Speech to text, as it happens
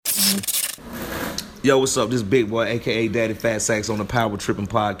Yo, what's up? This Big Boy, a.k.a. Daddy Fat Sacks on the Power Tripping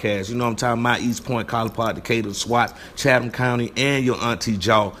Podcast. You know what I'm talking about? East Point, College Park, Decatur, Swats, Chatham County, and your Auntie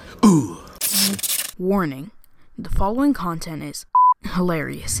Jaw. Ooh. Warning. The following content is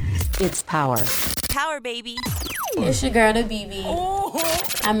hilarious. It's power. Power, baby. It's your girl, the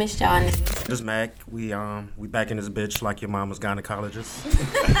BB. I missed y'all niggas. This Mac, we back in this bitch like your mama's gynecologist.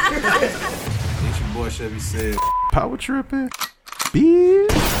 It's your boy Chevy said. Power tripping, bitch.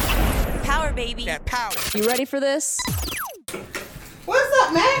 Power, baby. That power. You ready for this? What's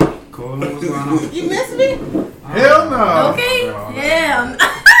up, man? Cool, what's going on? You miss me? Hell no. Okay? Yeah.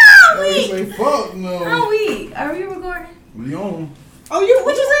 This ain't fuck no. How we? Are we recording? We on. Oh, you?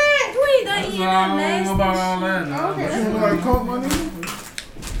 What you said? You ain't done eating nothing nasty. Okay. You like coke, my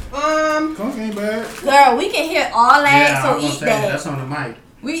nigga? Coke ain't bad. Girl, we can hear all that, Yeah, so I was eat gonna say, that. that's on the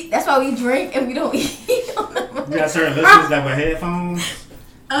mic. That's why we drink and we don't eat on the mic. We got certain listeners that with headphones.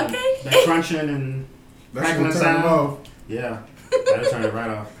 Okay. That crunching and That's crackling gonna turn sound. them off. Yeah, that'll turn it right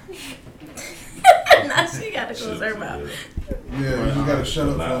off. Now she gotta close her mouth. Yeah, you gotta shut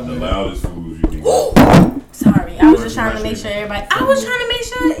up for a The minute. loudest foods you can. Sorry, I was just trying to make sure everybody. I was trying to make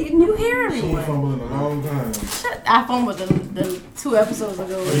sure you hear She me. ain't fumbled in a long time. I fumbled the 2 episodes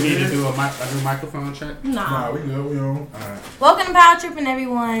ago. You need to do a new microphone check. Nah. Nah, we good. We on. Alright. Welcome to Power Tripping,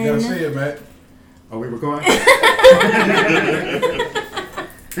 everyone. You gotta say it, Matt. Are we recording?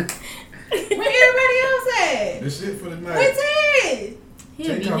 Where everybody else at? That's it for the night. Where Ted?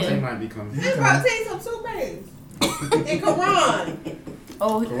 He'll be Take They here. might be coming. You They come. brought Ted some soup bags. And Karan.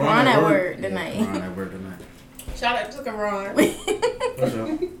 Oh, Karan we're on at that work. word Yeah, tonight. we're on that word tonight. Shout out to Karan. What's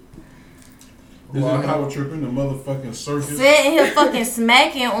up? This is Power Tripping, the motherfucking circus. Sitting here fucking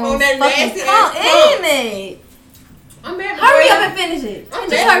smacking on that fucking nasty pump, ass ain't it? I'm mad. Hurry up and finish it. I'm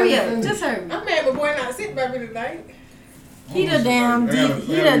Just mad. hurry up. Just hurry. I'm mad my boy not sitting by me tonight. He the damn I gotta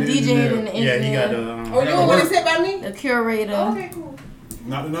he the plan the DJ engineer. and the Yeah, engineer. he got the. Oh, you don't want to sit by me? The curator. Oh, okay, cool.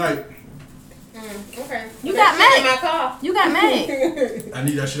 Not tonight. Okay. You That got shit in mad. my car. You got mad. I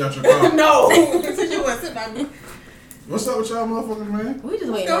need that shit out your car. No. Since you want to sit by me. What's up with y'all motherfuckers, man? We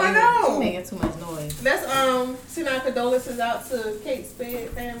just waiting going on you. on? You making too much noise. Let's send our condolences out to Kate Spade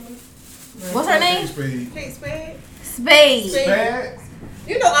family. What's her name? Spade. Kate Spade. Spade. Spade.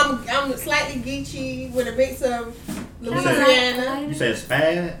 You know I'm slightly geeky with a mix of Louisiana. You said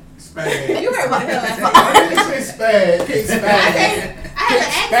spad? Spade. You heard what the hell I said. I didn't say spade. Kate Spade. I had an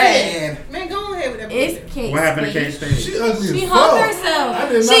accent. Man, go ahead with that. It's bullshit. Kate. What happened to Spade. Kate Spade? She ugly She as hung fuck. herself. I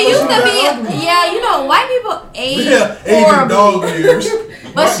did not She know used she to was be, that ugly. yeah, you know, white people age Yeah, Asian dog horribly. years.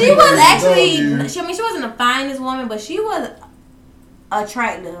 But White she people was Asian actually, dog years. she wasn't the finest woman, but she was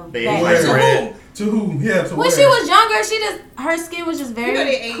attractive. They back age like then. red. To who? Yeah, to When where? she was younger, her skin was just You know they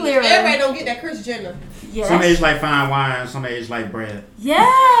very age. clear. Everybody don't get that Kris Jenner. Yeah. Some age like fine wine, some age like bread. Yeah.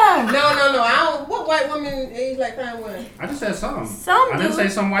 No. I don't. What white woman age like fine wine? I just said some. Some I didn't do. say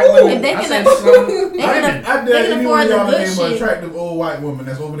some white women. If they I can said afford- some they women. can I They dare can any afford one of the y'all to good name an shit. attractive old white woman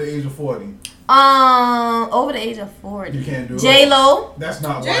that's over the age of 40. Over the age of 40. You can't do it. J-Lo. That's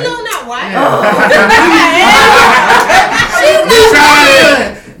not J Lo white. not white.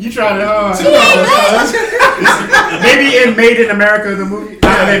 You tried it hard. She ain't black. Maybe in Made in America, the movie.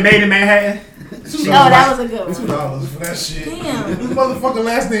 They Made in Manhattan. Oh, that was a good one. $2 for that shit. Damn. This motherfucker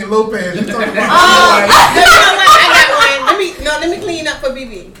last name Lopez. You talking about? I got one. Let me clean up for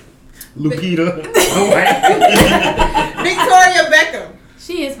BB. Lupita. Victoria Beckham.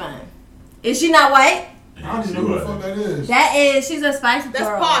 She is fine. Is she not white? I don't even know who the fuck that is. She's a spicy That's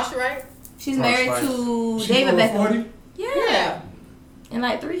girl. posh, right? She's Posh married spice. to She David over Beckham. 40? Yeah. And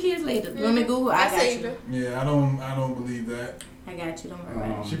like 3 kids later. Let me Google. I got saved you. her. Yeah, I don't believe that. I got you. Don't worry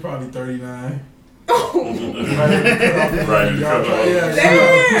about it. She probably 39. Right in the Y'all cup. try- Yeah, she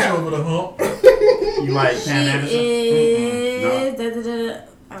gotta push over the hump. You like She Pam Anderson? is.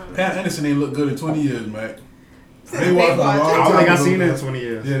 I don't know. Pat Anderson ain't looked good in 20 years, Mac. They Baywatch. watched a long I don't time think I've ago, seen it in man. 20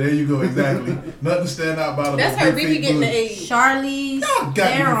 years. Yeah, there you go, exactly. Nothing stand out about it. That's but her big BB fake getting the boobs. age. Charlize Y'all got to be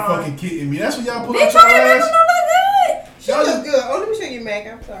Theron. fucking kidding me. That's what y'all pull out Victoria y'all Beckham ass? don't look good. She Y'all look just, good. Oh, let me show you, Mac.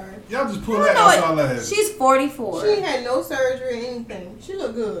 I'm sorry. y'all just pull I that don't out know y'all it. ass. She's 44. She ain't had no surgery or anything. She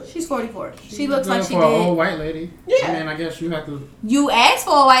look good. She's 44. She looks like she for an old did. white lady. Yeah. I mean, I guess you have to. You asked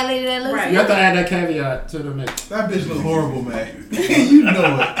for a white lady that looks Right. You have good. to add that caveat to the mix. That bitch look horrible, Mac. You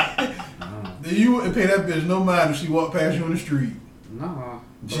know it. You wouldn't pay that bitch no mind if she walked past you on the street. No.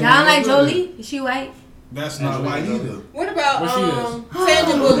 Y'all like Jolie? Is she white? That's not white either. What about What she is?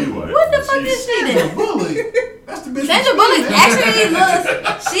 Sandra Bullock? What the fuck is she Sandra then? Bullock. That's the bitch. Sandra from Bullock Speed. actually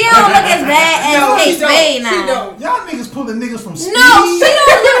looks. She don't look as bad No, as she Kate Spade don't. She now. don't. Y'all niggas pulling niggas from Speed. No, she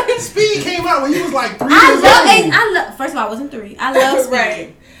don't look. Speed came out when you was like 3 I years love. old. I love. First of all, I wasn't 3. I love Speed.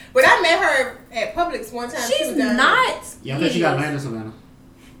 Right. But I met her at Publix one time. She's she was down not. Yeah, I think she got land in Savannah.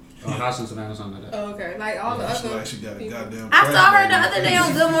 Or house in Savannah, something like that. Oh, okay. Like all the She other. like she got a people. goddamn. I crack saw her the baby. other day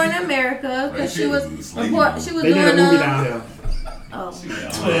on Good Morning America Like, because she she was was asleep. she was They doing did a movie down here. Oh,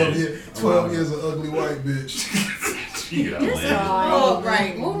 12 years of ugly white bitch. She got this land. guy. Oh,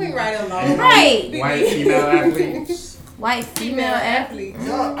 right. Moving right along. Right. White female athletes. White female athlete.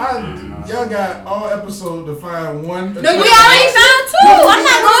 Y'all got all episodes to find one. No, We already found two. I'm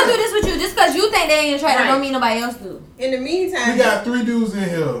not going through this with you just because you think they ain't attractive. Right. Don't mean nobody else do. In the meantime, We got 3 dudes in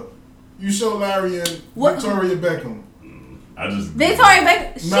here. You show Larry and What? Victoria Beckham. I just. Victoria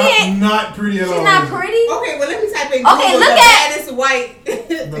Beckham. She ain't. Not pretty at all. She's not is it? pretty. okay, well, let me type in. Okay, Google look the at- baddest white.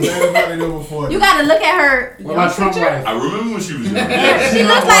 The man about it over 40. You gotta look at her. What about Trump wife? I remember when she was young. She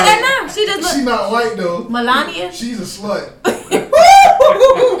looks like that now. She just She looks. not white though. Melania. She's a slut.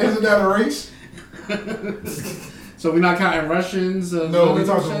 Isn't that a race? So we're not counting Russians? No, we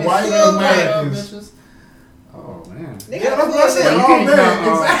talking shit? white Oh, Americans. Oh, man. They Yeah, got that's what I said. Well, you All can't men.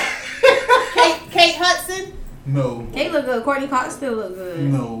 count, Exactly. Kate Hudson. No. Kate look good. Courtney Cox still look good.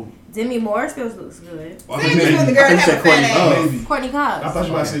 No. Demi Moore still looks good. Well, I Same think as when the they- girl I think have a you said Courtney fat Love. ass. Maybe. Courtney I Cox. thought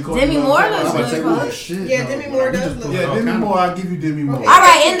you were about to say Courtney Demi Love. Moore I looks was about to say, good. oh, shit. Yeah, Demi Moore does look Yeah, good. Demi Moore, I'll give you Demi Moore. All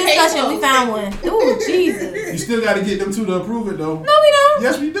right, in Kate discussion, we Close. found one. Ooh, Jesus. You still got to get them two to approve it though. No, we don't.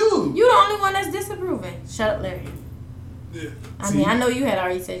 Yes, we do. You the only one that's disapproving. Shut up, Larry. Yeah. I See, mean, I know you had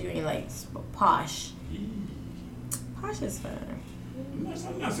already said you ain't like Posh. Posh is fine.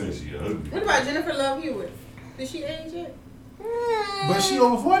 I'm not saying she ugly. What about Jennifer Love Hewitt? Did she age yet? But she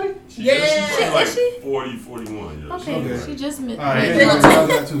over 40? Yeah. She's probably like Is she? 40, 41. Yeah. Okay, Okay. she just missed. All right, Yeah. y'all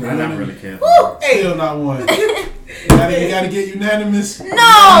got two. I don't really care. Hey, Still not one. You gotta get unanimous. No,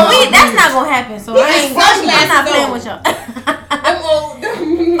 that's not gonna happen. So I ain't. I'm not Sunglasses playing on. with y'all. them old.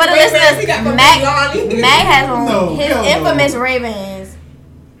 Them For the Ray-Bans he got listeners, from Mac Lonnie. has on No, his hell no. infamous Ray-Bans,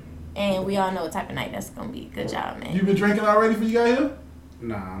 and we all know what type of night that's gonna be. Good job, man. You been drinking already before you got here?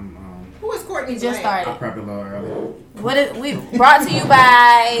 Nah, I'm Who is Courtney? We just Black? I started. prepped a little early. What is we brought to you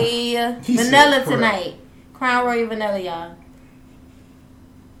by He said Vanilla crap. tonight? Crown Royal Vanilla, y'all.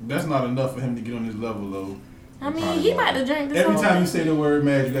 That's not enough for him to get on his level though. I mean, he about to drink this Every whole time you thing. say the word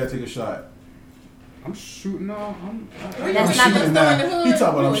mad, you gotta take a shot. I'm shooting off. We That's went not to the store in nine. the hood. He talking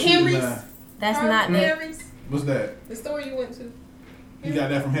about I'm With shooting Henry's. nine. That's not the. Harry's. What's that? The store you went to. You got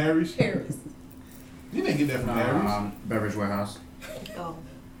that from Harry's? Harry's. You didn't get that from Harry's. Beverage Warehouse. Oh,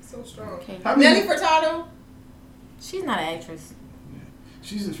 So strong. okay. How Nelly many? Furtado. She's not an actress.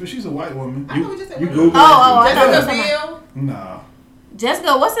 She's a white woman. I know we just said You one. Google Oh, I thought you were Jessica talking about Biel. Nah.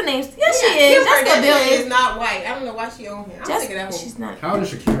 Jessica. What's her name? Yeah, she Yeah, is. Kim Jessica Biel Kardashian is. is not white. I don't know why she on here. I'm sick of that Jessica, whole. she's not. How old is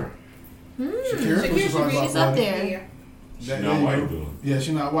Shakira? Shakira? Shakira should be. She's up there. Yeah. She's That- not yeah, white you know. though. Yeah,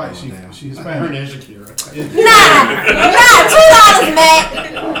 she's not white. Oh, damn. She's Her Hispanic. name's Shakira. $2, Matt.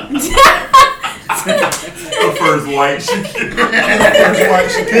 The first white Shakira. First white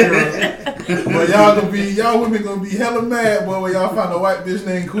Shakira. But y'all women gonna be hella mad, boy, when y'all find a white bitch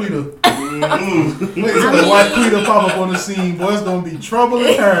named Quita. Wait till the white Quita pop up on the scene, boy, it's gonna be trouble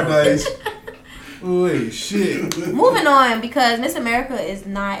in paradise. Wait, shit. Moving on, because Miss America is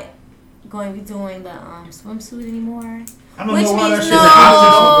not going to be doing the swimsuit anymore. I don't Which know why that means shit is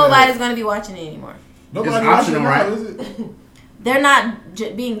optional. nobody's going to be watching it anymore. Nobody It's watching it optional, now, right? is it? They're not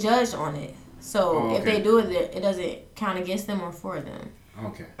being judged on it. So Oh, if okay. they do it, it doesn't count against them or for them.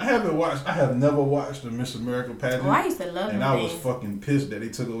 Okay. I have never watched the Miss America pageant. Oh, I used to love and them I was things. fucking pissed that they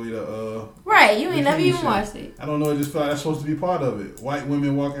took away the Right, you ain't never bikini even shit. watched it. I don't know, I just feel like that's supposed to be part of it. White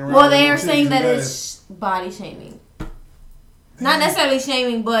women walking around. Well, with they no are saying titties that and it's body shaming. Not necessarily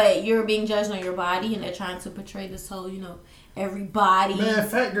shaming, but you're being judged on your body, and they're trying to portray this whole, everybody. Man,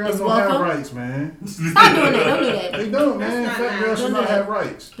 fat girls is don't have welcome. rights, man. Stop doing that. Don't do that. They don't, man. That's not Fat nice. girls should Don't not do that. have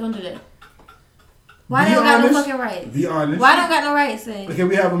rights. Don't do that. Why Be they don't got no honest. fucking rights? Be honest. Why don't got no rights? Say? Can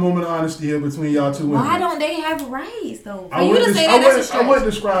we have a moment of honesty here between y'all two women? Why don't they have rights though? For I you to wouldn't say des- that, that's a I stretch. wouldn't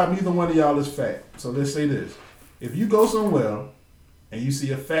describe neither one of y'all as fat. So let's say this. If you go somewhere and you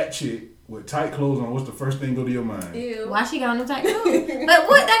see a fat chick with tight clothes on, what's the first thing go to your mind? Ew. Why she got on them tight clothes? But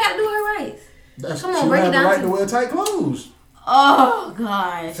what that got to do with her rights? Come on, she break don't it have the down right to- to wear tight clothes. Oh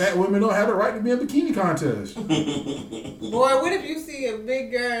gosh. Fat women don't have the right to be in a bikini contest. Boy, what if you see a big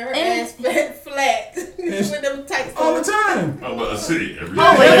girl, her And- ass flat, with them tight All the clothes? time. I'm about to say every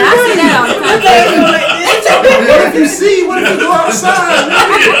Oh wait, I see that all the time. What if you see? What if you go outside?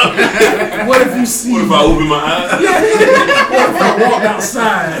 Man? What if you see? What if I open my eyes? What if I walk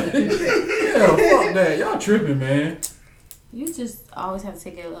outside? Yeah, fuck that. Y'all tripping, man. You just always have to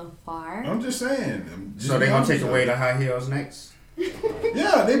take it a little far. I'm just saying. So they gonna take away the high heels next?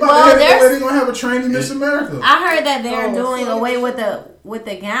 Yeah, they Well, they gonna have a training Miss America. I heard that they're Oh, doing so away with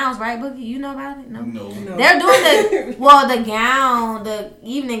the gowns, right, Boogie? You know about it? No. No. They're doing the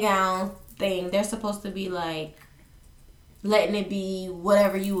evening gown thing. They're supposed to be like letting it be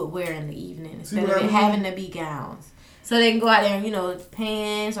whatever you would wear in the evening instead of what I it mean? having to be gowns. So they can go out there and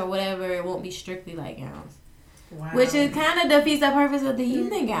pants or whatever. It won't be strictly like gowns. Wow. Which is kind of defeats the purpose of the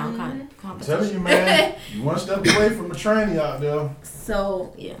evening gown kind of I'm competition. telling you, man, you one step away from a tranny out there.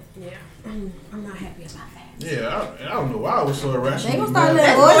 So yeah, I'm not happy about that. Yeah, I don't know why I was so irrational. they gonna start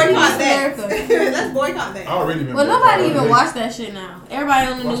man. letting boys be Boycott Miss that. America. Let's boycott that. I already been. Well, nobody even already. watched that shit now. Everybody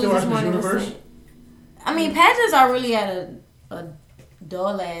on the Well, news still this watch Miss morning was Universe? saying. I mean, pageants are really at a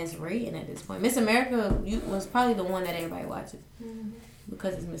dull ass rating at this point. Miss America was probably the one that everybody watches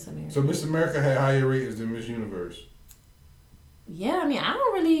because it's Miss America. So Miss America had higher ratings than Miss Universe. Yeah, I mean,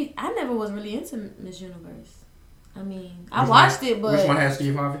 I never was really into Miss Universe. I mean, I watched it, but Which one has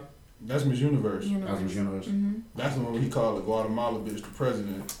Steve Harvey? That's Miss Universe. That was Miss Universe. That's the one where he called the Guatemala bitch the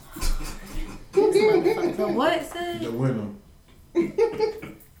president. The what it said? The winner.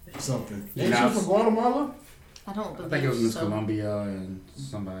 Something. Yeah, Ain't now she from Guatemala? I don't believe I think it was Miss so. Columbia and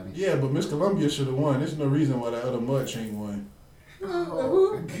somebody. Yeah, but Miss Columbia should have won. There's no reason why that other mud chain won.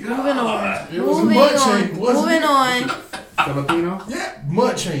 Moving on. It was a Moving mud on. chain, wasn't Moving it? on. Filipino? Yeah,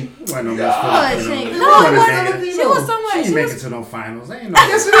 mud chain. Wasn't no Miss Mud Filipino. chain. She No, wasn't it wasn't. making- She was somewhere. She She didn't make was. it to no finals. Ain't no.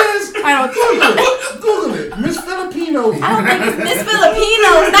 Yes, it is. I don't think. Google it. Miss Filipino. I don't think it's Miss Filipino.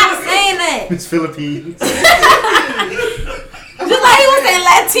 Stop saying that. It's Philippines. Just like he was saying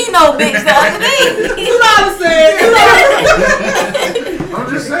Latino bitch the other day. You know what I'm saying? I'm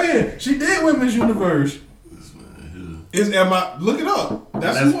just saying. She did win Miss Universe. Look it up.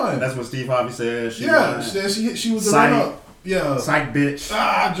 That's who won. That's what Steve Harvey said. She Yeah, won. she was the Psych. runner-up. Yeah. Psych bitch.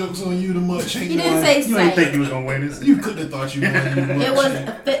 Jokes on you, the mud chain. He didn't won. say You didn't think psych. you was gonna win this? You couldn't have thought you won. You mud It was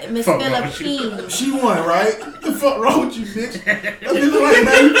chain. Miss Fuck wrong with you. Philippines. She won, right? The fuck wrong with you, bitch? That bitch look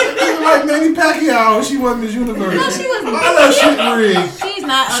like Manny Pacquiao. She won Miss Universe. No, she was. All that shit rigged. She's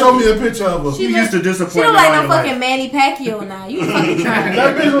not. Show me a picture of her. She You used to disappoint She me look like all no your life. fucking Manny Pacquiao now. You fucking trying.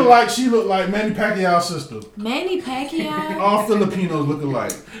 That bitch she looked like Manny Pacquiao's sister. Manny Pacquiao. All Filipinos look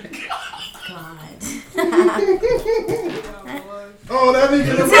alike. God. Oh, that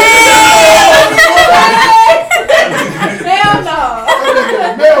nigga. Hell no. That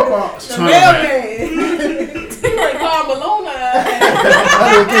nigga mailbox. The mailman. You like Carl Malone.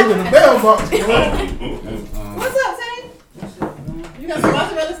 That nigga in the mailbox. What's up, Tay? You got some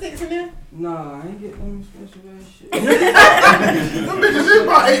mozzarella sticks in there? Nah, I ain't get them special ass shit. Them bitches is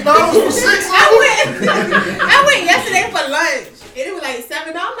about $8 for 6. I went yesterday for lunch. And it was like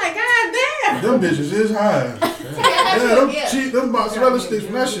 $7. I'm like, God damn. Them bitches is high. Yeah, them Yeah. cheap, them mozzarella sticks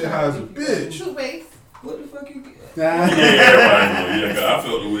from that shit high as a bitch. Two base. What the fuck you get? Yeah, everybody know. Yeah, 'cause I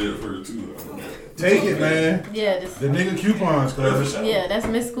felt the way at first too. Take it, man. Yeah, this. The nigga coupons, cuz. Yeah, that's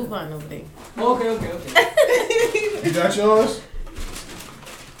Miss Coupon over there. Okay. You got yours?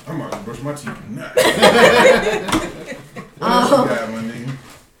 I'm about to brush my teeth tonight. What else you got, my nigga?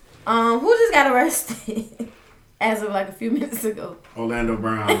 Who just got arrested? As of like a few minutes ago. Orlando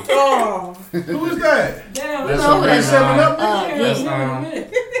Brown. Oh. Who is that? Damn, That's know who that some random, 7-Up?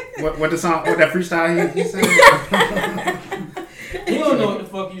 Yeah. what the song? What that freestyle he said? You don't know what the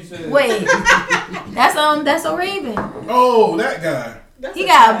fuck you said. Wait, that's a raven. Oh, that guy. He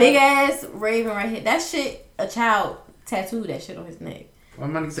got a big ass raven right here. That shit, a child tattooed that shit on his neck. My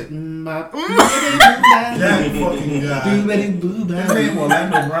money said, That fucking guy. His name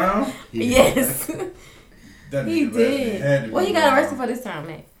Orlando Brown? Yes, That he nigga had did. to What be he got Brown. arrested for this time,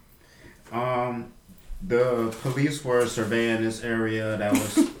 man? The police were surveying this area that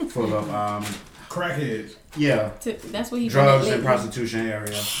was full of Crackheads. yeah, That's what he drugs did and lately. prostitution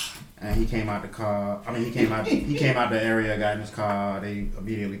area. And he came out the car. I mean, he came out the area, got in his car. They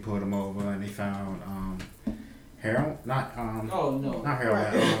immediately pulled him over, and they found heroin, not Oh no. not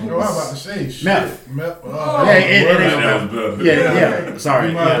heroin. No, I'm about to say shit. Meth. Meth. Oh. Yeah, it word. ain't That no was meth. Yeah. Sorry.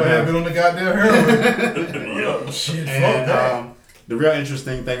 You might as well yeah, have been on the goddamn heroin. Yeah. Shit, fuck And that. the real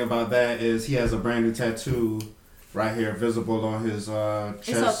interesting thing about that is he has a brand new tattoo right here, visible on his up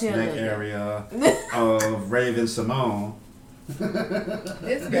chest, here a neck little bit. area of Raven Simone. This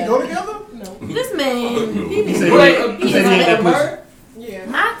They guy. go together? No. This man, he be He said Wait, he said he ain't that pussy. Yeah.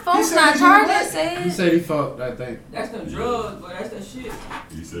 my He phone's said not he charging. what? He Said said he fucked, I think. That's them drugs, but that's that shit.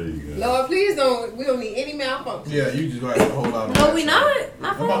 You say you got. Lord, please don't. We don't need any malfunction. Yeah, you just got a whole lot of no, that we shit. not. My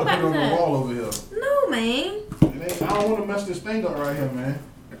I'm phone about to back put it on the up. wall over here. No, man. It ain't- I don't want to mess this thing up right here, man.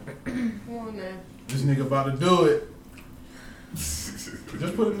 Come on now. This nigga about to do it.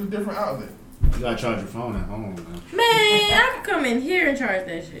 Just put it in a different outlet. You gotta charge your phone at home, man. Man, I can come in here and charge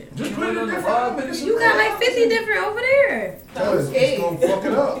that shit. Just put it in different. You got like 50 different over there. It's gonna fuck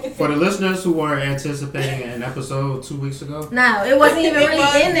it up. For the listeners who were anticipating an episode 2 weeks ago, No, it wasn't even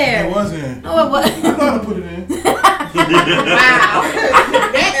really in there. It wasn't. No, it wasn't. I know how to put it in. Wow.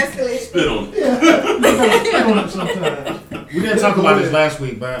 That escalation. Spit on it. Spit on it sometimes. we didn't talk about this last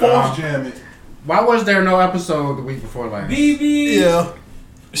week, but Force jam it. why was there no episode the week before last? BB. Yeah.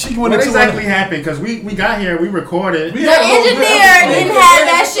 She went What into exactly happened? Because we got here, we recorded. We The had a whole engineer good didn't episode. have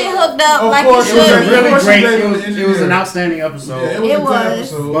that shit hooked up Of like course, it It was a should. Of really course great. you gave It him was, the it was an engineer. outstanding episode. Yeah, it was It a good was.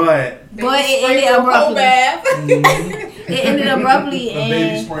 episode. But But it ended Whole abruptly. bath. It ended abruptly, A baby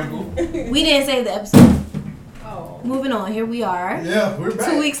and sprinkle. we didn't save the episode. Oh. Moving on, here we are. Yeah, we're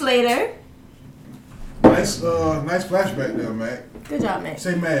back. 2 weeks later. Nice flashback there, Mac. Good job, Max.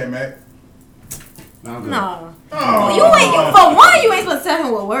 Say mad, Mac. I'm good. No. Oh, You ain't, for one, you ain't supposed to tell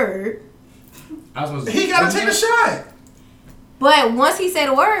him what word. I was supposed to- He gotta take a shot. But once he say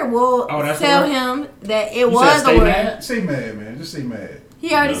the word, we'll Oh, that's tell the word? him that it You was said the stay word. mad? Say mad, man. Just say mad.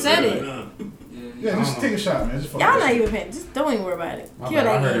 He already said it. Yeah, just take a shot, man. Just fuck Y'all that not shit. even paying. Just don't even worry about it. My Kill bad,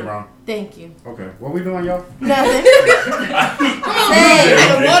 I that heard it game. wrong. Thank you. Okay, what we doing, y'all? Nothing. Come on, Say you it.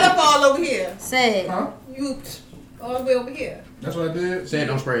 got a waterfall over here. Say it. Huh? You all the way over here. That's what I did? Say it,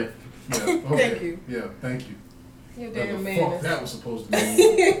 don't spray it. Yeah. Okay. Thank you. Yeah, thank you. You What damn the fuck man. that was supposed to be.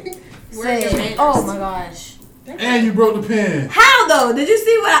 Say it. Oh my gosh. And you broke the pen. How though? Did you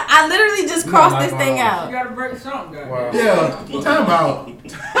see what I literally just You crossed know, this like, thing You out? gotta break something, guys. Wow. Yeah, time out.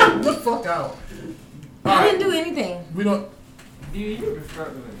 The fuck out. I didn't do anything. We don't. Dude, you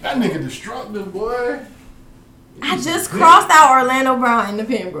destructive. That nigga destructive, boy. I just crossed out Orlando Brown in the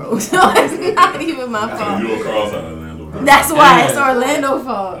pen, bro. So it's not even my So fault. you don't cross out Orlando. Brown. That's why it's Orlando's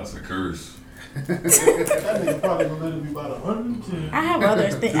fault. That's a curse. That nigga probably gonna let it be about 110. I have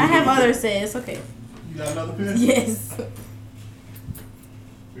others. I have others say it's okay. You got another pen? Yes.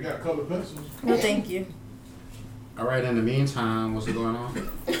 We got colored pencils. No, thank you. All right, in the meantime, what's going on?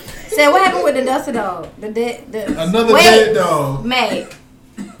 Say what happened with the Dusty Dog? The Another Wait, dead dog. Meg.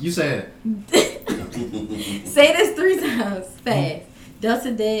 You said Say this 3 times fast.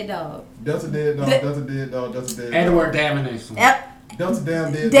 Delta dead dog. Delta dead dog. Delta dead dog. Delta dead dog. add the word damn in there. Yep. Delta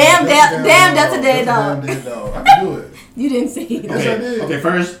damn dead Damn, dog. damn Delta dead dog. Delta damn dead dog. I can do it. You didn't say it. Yes, I Okay, did. okay,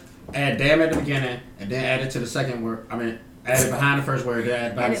 first add damn at the beginning, and then add it to the second word. I mean, add it behind the first word, then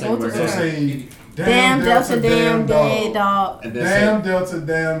add by Add the it second word. So multiple say Damn Delta damn dead dog. And then Damn Delta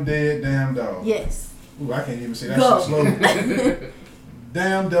damn dead damn dog. Yes. Ooh, I can't even say that Go. shit slow.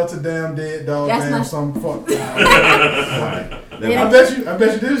 Damn Delta damn dead dog. That's Damn not- some fuck. Yeah. I bet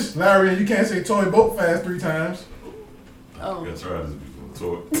you this, Larry. You can't say toy boat fast 3 times. Oh. That's right. This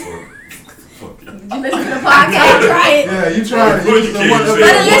before. Fuck it. You listen to the podcast, try it. Yeah, you tried it. You listen to one Tell episode, the it's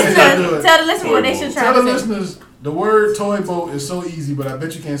not listeners, good. tell the listeners what they should try Tell to the say. listeners, the word toy boat is so easy, but I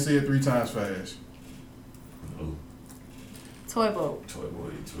bet you can't say it 3 times fast. Toy boat. Toy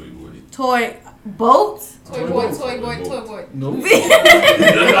boy. Toy boat? Toy boy, toy boy, toy boy. Nope.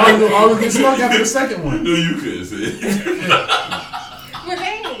 I was get stuck after the second one. No, you couldn't say it. But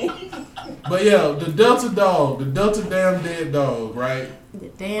hey. But yeah, the Delta dog, the Delta damn dead dog, right? The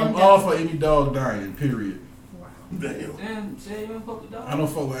damn I'm dog. all for any dog dying, period. Damn. Damn, say you don't fuck with I dog. don't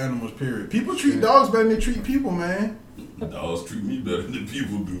fuck with animals, period. People treat dogs better than they treat people, man. Dogs treat me better than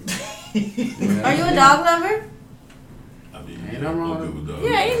people do. Are you a dog lover? I mean, Ain't nothing wrong I'm good with dogs.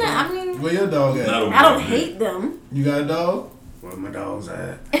 Yeah, you know, I mean, Where your dog at? Not over I don't there. hate them. You got a dog? where my dog's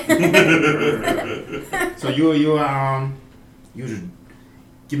at? So you just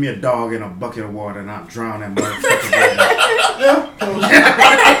give me a dog in a bucket of water and I'll drown that motherfucker. Yeah,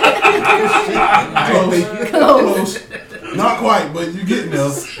 close. Not quite, but you getting there.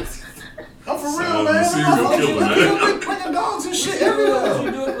 I'm for real, Sounds man. serial killer, man. People bringing dogs and shit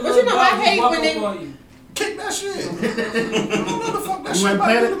everywhere. But you know, I hate when they- Kick that shit. I don't know the fuck that You shit ain't about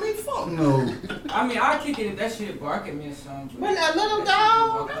playing to me. Fuck no. I mean, I kick it if that shit bark at me or something. When a little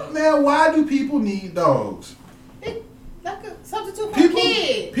dog, Man, why do people need dogs? like a substitute for a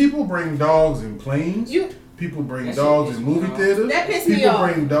kid. People bring dogs in planes. You, People bring That dogs shit in is movie wild. theaters. That pissed me People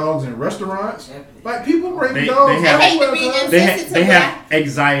off. bring dogs in restaurants. Definitely. Like people bring They- dogs. they have- I hate to everywhere, be cuz. they have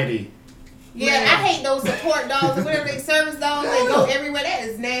anxiety. yeah, I hate those support dogs or whatever they service dogs. They go everywhere. That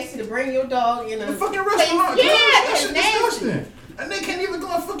is nasty to bring your dog in a The fucking place. restaurant. Yeah, cuz. that that's shit nasty. disgusting. And they can't even go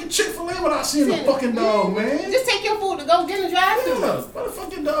to fucking Chick-fil-A without seeing a fucking dog, man. Just take your food to go get in the drive-thru. Yeah, why the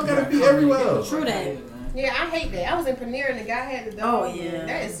fucking dog gotta be everywhere? True that. Yeah, I hate that. I was in Panera and the guy had the dog. Oh, yeah.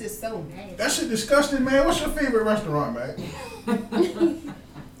 That is just so nasty. That shit disgusting, man. What's your favorite restaurant, man?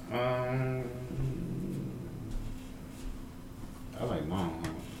 I like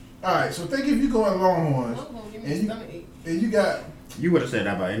Longhorn. All right, so think if you going Longhorns and you got. You would have said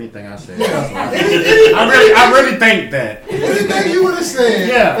that about anything I said. Yeah. I really think that. Anything you would have said.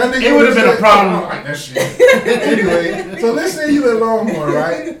 Yeah, it would have been a problem. I don't like that shit. Anyway, so let's say you at Longhorn,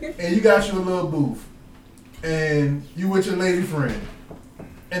 right? And you got your little booth. And you with your lady friend.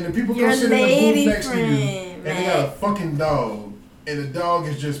 And the people come sit in the booth next to you. And they got a fucking dog. And the dog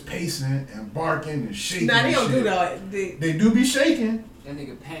is just pacing and barking and shaking. Nah, they don't shit. do that. They do be shaking. That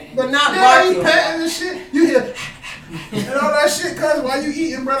nigga panting. But not Yeah, he barking. patting and shit. You hear and all that shit, cuz while you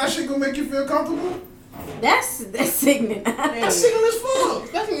eating, bro, that shit gonna make you feel comfortable. That's sickening. That's sickening as fuck.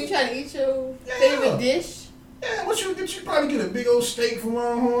 Especially when you trying to eat your favorite dish. Yeah, what you get? You probably get a big old steak from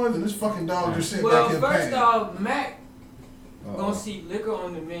Longhorns, and this fucking dog just sitting Well, back here first patting. off, Mac gonna see liquor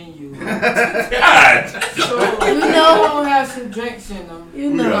on the menu. God. So You know- gonna have some drinks in them. You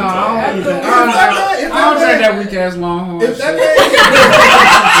know. I don't drink that that weak ass Longhorn If that Like,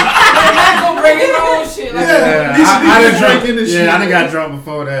 Mac gonna bring his own shit. Like, Yeah. I done drank drunk. this shit. Yeah, I done got drunk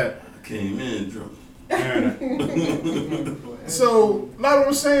before that. Came in drunk. So, like what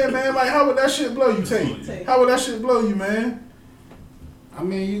I'm saying, man, like how would that shit blow you, Tate? How would that shit blow you, man? I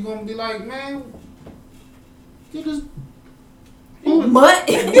mean, you gonna be like, man, you just What?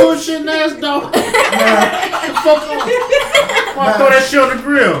 bullshit ass dog. Fuck off. Why throw that shit on the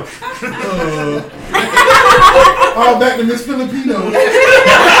grill? All back to Miss Filipino. You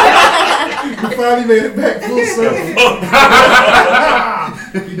finally made it back full circle.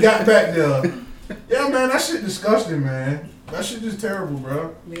 You got back there. Yeah, man, that shit disgusting, man. That shit just terrible,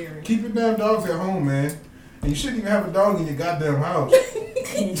 bro. Keep your damn dogs at home, man. And you shouldn't even have a dog in your goddamn house.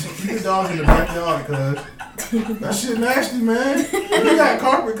 Keep your dogs in the backyard, cuz. That shit nasty, man. If you got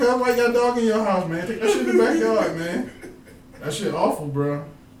carpet, cuz, why you got a dog in your house, man? Take that shit in the backyard, man. That shit awful, bro.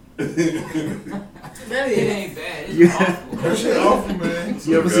 it ain't bad. It's awful. That shit awful, man.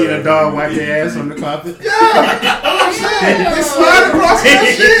 You ever seen a dog wipe their ass on the carpet? Yeah, that's what I'm saying. They slide across that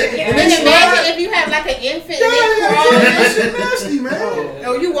shit. And then imagine if you have like an infant and they crawl. That shit nasty, man.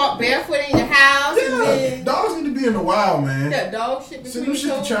 Or you walk barefoot in your house and Yeah, then dogs need to be in the wild, man. that dog shit Send between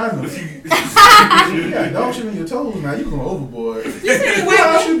them your shit to toes. China. You got dog shit in your toes now. You going overboard. What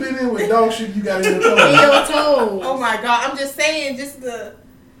else you been in with dog shit you got in your In toes? your toes. Oh my god, I'm just saying, just the.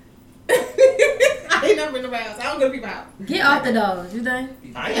 I ain't never been to my house. I don't go to people's house. Get off the dogs, you think?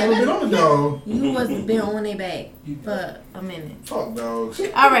 I ain't never been on the dog. You wasn't been on their back for a minute. Fuck dogs.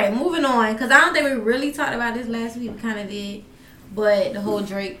 All right, moving on, because I don't think we really talked about this last week. We kind of did. But the whole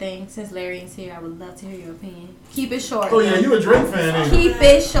Drake thing, since Larry is here, I would love to hear your opinion. Keep it short. Oh yeah, you a Drake fan, ain't you? Keep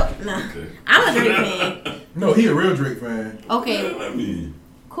it short. Nah, I'm a Drake fan. No, he a real Drake fan. Okay, I mean,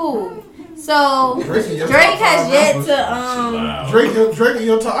 cool. So Drake in your Drake top has five yet rappers. to Drake in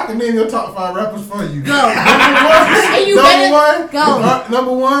your top. I can name your top 5 rappers for you. go.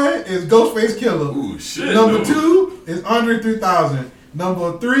 Number one is Ghostface Killer. ooh, shit. Number 2 is Andre 3000.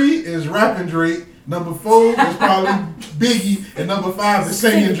 Number 3 is Rapping Drake. Number 4 is probably Biggie, and number 5 is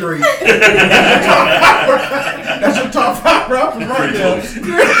Singing Drake. That's your top 5 rappers right there.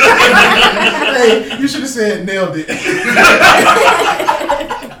 Hey, you should have said nailed it.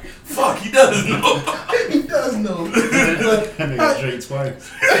 Fuck, he does know. He does know. That nigga Drake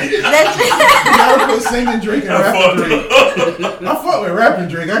twice. You gotta put Singing Drake and Rapping Drake. I fuck with Rapping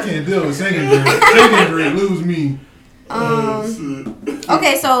Drake. I can't deal with Singing Drake. Singing Drake lose me.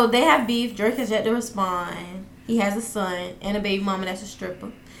 Okay, so they have beef. Drake has yet to respond. He has a son and a baby mama that's a stripper.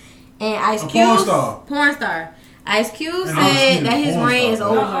 And Ice Cube, porn star. Ice Cube said that his reign is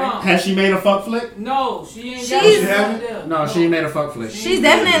over. Has she made a fuck flick? No, she ain't. No, she ain't made a fuck flick. She's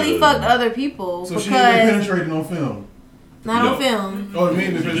definitely fucked other people So because she ain't been penetrating on film. not on film. Oh, it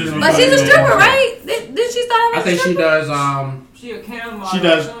mean the penetrating on But film. she's a stripper, right? Didn't she start out I as a think she stripper? does. She a camera. She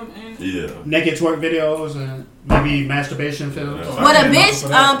does. Yeah. Naked twerk videos and maybe masturbation films. But a bitch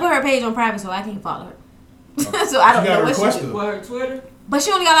put her page on private, so I can't follow her. So I don't know what she do. What, her Twitter? But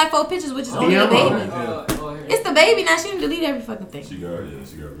she only got like 4 pictures, which is only the baby. Yeah. It's the baby now. She didn't delete every fucking thing. She got rid of all that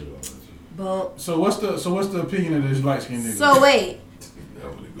shit. But So what's the opinion of this light skinned nigga? so wait.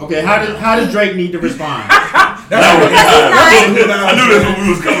 Okay, how does Drake need to respond? I knew that's when we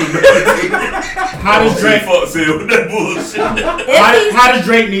was coming back. How does Drake fuck said with that bullshit? how does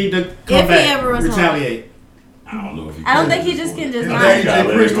Drake need to come If he back? ever responds. Retaliate. I don't know if he I don't think he just can just His lie. daddy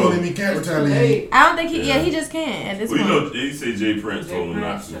Jay Prince told him he can't retaliate. I don't think he. Yeah, he just can't at this Well, you point. know, he said Jay Prince told him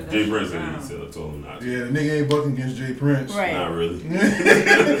not to. Jay Prince said told him not to. Yeah, the nigga ain't bucking against Jay Prince. Right. Not really.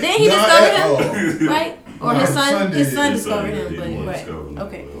 Then he Not discovered at all. him, right? Or his son did. discovered him, but Right.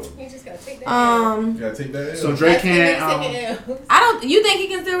 okay. He just gotta take that. You gotta take that L. So Drake can't. I don't. You think he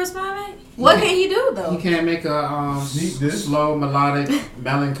can still respond? Man? What can he do though? He can't make a slow, melodic,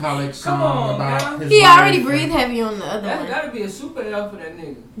 melancholic song about his He wife. already breathed heavy on the other That one. gotta be a super L for that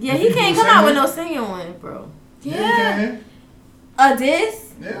nigga. Yeah, he can't come out with no singing one, bro. Yeah. A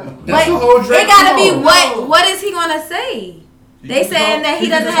diss? Yeah. But the whole Drake it gotta be song. what is he gonna say? They saying that he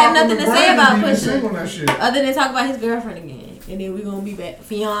doesn't have nothing to say about Pusha, other than talk about his girlfriend again, and then we gonna be back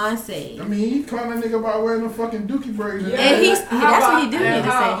fiance. I mean, he clowned that nigga about wearing the fucking dookie braids. Yeah, and that's what he do need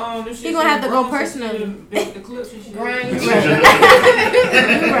to say. He gonna have to go personally.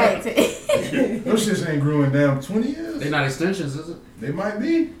 Those shits ain't growing down 20 years. They not extensions, is it? They might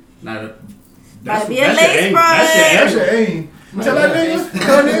be. Might be a lace front. That's your aim. Tell that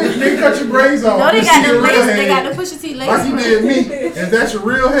nigga cut your braids off. No, they got them lace. They got the Pusha T lace. Like he did me. Is that your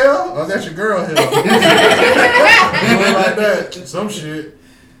real hair or is that your girl hair? Like that. Some shit.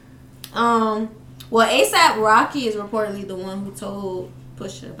 Well, ASAP Rocky is reportedly the one who told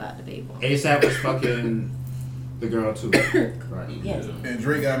Pusha about the baby. ASAP was fucking the girl too. Right. Yes. And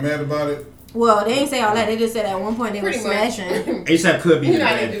Drake got mad about it. Well, they didn't say all that. They just said at one point they were smashing. ASAP could be the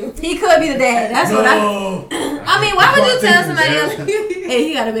dad. He could be the dad. That's what I mean, why would you tell somebody else, hey,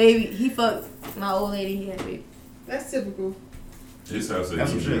 he got a baby. He fucked my old lady. He had a baby. That's typical. This house For a light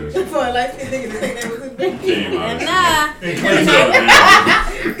skinned nigga to think that was his baby. Nah.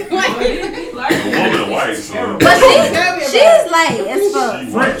 The woman white, so. But she's light as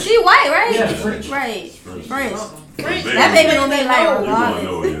fuck. She white, right? Yeah, French. Right. French. That baby gonna be like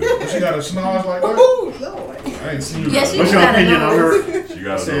regardless. She got a snarl like that? Oh, Lord. I ain't seen her. Yeah, she What's your opinion on her? She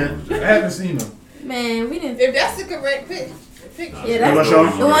got a I haven't seen her. Man, we didn't. If that's the correct picture. Yeah, that's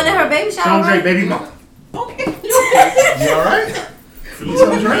the one in her baby shower. Sean Drake, baby mom. You alright? Don't do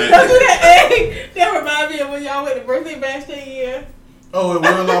that. Hey, that reminds me of when y'all went to birthday bash that year. Oh, and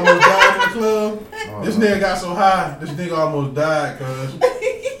Will almost died in the club? This nigga got so high, this nigga almost died, cuz.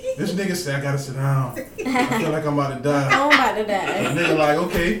 This nigga said, I gotta sit down. I feel like I'm about to die. I'm about to die. The nigga like,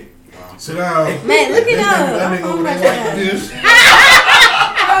 okay, sit down. Man, look it up. That nigga over there like this. Get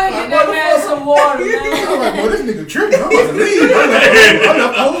that man some water, man. I'm like, boy, this nigga tripping. I'm about to leave. I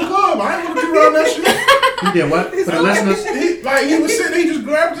left the whole club. I ain't want to be around that shit. He did what? For the listeners? He was sitting there, he just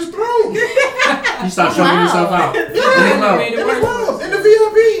grabbed his throat. He started showing himself out. Yeah, in the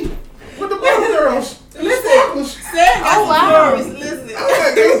VIP with the blue girls. Listen, Sam got wow. some nerves. Listen. I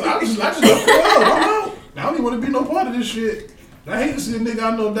just left the club. I'm out. I don't even want to be no part of this shit. I hate to see a nigga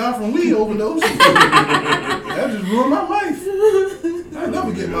I know die from weed overdose. That just ruined my life. I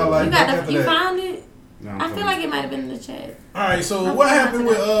never get my life back after You that. found it? I feel like it might have been in the chat. All right, so what happened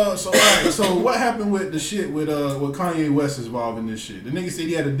with what happened with the shit with Kanye West involved in this shit? The nigga said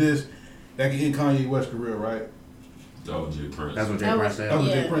he had a diss that could end Kanye West's career, right? That was Jay Prince. That's what Jay Prince said. That was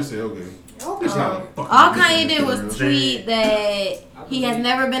Yeah. Jay Prince said. Okay. It's not a fucking All diss Kanye in did the was career. tweet that he has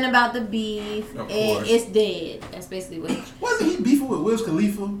never been about the beef Of and course. it's dead. That's basically what he Wasn't he beefing with Wiz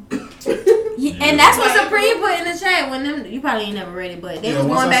Khalifa? And that's what Supreme put in the chat when them. You probably ain't never read it, but they was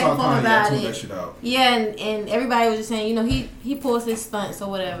once going I back saw and forth Kanye, I about tuned that it. shit out. Yeah, and everybody was just saying, you know, he pulls his stunts or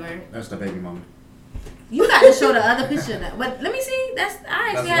whatever. That's the baby mama. You got to show the other picture now. But let me see. I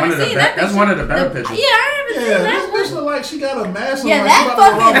actually haven't seen that picture. That's one of the better pictures. Yeah, I haven't seen Yeah, that this bitch look like she got a mask on. Yeah, like she that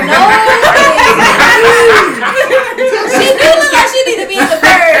about to fucking rob a bank. nose. She do look like she need to be in the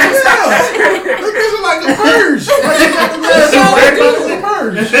purge. Yeah, this bitch look like a purge. Like she got the mask on like she was a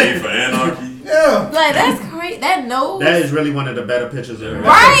purge. Shade for anarchy. Yeah. Like, that's great. That nose. That is really one of the better pictures ever.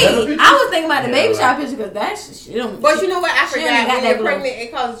 Right. I was thinking about the baby shower picture because that shit don't. But you know what? I She forgot ain't got when that you're glow. pregnant,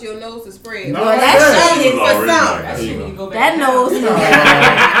 it causes your nose to spread. No, Well, that that shit. For some. That shit need to go back That down. nose.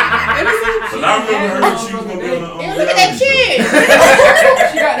 But I remember her, she was gonna be on the Yeah, look at that chin.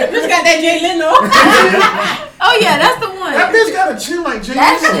 She got that Jay Leno. Oh yeah, that's the one. That bitch got a chin like Jay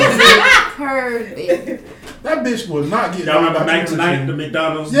That shit Leno. is perfect. That bitch will not get. Y'all remember by Night Tonight, the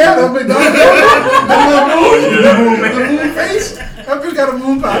McDonald's? Yeah, the McDonald's. The moon face. That bitch got a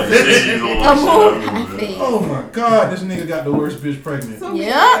moon pie face. A moon face. Oh my god, this nigga got the worst bitch pregnant.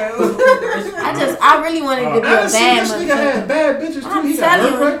 Yep. I really wanted to be I a done seen bad this nigga had motherfucker. bad bitches too. I'm He got her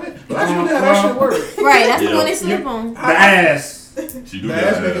telling you. pregnant. That's when that shit work. Right, that's the Yeah. one they slip on. The ass. She do The got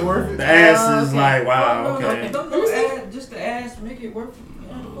ass make it worth it. The ass is okay. like, wow, okay. Don't no ass, just the ass make it work.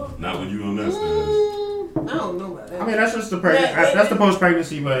 Not when you on that stage. I don't know about that. I mean, that's just the that's the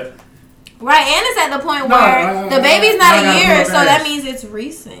post-pregnancy, but Right, and it's at the point No, where the baby's not I a gotta year, put so up that ass. means it's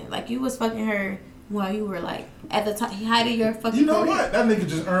recent. Like you was fucking her while you were like at the height of your fucking You know career. what? That nigga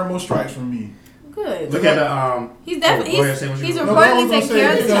just earned more strikes from me. Good. look at the He's definitely go ahead, say what you he's want. No, but I reportedly was gonna taking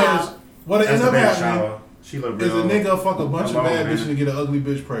care of say the because child. what That's ended the up baby happening. shower. She look Is real. a nigga fuck a bunch of bad man. bitches and get an ugly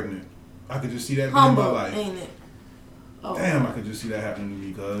bitch pregnant? I could just see that being Humble, my life. ain't it? Oh. Damn, I could just see that happening to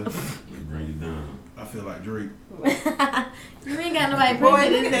me, cuz. Bring it down. I feel like Drake. You ain't got nobody Boy,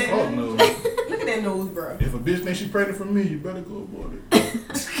 pregnant. look at Fuck that. no. Look at that nose, bro. If a bitch thinks she's pregnant from me, you better go abort it.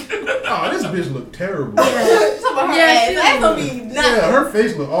 Oh, this bitch look terrible. Talk about her Yeah, ass. she That's gonna look- be Yeah, nothing. her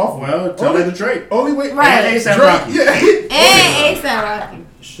face look awful. Well, tell her to Drake. Only way, Right. And A$AP Drake, Rocky. yeah. And A$AP Rocky.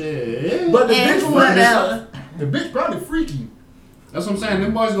 Shit. But the And bitch, who probably, else? the bitch probably freaky. That's what I'm saying.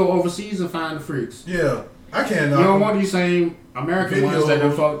 Them boys go overseas and find the freaks. Yeah, I can't. You don't want these same American Video. ones that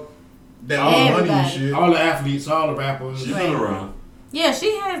done fuck that all the money and Everybody. shit. all the athletes, all the rappers. She's Right. been around. Yeah,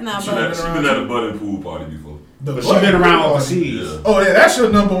 she has now, She but been at a budding pool party before. The But she butt been around party. overseas. Yeah. Oh yeah, that's your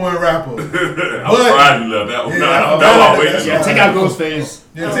number one rapper. I'm But- surprised you left that one. Yeah, Nah, I that forgot was that. waiting. Yeah, take out Ghostface.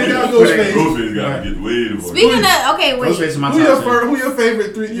 Yeah, take out Ghostface Ghostface. got to get way before. speaking of, okay, wait. Ghostface is my Who your top who your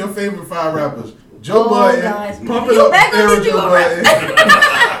favorite three? Your favorite 5 rappers? Joe Oh, Budden, guys. Pump It You Up, back on Era this, Joe you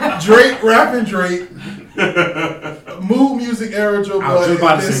Budden, Drake rapping Drake, Mood Music Era Joe I was Budden, just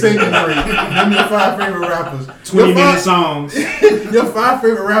about and to then say singing Drake. Them your 5 favorite rappers. 20-minute songs, Your 5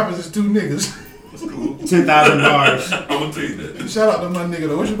 favorite rappers is 2 niggas. That's cool. 10,000 bars. I'm gonna take that. Shout out to my nigga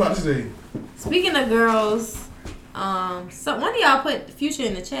though. What you about to say? Speaking of girls, so one of y'all put Future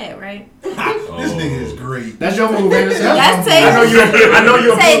in the chat, right? This nigga is great. That's your move, man. That's my Tay. I know you. I know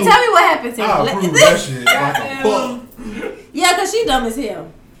you. Tay, tell me what happened, Tay. I'll prove that shit like a fuck. Yeah, cause she dumb as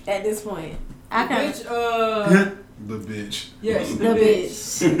hell at this point. I can't. Bitch, The bitch. yes, The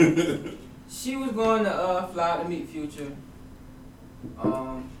bitch. She was going to fly out to meet Future.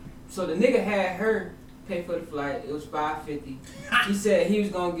 So the nigga had her pay for the flight. It was $550. He said he was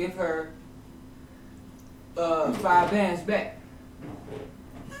gonna give her 5 bands back.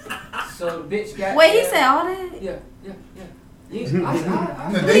 So the bitch got. Wait, he there. said all that? Yeah. The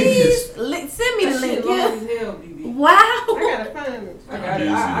day Please is- send me the That link. shit long Yeah. as hell, BB. Wow. I gotta find it. I got it.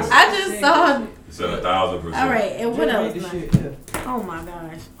 I I just saw. It's at 1,000%. All right, and what Just else? read the man? shit, yeah. Oh my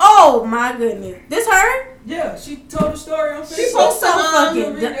gosh. Oh my goodness. This her? Yeah, she told the story on Facebook. She supposed to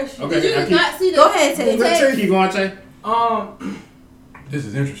fucking Read that shit. Okay, Did you I keep- not see the? Go ahead, Tay. Let Tay. Keep going, Tay. This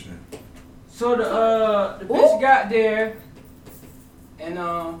is interesting. So the bitch got there, and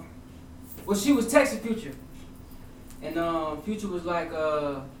well, she was texting Future, and Future was like,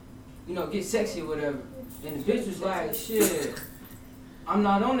 get sexy or whatever, and the bitch was like, shit, I'm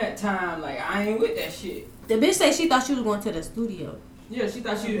not on that time, like I ain't with that shit. The bitch said she thought she was going to the studio. Yeah, she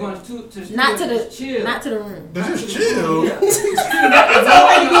thought she was going to the studio Not to to just the chill. not to the room. Just chill. Yeah. We told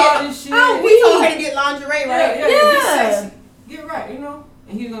her to all this shit. get. We told her to get lingerie, right? Yeah, Yeah. get sexy. Get right,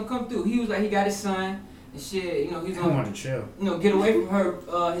 And he was gonna come through. He was like, he got his son and shit, he's I gonna, want to chill. get away from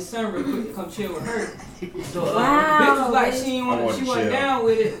her, his son real quick to come chill with her. So, the Wow, bitch was like, bitch. she I want to wasn't chill. down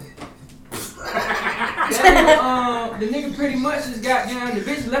with it. The nigga pretty much just got down. The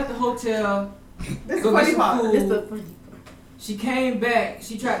bitch left the hotel. This is Go the get funny some part. food. This the funny. She came back.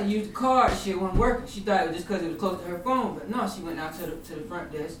 She tried to use the card. Shit wasn't working. She thought it was just because it was close to her phone. But no, she went out to the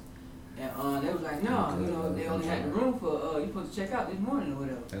front desk. And they was like, no, they only had the room for, you supposed to check out this morning or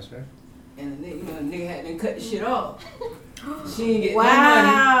whatever. That's right. And the nigga, the nigga had to cut the shit off. She didn't get Wow,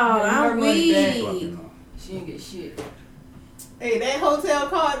 no money. I'm Her money back. weak. She didn't get shit. Hey, that hotel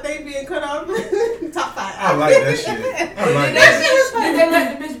card thing being cut off. Top 5. I like that shit. I like that. Did they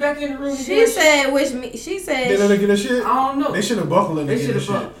let the bitch back in the room? She said, she They let her said, get her shit? I don't know. They should have buckled her to They get her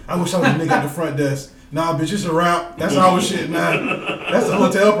shoulda shit. buckled. I wish I was a nigga at the front desk. Nah, bitch, it's a wrap. That's our shit now. That's the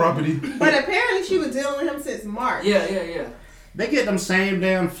hotel property. But apparently she was dealing with him since March. Yeah. They get them same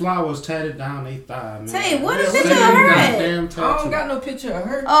damn flowers tatted down their thigh, man. Tay, what Yeah, is what picture they of her at? Goddamn I tattoo. don't got no picture of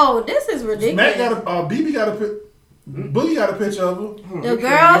her. Oh, this is Matt ridiculous. got a, BB got a Boogie got a picture of her. The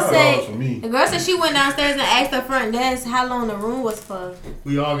girl $100 said, for me. the girl said she went downstairs and asked the front desk how long the room was for.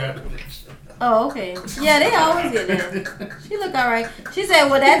 We all got the picture. Oh, okay. Yeah, they always get that. She look alright. She said,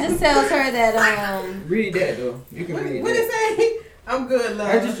 well, that just tells her that Read that though. You can read What that. it say? I'm good, love.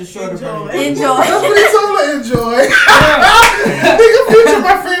 That's just a shorter Enjoy. version. enjoy. That's what he told her, enjoy. Nigga, Future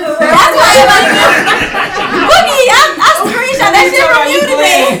my favorite rapper. That's why you like this. Boogie, I screenshot that shit from you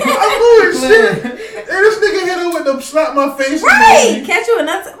today. I'm doing shit. And this nigga hit her with the slap my face. Right, catch you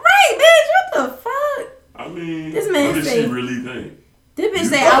another. Right, bitch. What the fuck? I mean, This man what did say- she really think? This bitch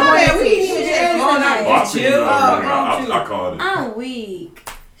say Oh, I man, want we to ain't even chill Come on now, tonight. Boxing, chill. I called it. I'm weak.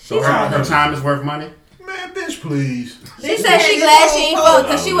 She So her said time is worth money. Man, bitch, please. she glad she ain't fucked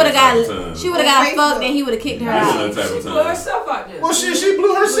because she would have got Time. fucked and he would have kicked her This is out. that type She of blew time. herself out there. Well, she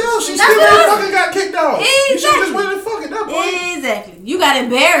blew herself. She That's still what fucking got kicked out. You should just wait and fuck it that point. Exactly. You got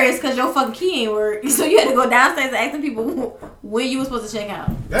embarrassed because your fucking key ain't work. So you had to go downstairs and ask the people when you were supposed to check out.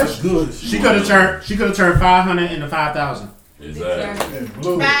 That's good. She could have turned 500 into 5,000. Exactly.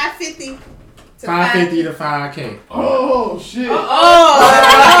 550. 550 to 5K. Oh shit.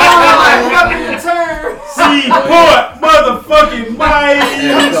 Seaport, motherfucking Mike.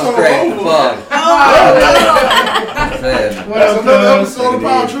 That's another episode of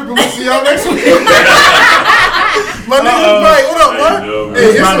Power Tripping. We'll see y'all next week. My nigga Mike, what up, man?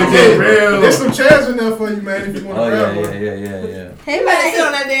 Hey, there's some chairs in there for you, man, if you want to grab one. Yeah. Hey, man, sit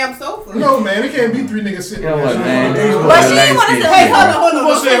on that damn sofa. No, man, it can't be 3 niggas sitting on that man. But she didn't want to say, hey, hold on.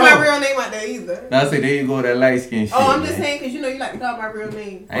 Don't say my real name out there either. Now I say, there you go, that light skin shit. Oh, I'm just saying, because you know you like to call my real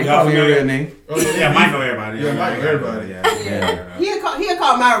name. I ain't calling your real name. Yeah, Mike know everybody. Yeah, Mike know everybody. Yeah. He'll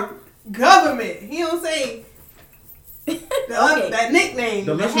call my government. He don't say that nickname.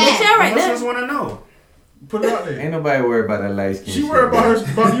 The right listeners want to know. Put it out there. Ain't nobody worried about that light skin She shit. worried about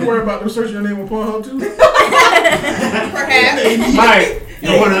her. You worried about them searching your name on Pornhub too? Perhaps. Mike, you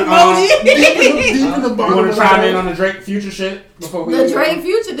want to chime in on the Drake Future shit before we? The Drake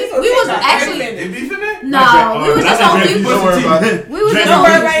Future. We was actually. They beefing that? No, we was just on Future. Don't worry about it. We was Don't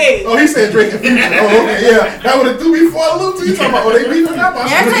worry about it. Oh, he said Drake and Future. Oh, okay, yeah. That would have threw me for a loop too. You talking about? Oh, they beefing up?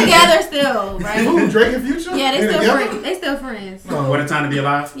 They're together still, right? Who? Drake and Future? Yeah, they still together? friends. They still friends. What a time to be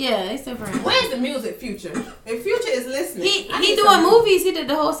alive. Yeah, they still friends. Where's the music, Future? If Future is listening, He doing movies. He did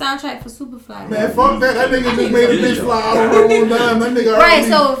the whole soundtrack for Superfly. Man, fuck that. That nigga just made a bitch fly out on one dime. That nigga Right, already.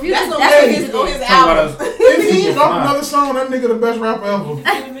 so if you That's that's what what his on his Talk album. about us. If he drop another song, that nigga the best rapper ever.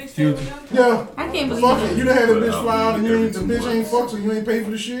 Future. Yeah. I can't believe Fuck it. it. You done had a bitch fly out and you ain't, the bitch ain't fucked, so you ain't paid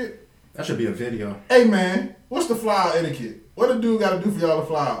for the shit. That should be a video. Hey man, what's the fly out etiquette? What a dude gotta do for y'all to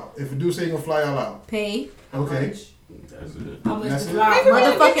fly out? If a dude say he gonna fly y'all out. Pay. Okay. That's it. How much That's is it. live?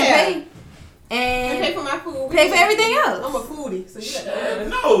 Motherfucking Yeah. pay. And pay And for my food. pay for everything else. I'm a foodie, so you got to.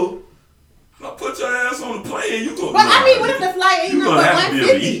 No. I'll put your ass on the plane. You gonna But I mean, what if the flight ain't You no gonna but have to be able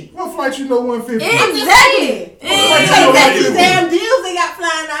to 150? eat. What flight you know 150? Exactly. Take that these Exactly. damn deals they got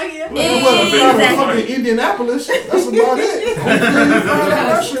flying out here. Exactly. Fucking Indianapolis. That's about it.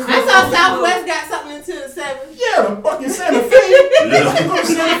 I saw Southwest got something into the 7. Yeah, the fucking Santa Fe. You go to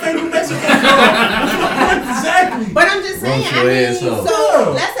Santa Fe, New Mexico. Exactly. But I'm just saying, Roll your ass up.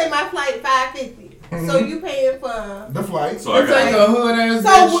 so let's say my flight $550. So you paying for The flight. So I got a hood ass So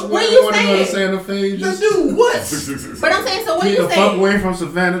bitch. where you wanna go to staying? Santa Fe. Just do what? But I'm saying, so what Get you the fuck saying? away from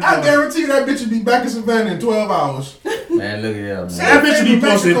Savannah. I guarantee you that bitch will be back in Savannah in 12 hours. Man, look at that, man. That bitch be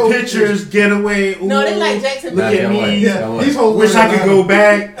posting Mexico pictures, getaway. Ooh, No, they like Jackson. look at me. Yeah, these hoes Wish I could go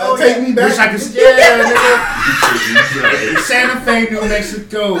back. Take me back. Wish I could. Yeah, nigga. Santa Fe, New Them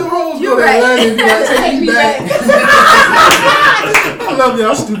Mexico. hoes You go to right. Atlanta and be like, take me back. I love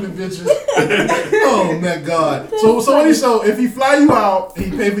y'all stupid bitches. Oh my god. So if he fly you out, and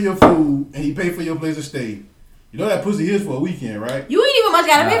he pay for your food, and he pay for your place to stay, you know that pussy his for a weekend, right? You ain't even much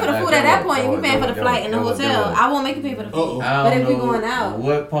gotta pay for the Nah, food at that that point. was- We paying for the that flight and the was- hotel. that was- I won't make you pay for the food. Uh-oh. I But don't if we know going out.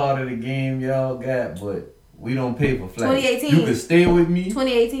 what part of the game y'all got, but we don't pay for flights. 2018. You can stay with me,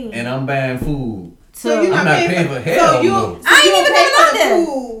 2018. and I'm buying food. So you're I'm not paying for hell. So you, no. I ain't you even pay coming for out the there.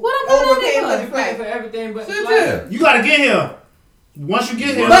 food What I'm going over out paying there for the for? Pay flight. for everything but the Sure, flight. sure. You gotta get here. Once you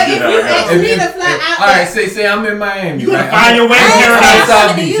get here, But if you ask me to fly out All right, there, say I'm in Miami. you gotta right? find your way to I ain't I'm paradise. in South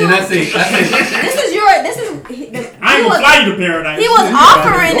coming to Beach, you. and I say, This is I ain't gonna fly you to paradise. He was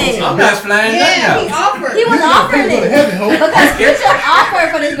offering it. I'm not flying yeah, he nothing out. offered. He was offering Go to it. heaven, ho. Because Future offered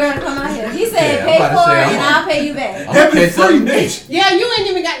for this girl to come out here. He said, Yeah, I'm pay about to for say, it I'm and on. I'll pay you back. I'm gonna Heaven pay free, something. bitch. Yeah, you ain't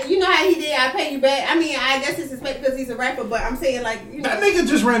even got. You know how he did. I pay you back. I mean, I guess it's respect because he's a rapper. But I'm saying like, you know, That nigga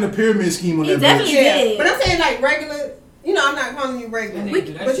just ran the pyramid scheme on He that definitely bitch. yeah. did. But I'm saying like regular. You know, I'm not calling you regular. They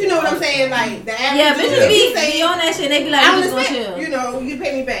do that But you shit know what all I'm the saying? time. Like the average. Yeah, dude, bitches if he be say, on that shit. They be like, I I'm don't just gonna expect, chill. you know, you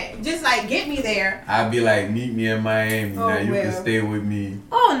pay me back. Just like get me there. I'd be like, meet me in Miami. Oh, now you can well. stay with me.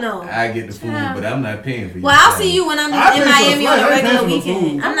 Oh no. I get the food, Child. but I'm not paying for you. Well, I'll see you when I'm I in pay for the Miami on flight. a I ain't regular paying for the weekend.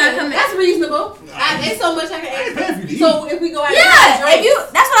 food. I'm not coming. That's reasonable. Ain't so much I can I ain't paying for you to ask. eat. So if we go out, Yeah, if you.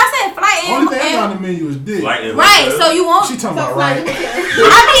 That's what I said. Flight Only thing I got and on the menu is dick. Like it, right. like So you won't. She talking so about fly right. to hotel.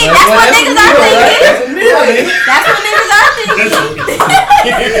 I mean, that's what niggas are thinking. That's what niggas are thinking.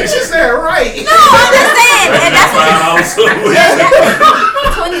 She said right. No, I'm just saying. And that's what.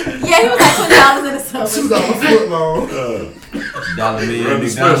 $5 Yeah, he was like $20 in the summer. $2 foot long. $1 million Run the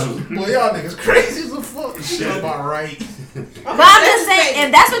McDonald's. special. Boy, y'all niggas crazy as a fuck. She talking about right. But I'm just saying,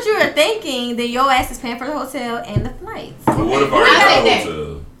 if that's what you were thinking, then your ass is paying for the hotel and the flights. But what if I I already got say a that.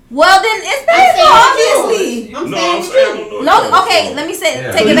 hotel? Well, then it's painful, obviously. I'm saying you. No, okay, let me say,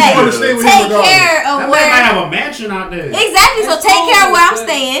 take it back. Take care of That where. man might have a mansion out there. Exactly, so take care of where I'm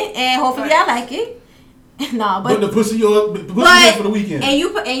staying, and hopefully I like it. No, but the pussy yours for the weekend. And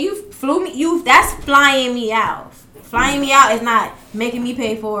you flew me. That's flying me out. Flying me out is not making me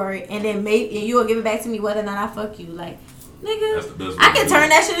pay for it, and then you will give it back to me whether or not I fuck you. Like, nigga, I can turn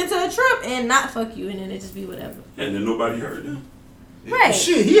that shit into a trip and not fuck you, and then it just be whatever. And then nobody heard them. Right.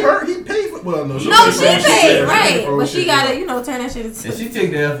 Shit, he paid for. Well, no, she paid, right? But she gotta, turn that shit into. If she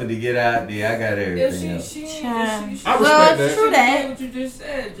took the effort to get out there, I got everything else. I respect that. True that. What you just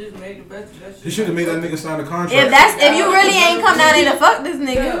said, just make the best of that shit. He should have made that nigga sign a contract. If you really ain't come down there to fuck this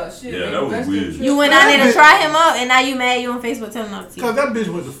nigga, Yeah, that was weird. you went down there to try him up, and now you mad you on Facebook telling all the tea. Cause that bitch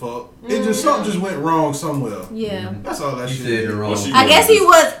went to fuck. It just something just went wrong somewhere. Yeah, that's all that shit. Said the wrong. I guess he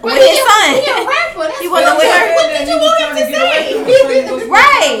was with his son. He a rapper. He wasn't with her. What did you want him to say?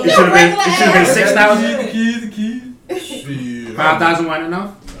 Right. It should have been 6,000. The keys. Shit. 5,000 wasn't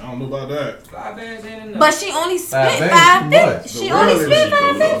enough. I don't know about that. 5 bands ain't enough. But she only spent $5. $550. She only spent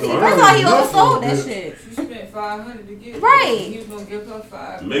 $550. I thought he oversold that shit. She spent 500 to get right. He was gonna give her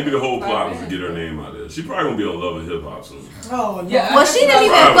 5. Maybe the whole plot was to get her name out there. She probably gonna be on Love and Hip Hop soon. Oh yeah. Well, she didn't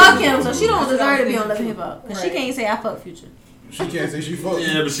even fuck him, so she don't deserve to be on Love and Hip Hop because she can't say I fuck Future. She can't say she fucked.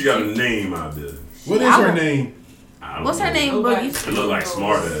 Yeah, but she got a name out there. What is her name? What's her name, Boogie? It look like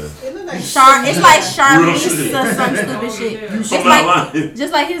Smart Ass. It look like It's like Charmaine Real or some stupid shit. You It's like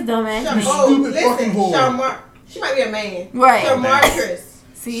just like his dumb ass. Listen, Shamar. She might be a man. Right. Shamartress.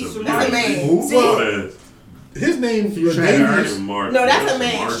 See, that's a man. Smart Ass. His name is Davis. No, that's a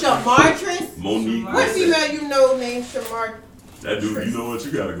man. Shamartress. Monique. What female you know named Shamar? That dude, you know what?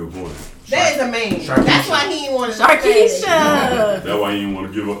 You got a good point. That is a man. Sharkeisha. That's why he didn't want to. Sharkeisha. That's why he didn't want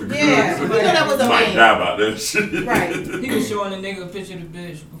to give up the girl. Yeah, we know that was a Might man. die about that shit. Right. He was showing the nigga a picture of the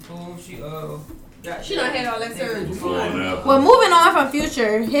bitch before she She done had all that surgery. Well, moving on from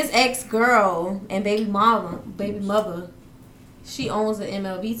Future, his ex girl and baby mother, she owns the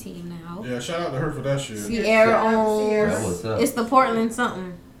MLB team now. Yeah, shout out to her for that shit. Sierra owns. What's up? It's the Portland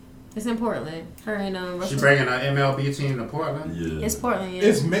something. It's in Portland. Her and She Russell. bringing an MLB team to Portland. Yeah. It's Portland. Yeah.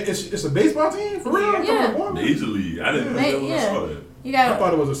 It's a baseball team for real. Yeah. Major League. I didn't know Yeah. saw that. You got I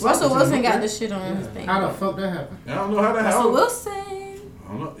thought it was a soccer Russell team. Wilson got this shit on his thing. How the fuck that happened? I don't know how that Russell happened. Wilson. I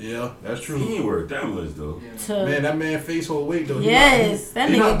don't know. Yeah, that's true. He ain't work that much though. Man, that man face hold weight though. Yes, that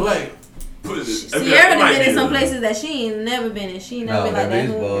he nigga. not black. Sierra done been in some places that she ain't never been in. She ain't never been like that.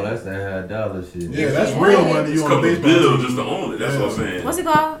 baseball, that's that high dollar shit. Yeah, that's real money. You on a Couple baseball bills team. just to own it. That's what I'm saying. What's it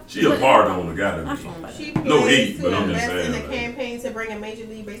called? She a part owner, gotta be. She No plans hate, to but I'm just invest in saying. a campaign to bring a Major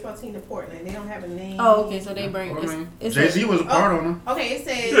League Baseball team to Portland. They don't have a name. Oh, okay. So they bring. It's Jay-Z was a part owner. Okay, it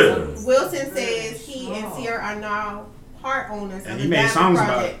says Yeah. Wilson says he and Sierra are now part owners And of he the made Diamond songs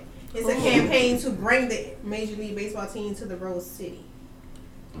about Project. It's a campaign to bring the Major League Baseball team to the Rose City.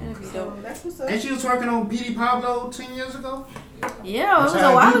 So that's what's up. And she was working on Petey Pablo 10 years ago. Yeah, it was That's a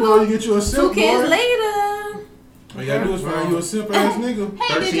how while you ago. You get you a simp, 2 kids boy. later. All you gotta do is find you a simp ass nigga.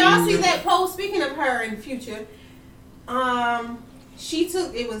 Hey, did y'all see that post? Speaking of her in Future, she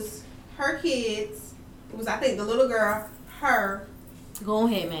took it was her kids. It was I think the little girl, her, Go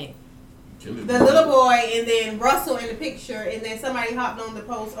ahead, man. the little boy, and then Russell in the picture, and then somebody hopped on the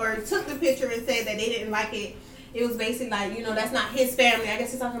post or took the picture and said that they didn't like it. It was basically like, that's not his family. I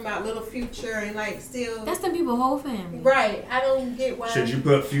guess he's talking about Little Future and like still. That's them people whole family. Right. I don't get why. Should you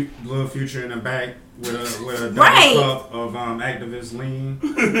put Little Future in the back with a double Right. cup of activist lean,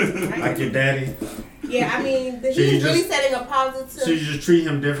 like your daddy? Yeah, I mean, So you he's really just- setting a positive. So you just treat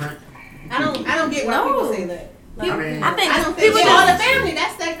him different? I don't get why No. people say that. Like, I mean- I think I don't think people they just- all the family.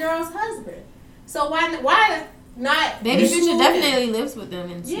 That's that girl's husband. So why not? Baby you Future school definitely lives with them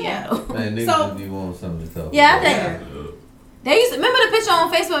in Yeah. Seattle. Man, niggas So- just be wanting something to talk Yeah, I about. think they used to remember the picture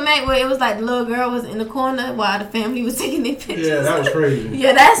on Facebook, Mac, where it was like the little girl was in the corner while the family was taking their pictures. Yeah, that was crazy.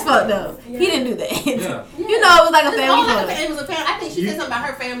 Yeah, that's fucked up. He didn't do that. Yeah. You know, it was like a It was family all like photo. it was a family. I think she said something about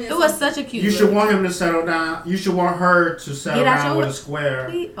her family. It was such a cute. You look. should want him to settle down. You should want her to settle Get out down your- with a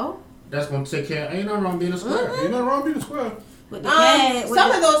square. Oh, That's gonna take care. Ain't nothing wrong being a square. Ain't nothing wrong being a square. with the cat. with Some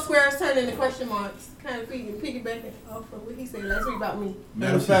the- of those squares turned into question marks, kind of piggybacking off of what he said last week about me.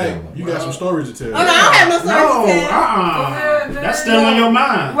 Matter of fact, you got some stories to tell. Oh no, I don't have no stories to tell. That's still in your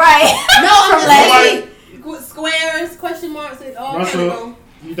mind. Right. No, I'm From just last saying squares, question marks, it all kind of Russell, go.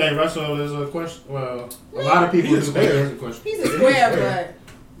 you think Russell is a question? Well, a lot of people He's do a think square. he's a question. He's a square,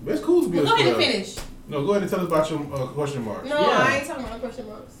 But it's cool to be but a go ahead square. and finish. No, go ahead and tell us about your question marks. No, I ain't talking about question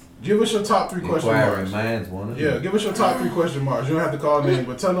marks. Give us your top 3 question Inquiring marks. minds want to Yeah, give us your top 3 question marks. You don't have to call names,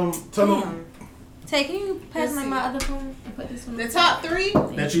 but tell them. Tay, can you pass my other phone and put this one? The top 3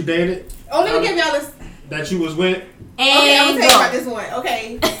 that you dated. Oh, let me give y'all this. That you was with. Okay, I'm gonna tell you about this one.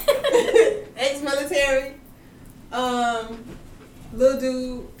 Okay, ex-military, little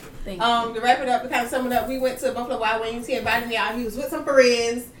dude. To wrap it up, to kind of sum it up, we went to Buffalo Wild Wings. He invited me out. He was with some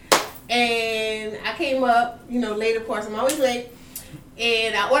friends, and I came up. Late, of course. I'm always late.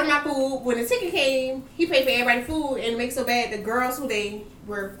 And I ordered my food. When the ticket came, he paid for everybody's food, and it makes so bad the girls who they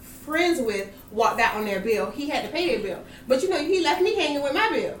were friends with walked out on their bill. He had to pay their bill, but he left me hanging with my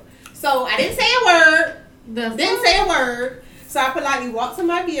bill. So I didn't say a word. So I politely walked to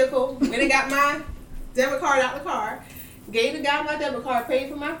my vehicle, went and got my debit card out the car, gave the guy my debit card, paid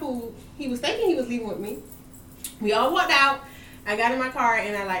for my food. He was thinking he was leaving with me. We all walked out. I got in my car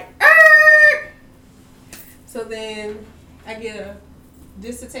and I like, so then I get a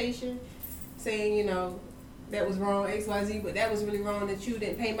dissertation saying, that was wrong, XYZ, but that was really wrong that you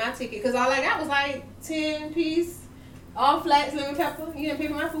didn't pay my ticket. Because all I got was like 10 piece, all flats, lemon pepper. You didn't pay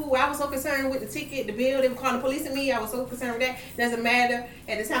for my food. Well, I was so concerned with the ticket, the bill. They were calling the police on me. I was so concerned with that. Doesn't matter.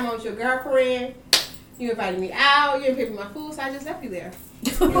 At the time I was your girlfriend. You invited me out. You didn't pay for my food, so I just left you there.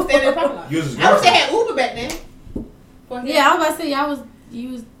 You were standing in the parking lot. I wish they had Uber back then. Yeah, I was about to say y'all was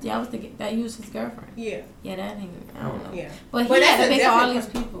his girlfriend. Yeah. Yeah, that ain't. I don't know. Yeah. But he had to pay for all these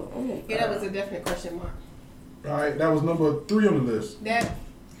people. Oh, yeah, that was a definite question mark. All right, that was number 3 on the list. That.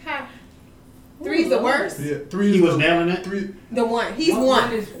 3's the worst. Yeah, 3. He was nailing it. 3. The one. He's one.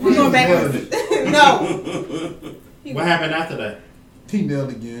 We're going back. No. What happened after that? He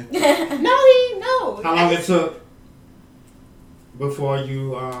nailed again. No. How long it took before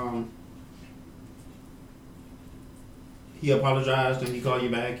you he apologized and he called you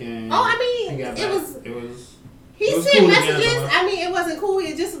back and He sent messages. I mean, it wasn't cool.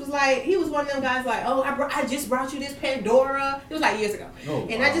 It just was like, he was one of them guys like, oh, I just brought you this Pandora. It was like years ago. Oh,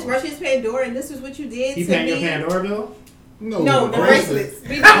 and I just brought you this Pandora and this is what you did He to paying me. your Pandora bill? No, the bracelets.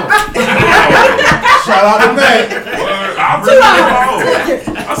 Shout out to Matt. I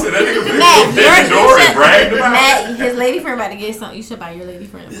said that nigga Pandora and bragged about Matt, his lady friend about to get something. You should buy your lady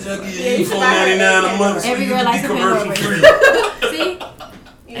friend. Yeah, you $4.99 a month. Every girl likes a Pandora. See?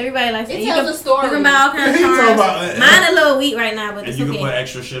 Everybody likes it. Tells a story. You can buy all kinds of charms. Mine a little weak right now, but it's you okay. can put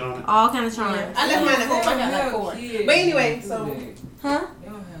extra shit on it. All kind of charms. I left mine at home. I got like 4. But anyway, so. Huh? They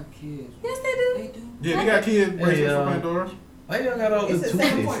don't have kids. Yes, they do. Yeah, they got kids bracelets for Pandora. Why y'all got all the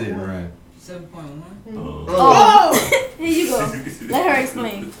toothpaste sitting around? 7.1. Oh. Here you go. Let her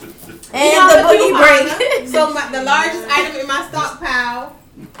explain. And the boogie break. So the largest item in my stockpile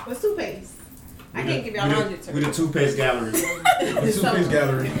was toothpaste. I can't give y'all 100. We the toothpaste gallery.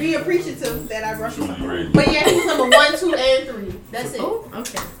 Gallery. Be appreciative that I brushed my teeth. But yeah, he was number 1, 2, and 3. That's it. Oh,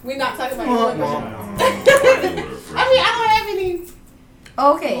 okay. We're not talking about I mean, I don't have any.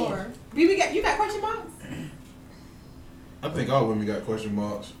 Okay. More. You got question marks? I think all women got question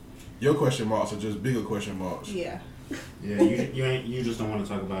marks. Your question marks are just bigger question marks. Yeah. Yeah, you just don't want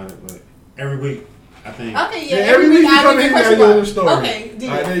to talk about it, but every week I think. Okay, yeah. Every week you come in and tell your story. Okay, all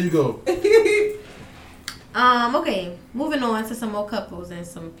right, there you go. Okay, moving on to some more couples and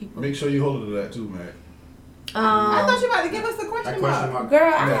some people. Make sure you hold it to that too, man. I thought you were about to give us the question mark.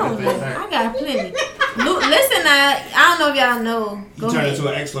 Girl, I don't know. I got plenty. Listen, I don't know if y'all know. You turned into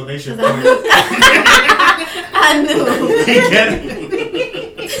an exclamation point. I knew.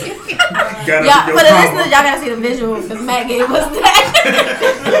 Y'all, for the listeners, y'all gotta see the visual because Matt gave us that.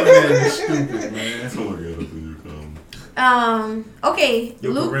 Stupid, man. Okay.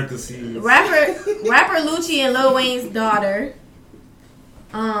 Your parentheses. Rapper Lucci and Lil Wayne's daughter.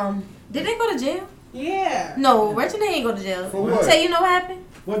 Did they go to jail? Yeah. No, Regina ain't go to jail. For what? Tell you know what happened?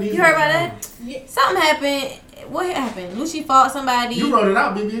 What you heard about that? Yeah. Something happened. What happened? Lucci fought somebody. You wrote it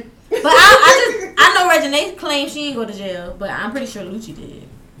out, baby. But I know Regina claims she ain't go to jail, but I'm pretty sure Lucci did.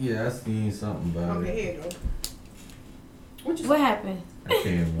 Yeah, I seen something about Okay, it. here you go. What happened? I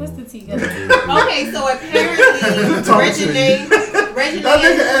can't What's remember. the tea? Okay, so apparently Regina. That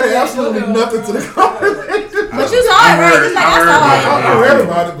nigga added absolutely nothing to the conversation. But you saw it, right? Just like I saw it. I read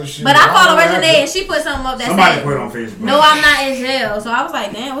about it, but shit. But I follow Regina and she put something up that Somebody said, put it on Facebook. "No, I'm not in jail." So I was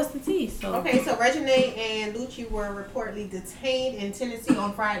like, "Damn, what's the tea?" So Okay, so Regina and Lucci were reportedly detained in Tennessee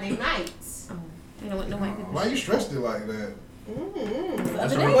on Friday nights. they don't want no white people. Why you stressed it like that?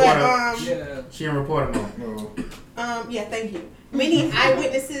 That's a But, reporter. Yeah. She ain't reporting no. No. Yeah, thank you. Many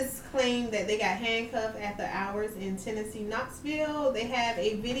eyewitnesses claim that they got handcuffed after hours in Tennessee, Knoxville. They have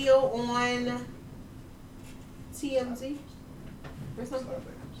a video on TMZ or something.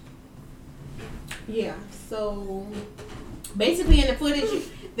 Yeah, so basically in the footage,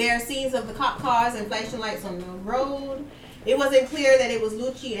 there are scenes of the cop cars and flashing lights on the road. It wasn't clear that it was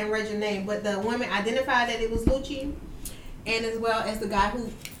Lucci and Reginae, but the woman identified that it was Lucci, and as well as the guy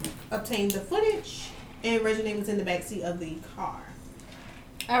who obtained the footage, and Reginae was in the backseat of the car.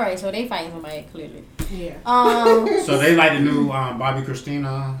 All right, so they fighting somebody clearly. Yeah. So they like the new Bobby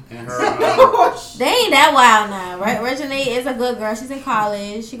Christina and her. They ain't that wild now, right? Reginae is a good girl. She's in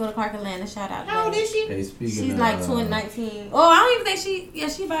college. She go to Clark Atlanta. Shout out. How old is she? Hey, She's like 19. Oh, I don't even think she. Yeah,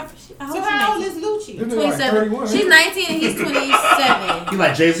 she about. I hope So how old is Lucci? 27. She's 19 and he's 27. He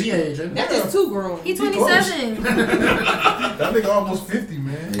like Jay-Z age. That's just too grown. He's 27. That nigga almost 50,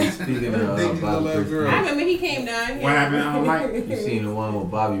 man. Hey, speaking of Bobby Christina, I remember he came down here. What happened? Mike? you seen the one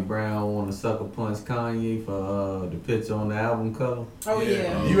with Bobby Brown want to sucker punch Kanye for the picture on the album cover? Oh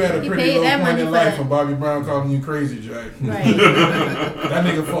yeah. You had a He pretty paid low that point money in for life that. from Bobby Brown calling you crazy, Jack. Right. That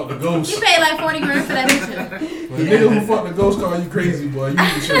nigga fucked the ghost. He paid like 40 grand for that picture. The nigga who fucked the ghost called you crazy, boy. You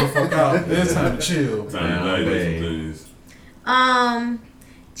need to chill the fuck out. It's time to chill.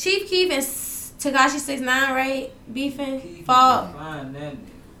 Chief Keef and Tekashi 6ix9ine, right? Beefing, fought,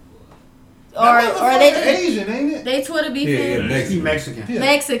 or they just Asian, ain't it? they Twitter beefing. Yeah, He Mexican. Yeah.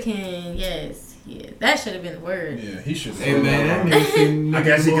 Mexican, yes, yeah. That should have been the word. Yeah, he should. Hey man, that nigga seem I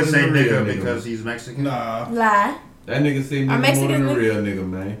guess he more could than say the real nigga because he's Mexican. Nah, Lie. that nigga seem Are more Mexicans than the niggas? real nigga,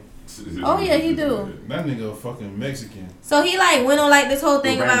 man. Oh yeah, he do. that nigga fucking Mexican. So he like went on like this whole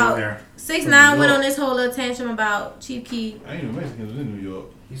thing With rainbow about hair. 6ix9ine went on this whole little tantrum about Chief Keef. I ain't know Mexicans was in New York.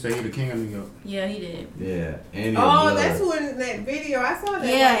 He said he the king of New York. Yeah, he did. Yeah, and Oh, that's who in that video. I saw that.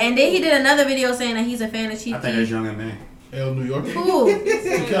 Yeah, and then he did another video saying that he's a fan of Chief I think that's Keef. Young and Man. El New York. Who?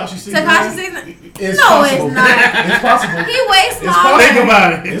 Tekashi 6ix9ine. Tekashi 6ix9ine. It's No, possible. it's not. It's possible. He way It's smaller. possible. Think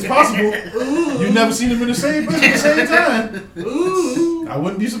about it. It's possible. You never seen them in the same place at the same time. Ooh. I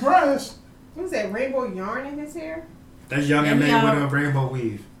wouldn't be surprised. What's that rainbow yarn in his hair? That's Young and Man with a rainbow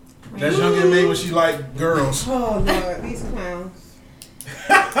weave. That's Young and May when she like girls. Oh Lord, these clowns.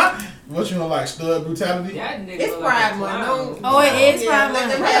 What you know, like stud brutality? It's Pride Month. Don't. Oh, it is Pride let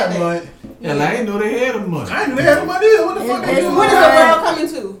Month. them have Pride it. Month. Yeah, like, I didn't know they had a month. I didn't know they had them idea. What the fuck? It's When is the world coming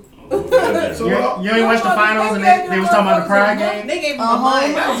to? So, You ain't watched the finals and they was talking about the Pride game? They gave him a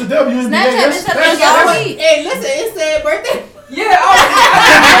month. that was the WNBA. Snapchat That's, is up that's, there, that's, y'all. Hey, listen, it said birthday. Yeah,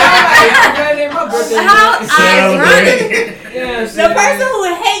 my birthday. How ironic. Yeah, The person who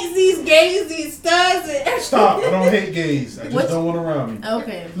hates these gays, these studs, and Stop. I don't hate gays. I just What? don't want around me.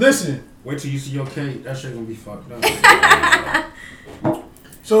 Okay. Listen. Wait till you see your cake. That shit gonna be fucked up.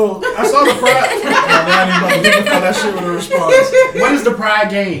 So, I saw the Pride. I ain't about to dignify that shit with a response. What is the Pride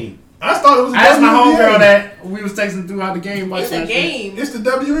game? I thought it was a I asked my WNBA. homegirl that we was texting throughout the game. it's a game. It's the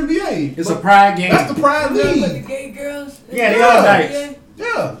WNBA. It's a Pride game. That's the Pride League. The gay girls. Yeah, they all nice.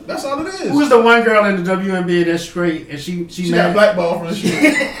 Yeah, that's all it is. Who's the one girl in the WNBA that's straight and she She mad? got blackballed from the shit.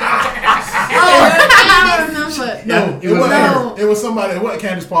 Oh, I don't remember. No, it wasn't her. It was somebody. It wasn't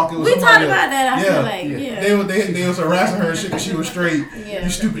Candace Parker. It was We somebody talked else. about that. I Yeah. feel like, yeah. They was harassing her and shit because she was straight. Yeah. You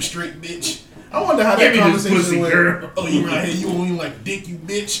stupid straight bitch. I wonder how Give that me this conversation pussy, went. girl. Oh, you right here. You won't even like dick, you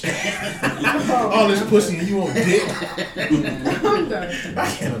bitch. All this pussy and you won't dick. I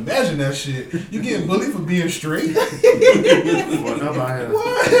can't imagine that shit. You getting bullied for being straight? What?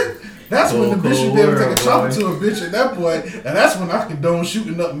 That's when the bitch should be able to take a chopper to a bitch at that point, and that's when I condone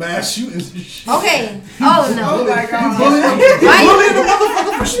shooting up mass shootings and shit. Okay. Oh no. Oh my You God. bullying the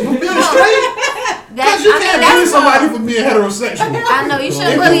motherfucker for being straight? Because you can't bully somebody for being heterosexual. I know you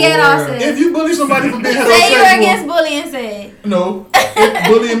shouldn't bully at all. If Sis. you bully somebody for being Say you're heterosexual, against bullying. Say no. If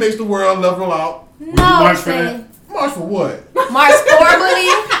bullying makes the world level out. no. march for Say March for what? march for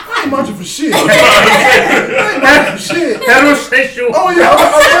bullying. I ain't marching for shit. I ain't marching for shit. Heterosexual. Oh yeah,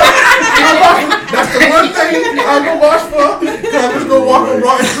 that's the one thing I'm gonna watch for. Cause let's go walk on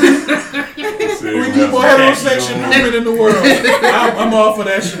Rock Street. We need more heterosexual women in the world. I'm all for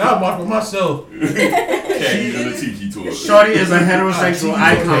that shit. I'll watch for myself. Candy and the tiki tour. Shorty is a heterosexual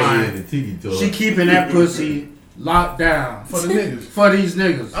icon. the tiki tour. She keeping that pussy locked down For the niggas. for these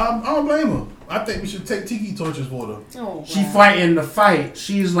niggas. I don't blame her. I think we should take tiki torches for her. Oh, She fighting the fight.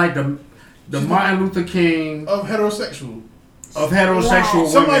 She's like the Martin Luther King Of heterosexual. of heterosexual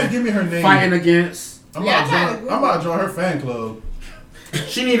Somebody women give me her name. fighting against. I'm Yeah, about to join her fan club.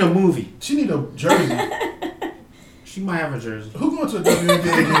 She need a movie. She need a jersey. She might have a jersey. Who going to a WNBA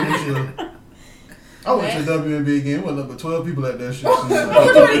game this year? I went to a WNBA game. Wasn't but 12 people at that shit. It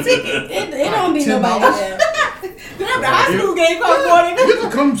don't be $10. nobody there. The high school game cost more than You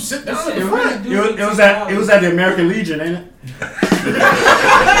can come sit down in the front. It was at the American Legion, ain't it?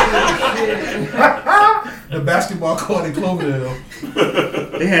 The basketball court in Cloverdale.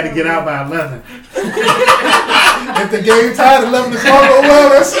 They had to get out by 11. If the game tied 11 o'clock, oh well,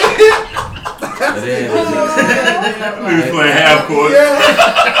 that's it. Niggas playing half court.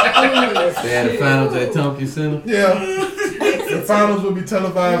 They had the finals at Tompkins Center. Yeah. The finals will be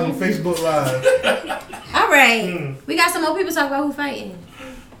televised on Facebook Live. All right. We got some more people talk about who fighting.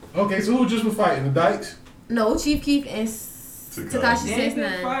 Okay, so who just was fighting? The Dykes? No, Chief Keef and Tekashi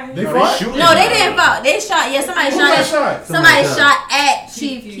 6ix9ine. They fought? No, they didn't fight. They shot. Yeah, somebody Who shot. got shot? Somebody shot at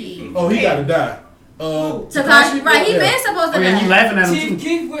Chief Keef. Oh, he gotta die. Tekashi, right? He been supposed to die. He laughing at him Chief too.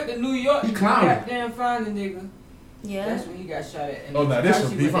 Keef went to New York. He clowned. Goddamn find the nigga. Yeah. That's when he got shot at. And Oh, now this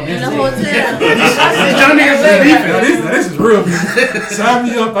is beef. I'm in the interested. hotel. Y'all niggas is beefing. Now this is real beef. Sign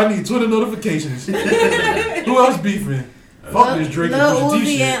me up. I need Twitter notifications. Who else beefing? Fuck this Drake and Lil Pusha T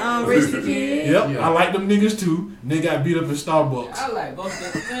Uzi shit. and Rich the Kid. Yep, I like them niggas too. They got beat up in Starbucks. I like both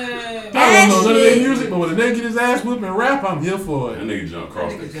of them. I don't know none of their music, but when a nigga get his ass whipped and rap, I'm here for it. That nigga jumped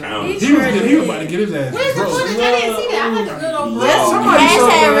across the counter. He was about to get his ass. Where's the broke. footage? I didn't see that. I had the good old Somebody saw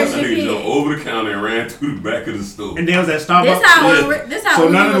That that. nigga jumped over the counter and ran through the back of the store. And they was at Starbucks. This how So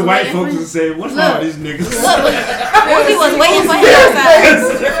Uzi none of the was white waiting folks for would say, "What's wrong with these niggas?" Uzi was waiting for him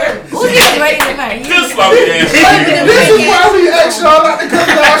outside. Uzi was waiting for him. This why we asked This is why we asked y'all not to come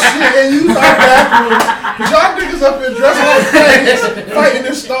to our shit and use our bathroom. Cause y'all niggas up here dressing like faggots fighting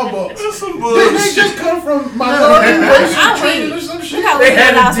in Starbucks. Didn't they just come from minority racial training or some shit? Look how we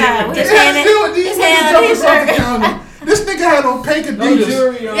went outside with his hand in his hand on his shirt. This nigga had on pink Adidas. No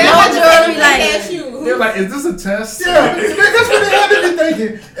jewelry, like They're like, "Is this a test?" Yeah, that's what they had to be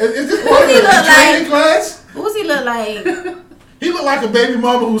thinking. Is this part of Uzi the look training like class? Uzi look like He looked like a baby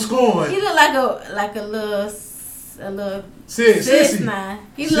mama who's scoring. he look like a little Sissy. nah.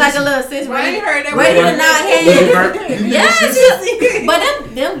 He look like a little sis I ain't heard that ready to word. knock head. Yes,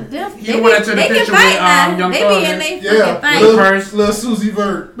 but them He went into the they can picture fight with now. Young They Thug. be in they Yeah, fucking fight. little Susie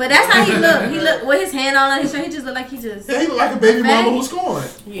Vert. But that's how he look. He look with his hand on his shirt. He just look like he just. Yeah, he look like a baby mama who's scoring.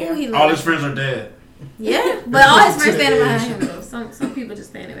 Who he look All like? his friends are dead. Yeah, but all his friends standing behind him though. Some people just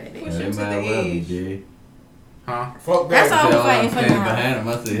standing right there. They might well be dead. Huh? Fuck that. That's all we fighting for Standing now. behind him,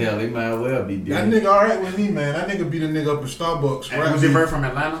 I said, hell, they might well be That dead. nigga alright with me, man. That nigga beat a nigga up in Starbucks. And Right? was he bird from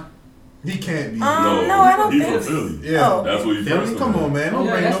Atlanta? He can't be. No, I don't he think from so. Philly. Yeah. Oh. That's what he Philly, first. come on, man. Don't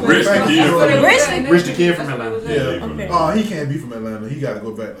Yeah, bring that's no what Rich back the to Kid Jordan. from Rich Rich the Kid from Atlanta. Yeah. Okay. Oh, he can't be from Atlanta. He got to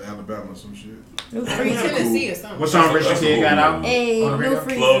go back to Alabama or some shit. New From freezer. Tennessee or something. What song Rich the That's a Kid got whole out? Hey, On the new radio? Plug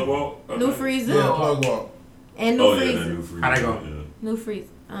freezer. walk. New freezer. Yeah, plug walk. And new Oh yeah, that freezer. new freezer. How'd that go? Yeah. New freezer.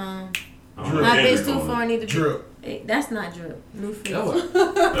 I don't know Drip. My Kendrick bitch too on far it. need to Drip. Hey, that's not drip. New freezer.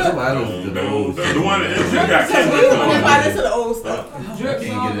 That's why I listen to the old The shit. one that got That's Kendrick why on you it. listen to the old stuff. Drip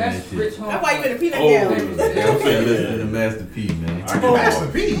can't song, get in that's that shit. Rich Homie. That's why you in the peanut Oh, gallery. Yeah, I'm still listening to Master P, man. I get that. Master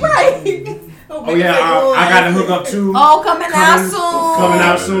P. Right. Oh yeah, I got to hook up too. Oh, coming out soon. Coming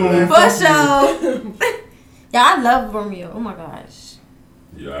out soon. For sure. Yeah, I love Romeo. Oh my gosh.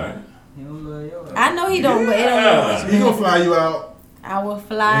 Yeah. He don't love your ass. I know he don't, but it don't Yeah. He gonna fly you out. I will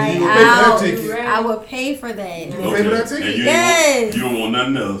fly And you gonna pay for that out. ticket. I will pay for that. You gonna pay for that ticket? And you Yes. you don't want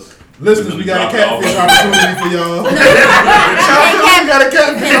nothing else. Listeners, we got a catfish opportunity for y'all. Cat- We got a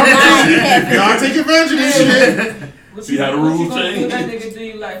catfish opportunity. Y'all take advantage of this shit. What See you- how the what you rules gonna do? change? That nigga do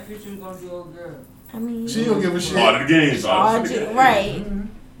you like Future was gonna do old girl. I mean, She don't give a shit. Part of the game, so right.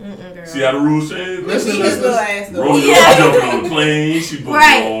 Girl. See how the rules change? Listen, His little ass though. Rose Yeah. jumping on the plane. She booked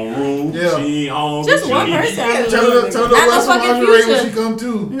Right. her own room. Yeah. She ain't home. Just She one ain't- person. I mean, Tell her to not wear no some fucking lingerie when Future. she come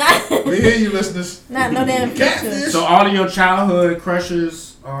too. Not, We hear you, listeners. not no damn Future. Catfish. So all of your childhood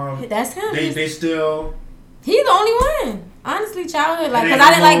crushes, That's him. they still. He's the only one. Honestly, childhood, like, And cause then I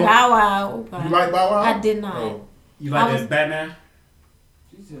didn't like you- Bow Wow. Oh, God. You like Bow Wow? I did not. Oh. You I like was- this Batman?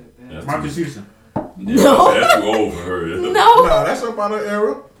 She said that. That's Marcus too- Houston. Yeah, No. That's too old for her. No. Nah, that's up out of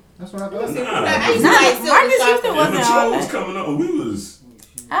era. That's what I I thought. used to Not, like Marcus Silver Houston Stockings. wasn't Immature all was that. coming up. We was.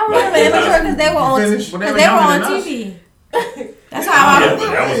 I remember Immature because they were on, Finish. because Well, they were they were younger on than us. TV. That's how Yeah, I.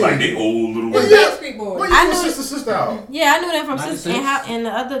 but that was like they old little. Well, bit. yeah. Backstreet Boys. What I you knew- sister out? Yeah, I knew them from 96? Sister and the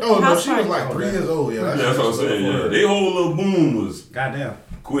other Oh no, house she was party. like 3 years old. Yeah, That's what I'm saying. Yeah, they whole little boom was Goddamn.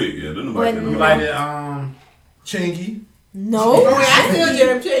 quick. Yeah, then But- nobody. You like it? Chingy. No. Oh, I still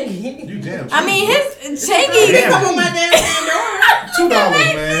jam Chingy. You damn. I mean, his He Chingy. come on my damn Pandora. $2,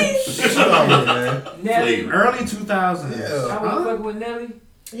 man. $2, man. Nelly. Early 2000s. I Yeah. was fucking with Nelly.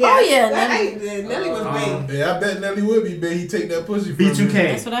 Oh, yeah, Nelly was big. Yeah, I bet Nelly would be big. He take that pussy from B2K.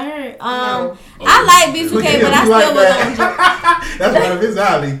 That's what I heard. No. I like B2K, but I still was on. That's right up his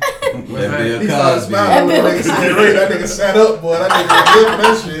alley. That Bill He started Cosby. smiling when that nigga said, "Ray, that nigga sat up, boy. That nigga was good for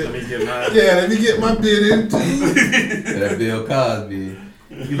that shit." Let me get mine. Yeah, let me get my bid in too. That Bill Cosby.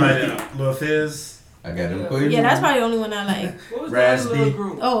 You like it? Lil Fizz? I got them quick. Yeah, that's probably the only one I like. What was Raz the other little B.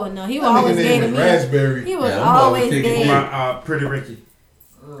 group? Oh no, he was That nigga always gay name to is me. Raspberry. He was Yeah, I'm always always taking gay. My Pretty Ricky.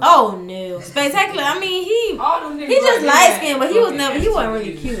 Oh no, Spectacular. I mean, he just right light skinned, but he wasn't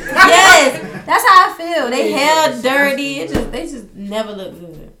really cute. Yes, that's how I feel. They hair dirty. They just never look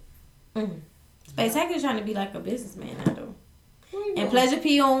good. Spectacular trying to be like a businessman now though. And Pleasure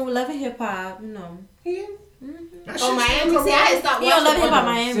P on Love and Hip Hop, you know. Yeah. Oh, Miami. See, I had stopped watching Love and Hip Hop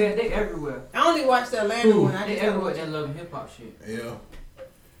Miami. Miami. They everywhere. I only watched the Atlanta one. They everywhere. That Love and Hip Hop shit. Yeah.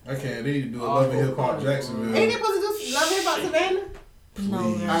 I can't. They need to do a Love and Hip Hop Jacksonville. Ain't they supposed to do Love and Hip Hop Savannah?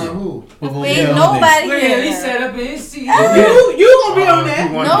 No. Who? Ain't nobody here. He set up in his seat. You gonna be on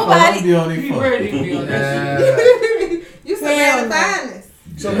that? Nobody. He ready to be on that shit. You Savannah finest.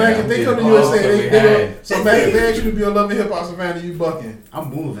 So Mac, if they come to you and say so Mac, if they ask you to be on Love and Hip Hop Savannah, you bucking? I'm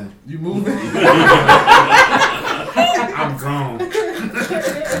moving. You moving? I'm grown.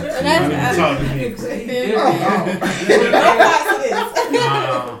 That's Talk to me.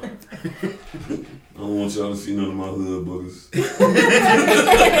 I don't want y'all to see none of my hood boogers.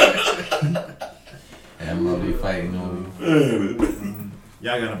 That mother be fighting on you.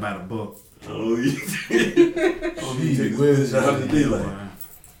 Y'all gotta buy the book. Oh, yeah. Where's Shout out to D-Like.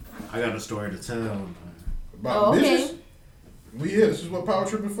 I got a story to tell. About business? We here. This is what Power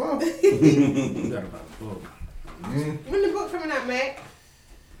Tripping for. You gotta buy the book. When the book coming out, Mac?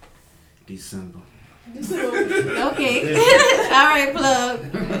 December. Okay. All right,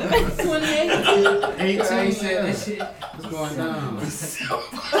 plug. 28. 18. That shit. What's going down?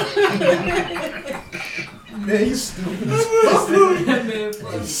 Man, you stupid.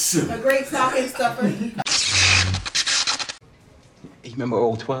 A great stocking stuffer. You remember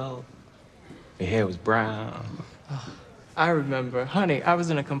old 12? Your hair was brown. I remember. Honey, I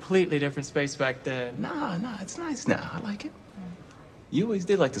was in a completely different space back then. Nah, it's nice now. I like it. You always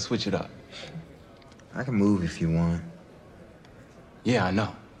did like to switch it up. I can move if you want. Yeah, I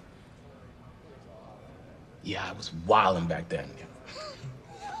know. Yeah, I was wildin' back then.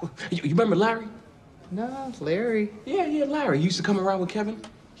 You remember Larry? No, Larry. Yeah, Larry. He used to come around with Kevin.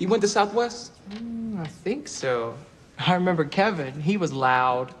 He went to Southwest. I think so. I remember Kevin. He was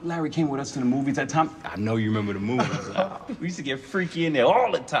loud. Larry came with us to the movies that time. I know you remember the movies. We used to get freaky in there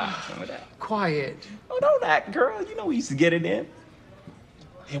all the time. Remember that? Quiet. Oh, don't act, girl. You know we used to get it in.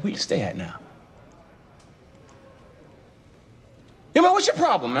 Hey, where you stay at now? Yeah, man, what's your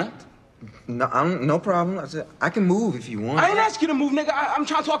problem, man? No problem. I said, I can move if you want. I ain't ask you to move, nigga. I'm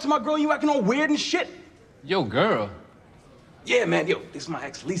trying to talk to my girl. You acting all weird and shit. Yo, girl. Yeah, man. Yo, this is my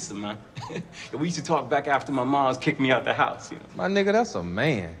ex, Lisa, man. Yo, we used to talk back after my mom's kicked me out the house, you know. My nigga, that's a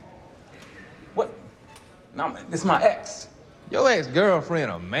man. What? No, man, this is my ex. Your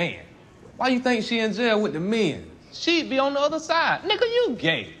ex-girlfriend a man. Why you think she in jail with the men? She'd be on the other side. Nigga, you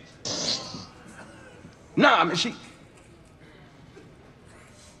gay. Nah, I mean, she...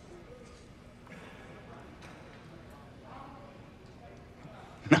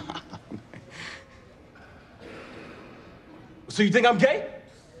 So you think I'm gay?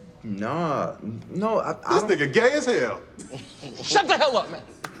 No, I This nigga gay as hell. Shut the hell up, man.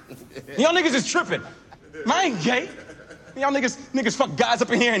 Y'all niggas is tripping. I ain't gay. Y'all niggas fuck guys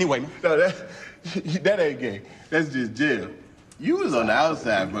up in here anyway, man. No, that ain't gay. That's just jail. You was on the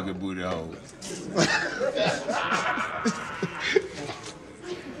outside fucking booty holes.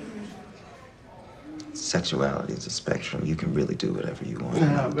 Sexuality is a spectrum. You can really do whatever you want.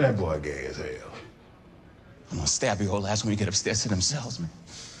 Nah, that boy gay as hell. I'm gonna stab your whole ass when you get upstairs to themselves, man.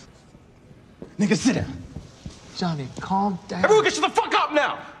 Nigga, sit down. Johnny, calm down. Everyone get you the fuck up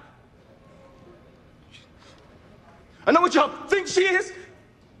now! I know what y'all think she is,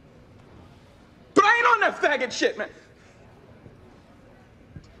 but I ain't on that faggot shit, man.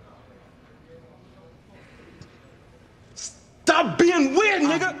 Stop being weird,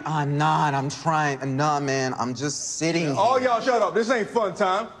 nigga! I'm not. I'm trying. Nah, man. I'm just sitting. All y'all shut up. This ain't fun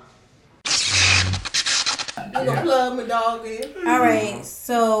time. I'm gonna plug my dog in. All right,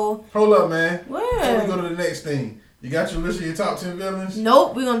 so hold up, man. What? Before we go to the next thing, you got your list of your top 10 villains?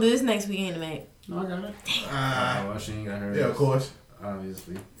 Nope, we're gonna do this next weekend, man. No, I got it. Well, she ain't got her. Yeah, of course.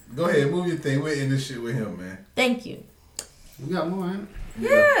 Obviously. Go ahead, move your thing. We're in this shit with him, man. Thank you. We got more, ain't it?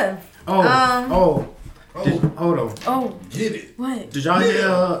 Yeah. Hold on. Oh. Get it. What? Did y'all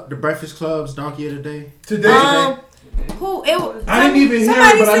hear the Breakfast Club's Donkey of the Day? Today. Who? I didn't even hear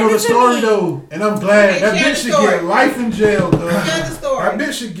it, but I know the story though, and I'm glad that bitch should get life in jail. That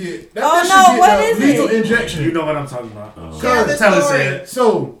bitch should get. Lethal injection. You know what I'm talking about. Tell us it.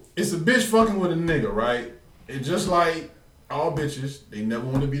 So it's a bitch fucking with a nigga, right? It's just like all bitches. They never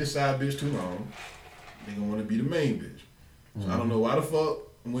want to be the side bitch too long. They gonna want to be the main bitch. So I don't know why the fuck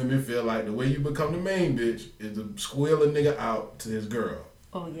women feel like the way you become the main bitch is to squeal a nigga out to his girl.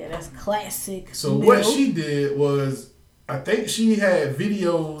 Oh yeah, that's classic. So what she did was, I think she had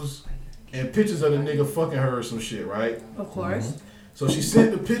videos and pictures of the nigga fucking her or some shit, right? Of course. So she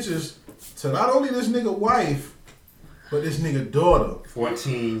sent the pictures to not only this nigga wife, but this nigga daughter.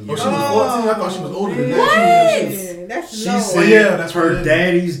 14 Oh, years she was 14? I thought she was older than that. What? That's She low. sent that's her what it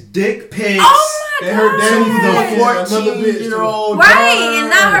daddy's dick pics. Oh my And her daddy the was another bitch. 14-year-old Right, and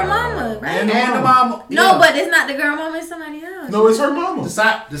not her mama, right? And the mama. No, but it's not the girl mama, it's somebody else. No, it's her mama.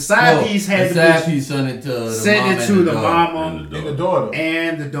 The side piece had the the side bitch piece sent it to the sent mom it and to the daughter. mama And the daughter.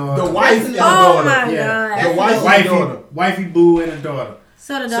 and the daughter. The wife and the Oh daughter. my Yeah. god. The wife and the daughter. Wifey boo and the daughter.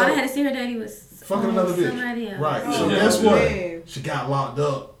 So the daughter So- had to see her daddy was Fucking another bitch. somebody else. Right. Oh, So yeah. guess what? man. She got locked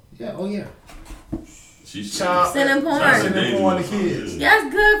up. Yeah, oh yeah. She's Child. Sending porn. Sending porn to kids.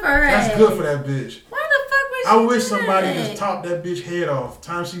 That's good for her. That's good for that bitch. Why the fuck was she I wish doing somebody that? just topped that bitch head off.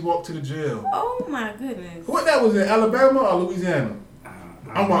 Time she walked to the jail. Oh my goodness. What that was in Alabama or Louisiana?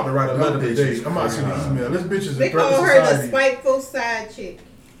 I'm about to write a letter today. I'm about to send an email. This bitch is They a threat to call her the society. spiteful side chick.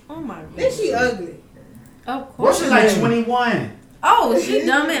 Oh my Then goodness. she ugly. Of What's course. her She's like name? 21. Oh, she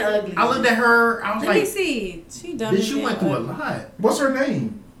dumb and ugly. I looked at her. I was Let me like, see. She dumb bitch, you and went through a ugly. lot. What's her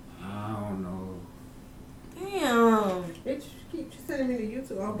name? I don't know. Damn. Bitch, keep sending me to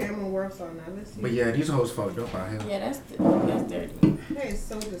YouTube. Okay, I'm on Warsaw now. Let's see. But yeah, these hoes fucked up out here. Yeah, that's dirty. That is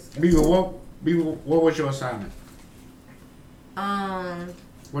so disgusting. Beaver, what was your assignment?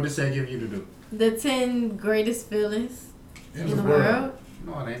 What did they give you to do? The 10 greatest villains In in the the world. world.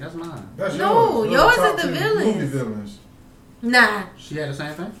 No, it ain't. That's mine. That's No, yours top is the 10 villains. Movie villains. Nah, She had the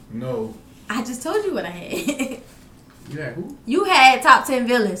same thing? No. I just told you what I had. You had who? You had top 10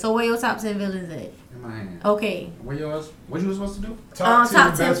 villains, so where your top 10 villains at? In my hand. Okay. What yours? What you was supposed to do? Top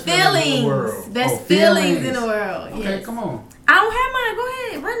 10 best feelings. in the world. Best Oh, feelings feelings. in the world. Okay, Yes. come on. I don't have mine. Go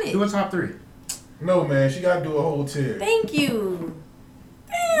ahead, run it. Do a top 3. No, man. She got to do a whole tier. Thank you.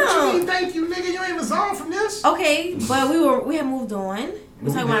 What you mean, Damn. thank you, nigga? You ain't even zoned from this. Okay, but we had moved on.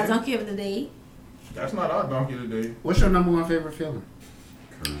 We're talking about donkey of the day. That's not our donkey today. What's your number one favorite feeling?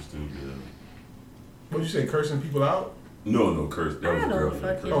 Kirsten Gill. What'd you say, cursing people out? No, Kirsten. That was I a don't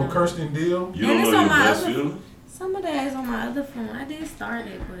girlfriend. fucking Oh, Kirsten Deal? You And don't it's know on your my best other- feeling? Some of that is on my other phone. I did start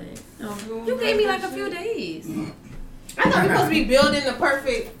it, but you gave me like a few days. I thought we supposed to be building the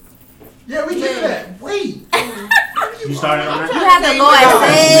perfect. Yeah, we did that. Wait. You started on You that? have the Lord Too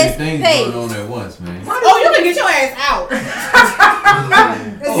many says things hey. going on at once, man. Oh, you can get your ass out.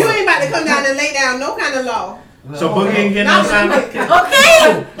 'Cause you ain't about to come down and lay down no kind of law. So Boogie ain't getting no assignment?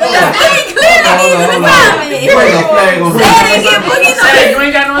 Okay. They clearly needs an assignment. Bring a flag on Say it again, Boogie. Say, you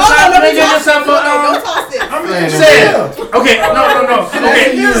ain't got no Hold on, assignment? let You me ain't getting talk. yourself Don't toss it. I mean, Say yeah. it. Okay, no.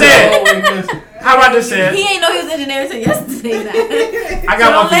 Okay, say it. How about this, say He it? ain't know he was engineering until yesterday. Now. I So got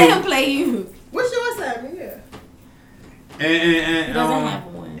don't one for let you. him play you. What's your assignment? Yeah. He And doesn't have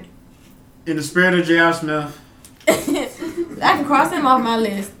one. in the spirit of J.R. Smith, I can cross him off my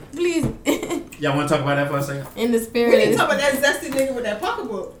list. Please. y'all want to talk about that for a second? In the We spirit ain't of talking about that zesty nigga with that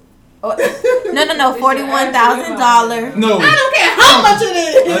pocketbook. No, $41,000. No. I don't care how much it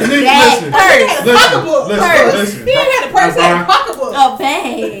is. Nigga, That listen. purse. Pocketbook. Listen. He ain't had a purse, he had a pocketbook. A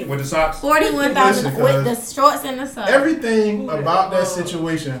bag. With the socks? $41,000 Listen, with the shorts and the socks. Everything about that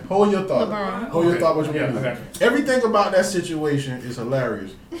situation, hold your thought. LeBron. Hold your thought what you Yeah, want I to got do. Everything about that situation is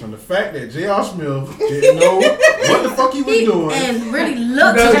hilarious. From the fact that J.R. Smith didn't know what the fuck he was doing. And really Who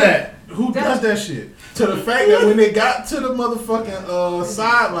looked does that? Who does that shit? To the fact that when they got to the motherfucking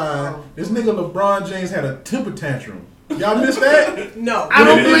sideline, this nigga LeBron James had a temper tantrum. Y'all missed that? No. I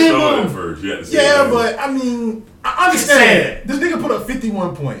don't They didn't blame show it him. at first. You had to say Yeah, it. but I mean, I understand. This nigga put up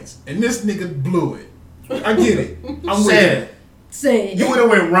 51 points, and this nigga blew it. I get it. I'm with Said. it. Say You would have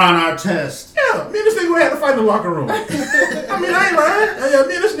went Ron Artest. Yeah, me and this nigga would have had to fight in the locker room. I mean, I ain't lying. Yeah,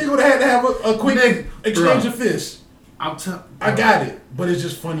 me and this nigga would have had to have a quick exchange of fists. I got it, but it's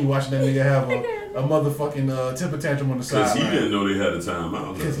just funny watching that nigga have a motherfucking temper tantrum on the Because sideline. he didn't know they had a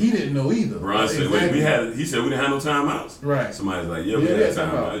timeout. Because he didn't know either. Brian said, Exactly. he said we didn't have no timeouts. Right. Somebody's like, yeah, we had a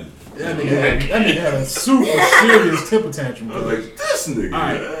timeout. That nigga had a super serious temper tantrum. I was like, this nigga. All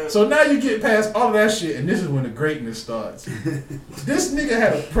right. So now you get past all of that shit, and this is when the greatness starts. This nigga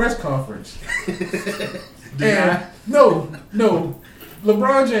had a press conference. And no,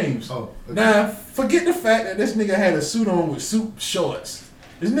 LeBron James. Oh, okay. Now, forget the fact that this nigga had a suit on with suit shorts.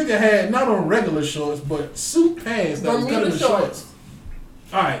 This nigga had not on regular shorts, but suit pants that was cutting the shorts.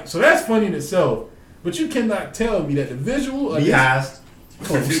 All right, so that's funny in itself. But you cannot tell me that the visual of Yes.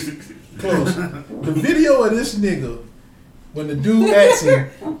 Close. The video of this nigga, when the dude asked him,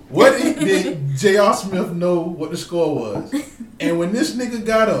 what did J.R. Smith know what the score was? And when this nigga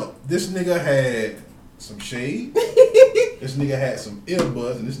got up, this nigga had some shade, this nigga had some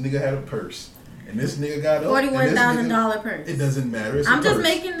earbuds, and this nigga had a purse. And this nigga got up. $41,000 purse. It doesn't matter. It's I'm a just purse.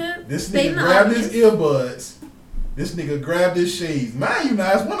 making the. This nigga grabbed his earbuds. This nigga grabbed his shades. Mind you,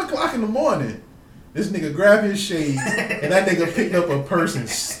 now it's 1 o'clock in the morning. This nigga grabbed his shades, and that nigga picked up a purse and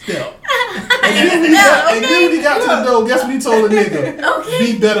stepped. And then when he got to the door, guess what he told the nigga?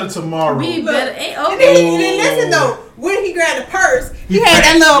 Be better tomorrow. Be better. And then listen though, when he grabbed the purse, he had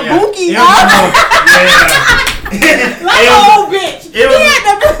that little bookie like an old bitch. It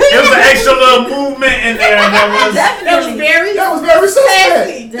was an extra little movement in there. That was very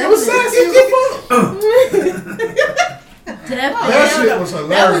suspect. It was sassy as fuck. That shit was hilarious.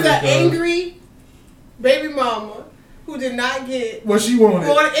 That was an angry baby mama who did not get what she wanted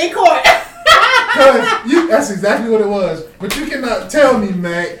in court. That's exactly what it was. But you cannot tell me,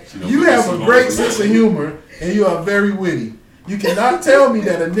 Mac, you have a great sense of humor and you are very witty. You cannot tell me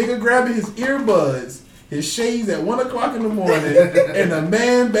that a nigga grabbing his earbuds, his shades at 1 o'clock in the morning, and a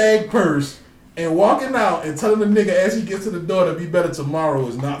man bag purse, and walking out and telling the nigga as he gets to the door to be better tomorrow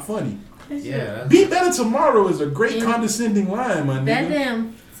is not funny. Yeah. Be better tomorrow is a great condescending line, my nigga. That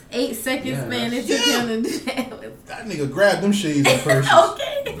damn 8 seconds, man, it took him to do that. That nigga grabbed them shades and purses.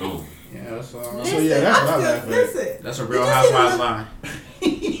 Okay. Oh. Yeah, that's all. So yeah, that's what I laugh at. That's a Real Housewives line.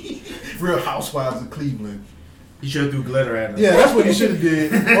 Real Housewives of Cleveland. He should have threw glitter at him. Yeah, that's what he should have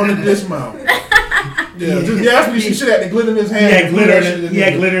did on the dismount. That's what he should have had. The glitter in his hand. He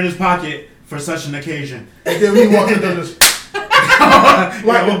had glitter in his pocket for such an occasion. And then when he walked into this,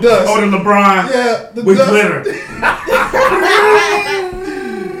 like the dust. Oh, the LeBron. Yeah, the with dust. glitter.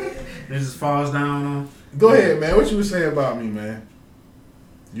 It just falls down on him. Go ahead, man. What you were saying about me, man?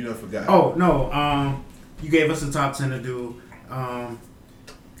 You done forgot. Oh no. You gave us a top 10 to do.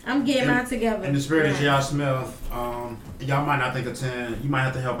 I'm getting mine together. In the spirit of J.R. Smith, y'all might not think of 10. You might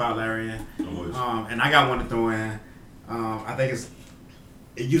have to help out Larry. And I got one to throw in. I think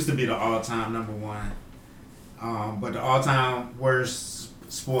it used to be the all-time number one. But the all-time worst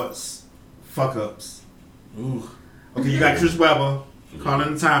sports fuck-ups. Ooh. Okay, you got Chris Webber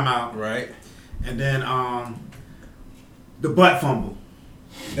calling the timeout. Right. And then the butt fumble.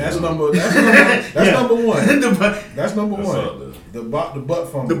 That's number one. That's number one. The butt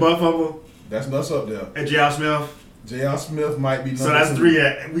fumble. The butt fumble. That's up there. And J.R. Smith. J.R. Smith might be number So that's 2.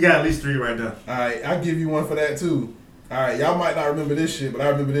 3. We got at least 3 right there. All right, I'll give you one for that too. All right, y'all might not remember this shit, but I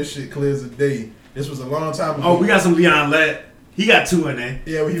remember this shit clear as a day. This was a long time ago. Oh, we got some Leon Lett. He got 2 in there.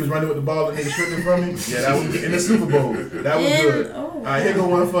 Yeah, when he was running with the ball and nigga stripping from him. Yeah, that was in the Super Bowl. That was good. All right, here go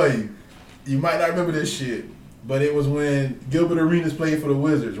one for you. You might not remember this shit, but it was when Gilbert Arenas played for the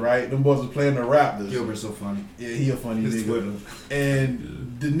Wizards, right? Them boys was playing the Raptors. Gilbert's so funny. Yeah, he a funny His nigga. Twitter.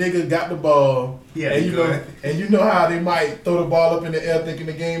 And the nigga got the ball. Yeah, and you know how they might throw the ball up in the air thinking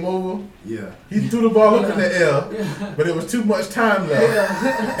the game over? Yeah. He threw the ball up in the air, but it was too much time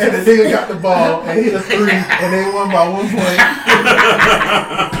left. And the nigga got the ball and hit a 3, and they won by 1 point.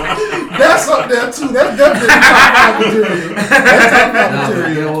 That's up there too. That's definitely top 5 material. That's top 5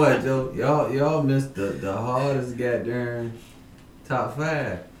 material. You know what, Joe? Y'all missed the hardest goddamn top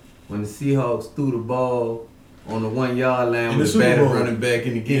 5 when the Seahawks threw the ball on the 1 yard line with the baddest running back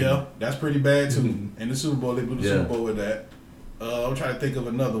in the game. Yeah, that's pretty bad too. In the Super Bowl, they blew the Super Bowl with that. I'm trying to think of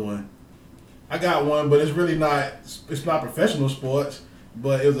another one. I got one, but it's really not. It's not professional sports,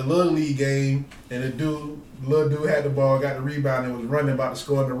 but it was a little league game, and the little dude had the ball, got the rebound, and was running about to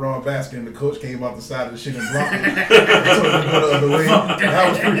score in the wrong basket, and the coach came off the side of the shit and blocked it. And told him to go the other way. That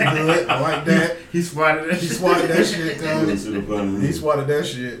was pretty good. I like that. He swatted that. He swatted that shit. He swatted that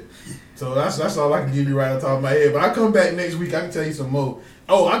shit. So that's all I can give you right on top of my head. But I come back next week, I can tell you some more.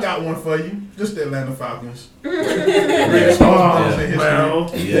 Oh, I got one for you. Just the Atlanta Falcons.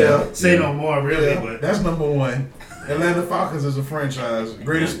 Say no more, really. Yeah, but that's number 1. Atlanta Falcons is a franchise.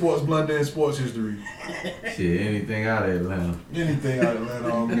 Greatest sports blunder in sports history. Shit, anything out of Atlanta. Anything out of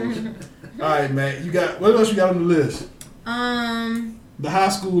Atlanta almost. All right, man. You got what else you got on the list? The high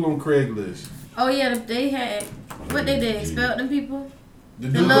school on Craigslist. Oh yeah, they had what they did. Expelled them people. The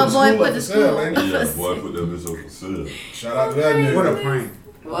little boy put the school. Yeah, boy put that bitch up for sale. Shout out to that nigga. What a prank.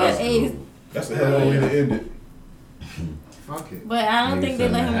 That's a hell of a way to end it. Fuck it. But I don't think they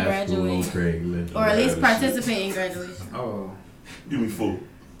let him graduate. Or at least participate in graduation. Oh. Give me 4.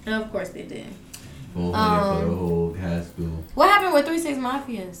 And of course they did. 400 for the whole high school. What happened with 3 6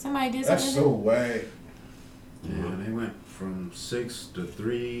 Mafia? Somebody did something? That's so whack. Yeah, they went from 6 to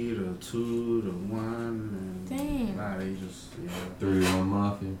 3 to 2 to 1. And Damn. Nah, they just 3-1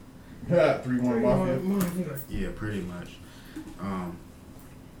 Mafia. Yeah, 3-1 Mafia. Yeah, pretty much.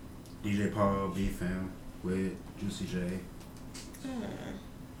 DJ Paul beefing with Juicy J.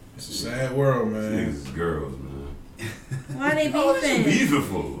 It's a sad world, man. Niggas is girls, man. Why they What you beefing? beefing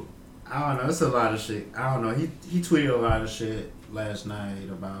for? I don't know. It's a lot of shit. I don't know. He tweeted a lot of shit last night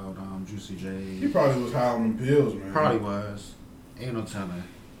about Juicy J. He probably was high on them pills, man. Probably was. Ain't no telling.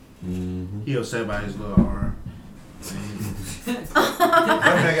 Mm-hmm. He upset by his little arm.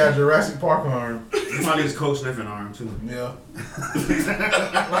 That man got Jurassic Park arm. Probably his coach sniffing arm too. Yeah.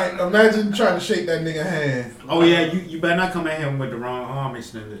 Like, imagine trying to shake that nigga hand. Oh yeah, you better not come at him with the wrong arm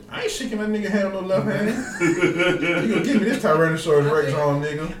extended. I ain't shaking that nigga hand on the left hand. You gonna give me this Tyrannosaurus Rex arm,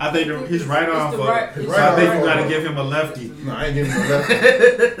 nigga? I think his right arm. His So right I think arm. you gotta give him a lefty. No, I ain't giving him a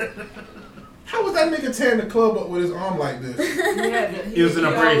lefty. How was that nigga tearing the club up with his arm like this? He was in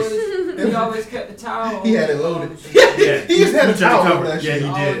a brace. He always kept the towel. He had it loaded. Yeah, He just had a towel over that yeah, shit.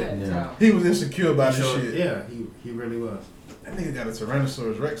 he did. Yeah. He was insecure about this So, shit. yeah, he really was. That nigga got a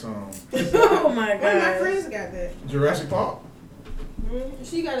Tyrannosaurus Rex arm. Oh my One of my god. friends got that. Jurassic Park.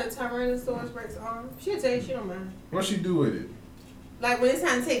 She got a Tyrannosaurus Rex arm. She'll tell you she don't mind. What she do with it? Like when it's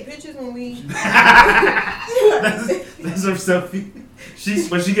time to take pictures when we. That's her selfie.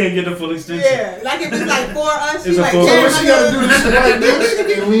 But she can't get the full extension. Yeah, like if it's like for us, It's she a like. full- So what she gotta do this shit like this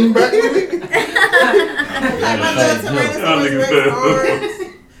and lean back with it? Like my little Tyrannosaurus Rex arms.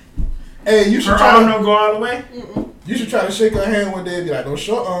 Hey, you should Her try arm to, don't go all the way. you should try to shake her hand one day and be like, don't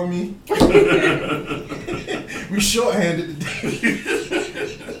short on me. We short-handed today.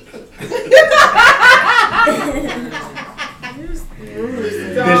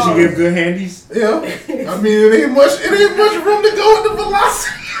 Did she give good handies? Yeah. I mean, it ain't much room to go with the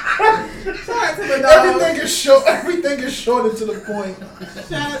velocity. Shout out to the dog. Everything is shorted to the point.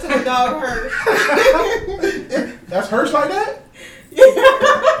 Shout out to the dog Hirsch. That's Hirsch like that?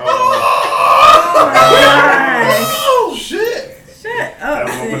 Oh shit! Shut I up.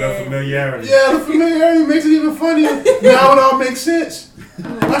 want that familiarity. Yeah, the familiarity makes it even funnier. Now it all makes sense.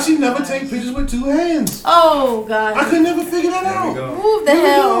 Why she never take pictures with two hands? Oh god. I could never figure that There we out. go. Move the There we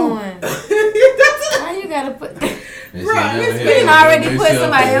hell go. on. Why you gotta put? You You can already put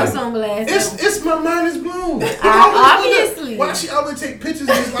somebody else on blast. It's my mind is blown. Obviously. Why she always take pictures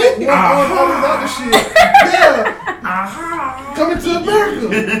just like one on all this other shit? Yeah. Coming to America.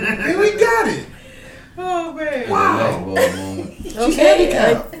 And we got it. Oh man. Wow. She's Okay,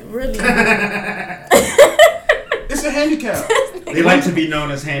 handicapped. really. It's a handicap. They like to be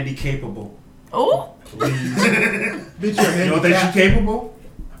known as handy capable. Oh, Bitch, you're You don't think handicapped. she capable?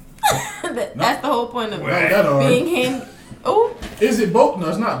 that's the whole point of Not that arm. being hand. Oh, Is it both? No,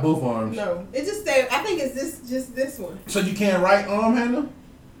 it's not both arms. No, it just said. I think it's just this one. So you can't right arm handle?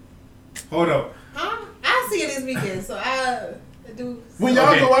 Hold up. Huh? I see it this weekend, so I do. When y'all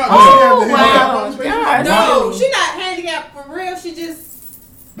Okay. go out, Oh, do you have the handicap wow. on the space? God. No, Really? she not handicapped for real. She just.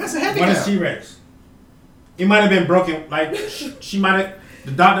 That's a What handicap. is T-Rex? It might have been broken. Like she might have.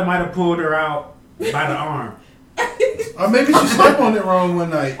 The doctor might have pulled her out by the arm. Or maybe she slept on it wrong one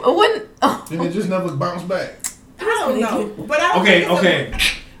night when? Oh, and it just never bounced back. I don't know, but I don't Okay, think it's okay.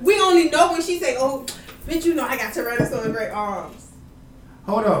 we only know when she say, "Oh, bitch, you know I got Tyrannosaurus Rex arms."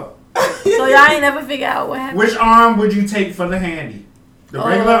 Hold up. so y'all ain't never figure out what happened. Which arm would you take for the handy? The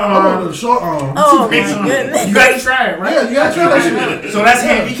regular Oh, arm. the short arm. Oh Big my arm. goodness. You gotta try it, right? Yeah, you gotta try that shit. So that's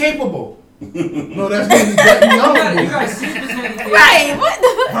handy capable. No, that's handy jack me off. You gotta see if it's handicapped. Right? What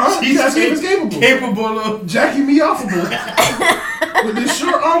the? Huh? You gotta see if it's capable. Capable of. Jacking me offable with this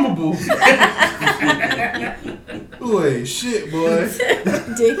short armable. Boy, shit, boy.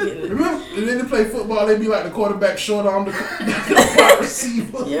 Ridiculous. Remember, and then they play football, they be like the quarterback short arm, the wide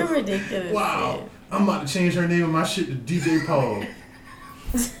receiver. You're ridiculous. Wow. I'm about to change her name of my shit to DJ Paul.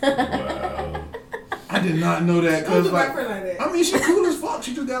 Wow. I did not know that. Don't Cause do my like, friend like that. I mean, she cool as fuck.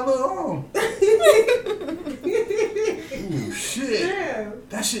 She just got a little arm. Ooh, shit. Yeah.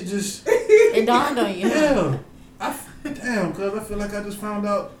 That shit just. It dawned on you. Yeah. Damn, cause I feel like I just found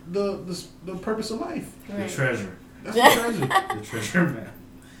out the purpose of life. The treasure. That's the treasure. The treasure, man.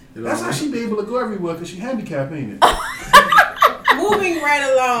 That's how she be able to go everywhere, cause she handicapped, ain't it? Moving right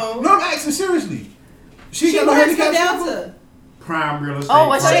along. No, I'm asking seriously. She got no works for handicap. Delta. Prime real estate. Oh,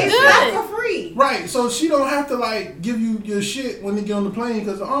 well, So she it's good. not for free. Right, so she don't have to like give you your shit when they get on the plane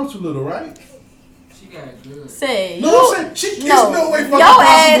because the arm's too little, right? She got good. Say No, you. I'm saying she No. it's no way fucking Your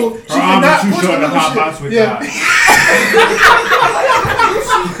possible. Her She arm cannot is too push short the to little hop shit. box with Yeah.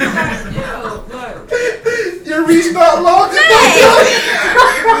 Yeah, Your reach not long enough.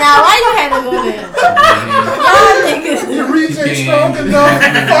 Now why you had to go there? Y'all niggas. Your reach ain't strong enough.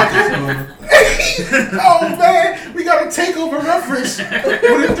 Oh man, we got a takeover reference with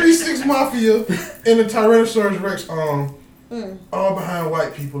the 3-6 Mafia and the Tyrannosaurus Rex all behind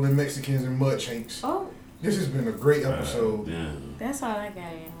white people and Mexicans and mud chinks. Oh, This has been a great episode. that's all I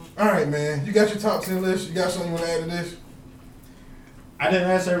got. All right, man. You got your top 10 list? You got something you want to add to this? I didn't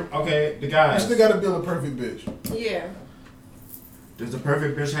answer. Okay, the guys. You still gotta build a perfect bitch. Yeah. Does the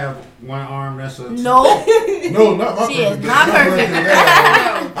perfect bitch have one arm that's a... No. No, not my She is perfect bitch. not perfect.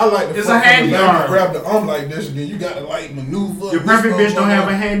 I like to It's fuck a handy from the back and arm. grab the arm like this, and then you gotta like maneuver. Your perfect bitch don't have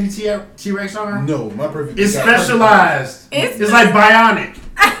a handy T-Rex arm? No, my perfect It's bitch got specialized. It's It's like bionic.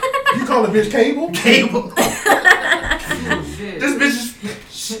 You call a bitch Cable? Cable. This bitch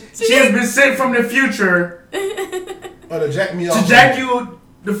is... She has been sent from the future To jack me off. to jack you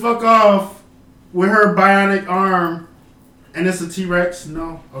the fuck off with her bionic arm. And it's a T-Rex?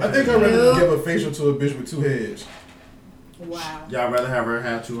 No? Okay. I think I'd rather give a facial to a bitch with 2 heads. Wow. Y'all rather have her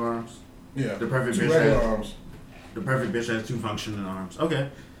have 2 arms? Yeah. The perfect 2 bitch regular has... arms. The perfect bitch has 2 functioning arms. Okay.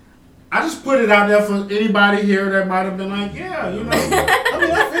 I just put it out there for anybody here that might have been like, yeah, you know. I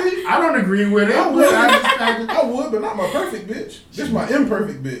mean, I feel you. I don't agree with it. I would, I I would, but not my perfect bitch. This is my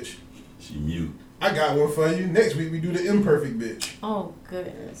imperfect bitch. She mute. I got one for you. Next week we do the imperfect bitch. Oh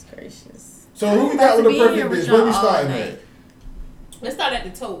goodness gracious. So who we got with the perfect bitch? Where we starting at? Let's start at the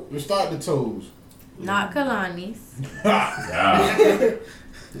toe. Let's start the toes. Not Kalani's. Yeah.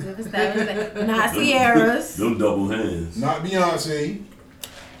 Not Sierra's. Them double hands. Not Beyonce.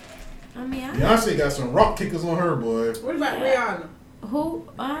 I mean, Beyonce got some rock kickers on her, boy. What about Rihanna? Who?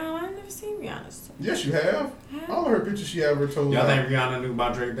 I've never seen Rihanna's toe. Yes, you have. All of her pictures she have her toes Y'all out. think Rihanna knew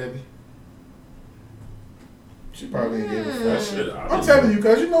about Drake, baby? She probably ain't gave a That fuck. shit, I I'm telling you,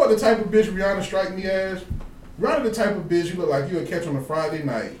 cause you know what the type of bitch Rihanna strike me as? Rihanna the type of bitch you look like you'll catch on a Friday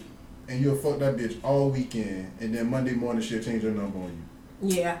night and you'll fuck that bitch all weekend and then Monday morning she'll change her number on you.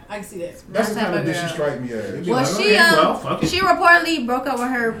 Yeah, I can see that. That's the My kind type of of bitch she girl. strike me as. Well, she reportedly broke up with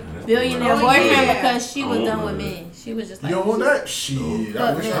her billionaire Oh, boyfriend yeah. because she was Oh, done with man. men. She was just You like, don't want that? Shit,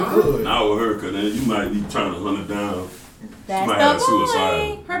 I wish I Fuck could. Not with her, cause then you might be trying to hunt her down. that's might have the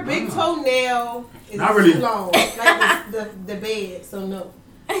suicide. point. Her big toenail is Not really. too long, like the bed. So no.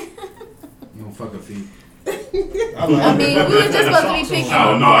 You don't fuck her feet. I I mean, we were just supposed to be picking. I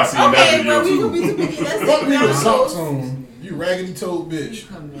don't know. I seen that Okay, video well we too. gonna be too picky. That's Fuck me with Rihanna socks toes. on. You raggedy toed bitch.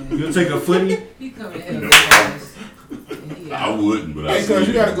 You'll take a footy? He coming in. I wouldn't, but I Hey, seen cuz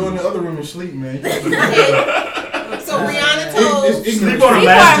you it. gotta go in the other room and sleep, man. So Rihanna toes. It's Sleep ignorant. on the People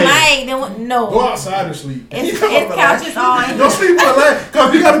last are table. mine. Then Go no. outside and sleep. It's couches on. Don't sleep on the last,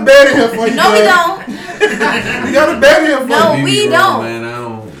 cause we got a bed in here for you. No, we man. don't. We got a bed in here for No, you. we Bro, don't. Man, I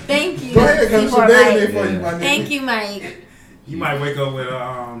don't. Thank you. Go ahead, cause it's a People are bed in right. there for you, my nigga. Thank you, Mike. You might wake up with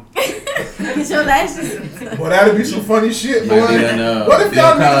Get your lashes. Boy, that'd be some funny shit, boy. Might be on, What if Bill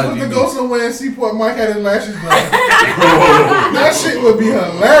y'all niggas Cosby was to beat. go somewhere and Seaport Mike had his lashes done? That shit would be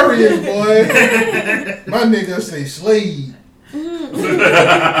hilarious, boy. My nigga say Slade.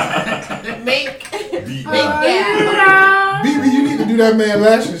 Make Beat yeah. BB, you need to do that man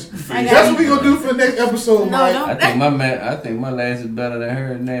lashes. That's what we gonna do for the next episode, No, Mike. don't. I think my lash is better than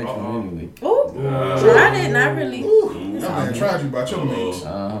her natural anyway. Ooh, tried it, not really. Ooh, that man tried you about your mates.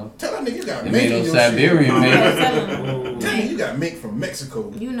 Uh-huh. Tell that nigga you got It make ain't in no your Siberian, shit. man. Tell him you got make from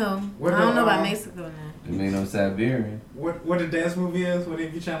Mexico. You know, What I don't the, know about Mexico now. It ain't no Siberian. What the dance movie is? What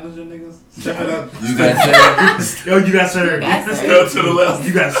if you challenge your niggas? Step it up. You got served. Yo, you got served. You got served. Step to the left.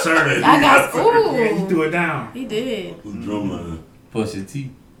 You got served. I got Yeah, you ooh. threw it down. He did. Drumline. Push your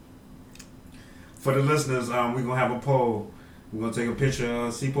teeth. For the listeners, we're gonna have a poll. We're gonna take a picture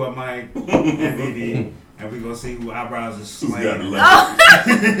of Seaport Mike and BB, and we're gonna see who eyebrows is Who's got the slaying. lash?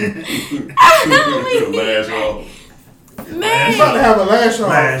 The lash off. You about to have a lash off.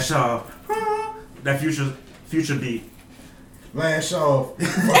 Lash off. That future beat. Lash off.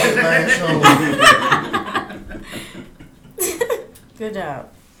 Fucking lash off. Good job.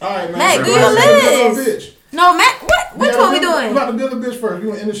 All right, man. Mac, do your Everybody say build a list. bitch. No, Mac. Which one we We doing? about to build a bitch first. We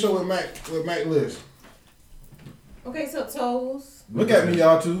gonna end the show with Mac list. Okay, so toes. Look at me,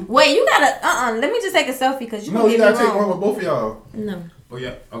 y'all two. Wait, you gotta. Let me just take a selfie because you No, gonna you get gotta me take one wrong. with both of y'all. No. Oh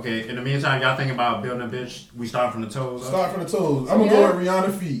yeah. Okay. In the meantime, y'all think about building a bitch. We start from the toes. up? Start from the toes. I'm gonna go with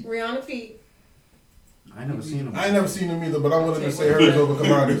Rihanna feet. Rihanna feet. I ain't never seen them. I ain't never seen them either, but I'm willing to say hers over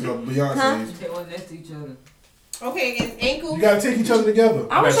Kamada's or Beyonce's. They one next to each other. Okay, and ankles. You gotta take each other together.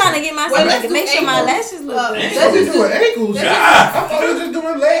 I was trying to get myself Well, let's to do make sure my ankles. lashes look good. Let's just do ankles. let's I thought we were just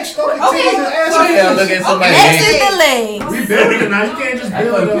doing legs, stomach, Okay, titties, and ass. so Yeah, look at somebody. Next is the legs. We building it now. You can't just I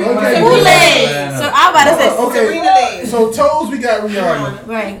build thought it. we up. might Who do legs? that. So I'm about to say. Serena Okay, legs. so toes we got Rihanna.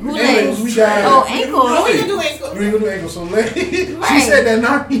 Right. Who Ankles we legs? got. Oh, ankles. Oh, we can do ankles. We ain't gonna do ankles. So legs. She Right. said that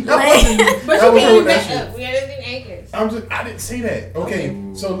not me. That Legs. wasn't me. But That you was her can't with that mess shit. up. We gotta do ankles. I didn't say that. Okay,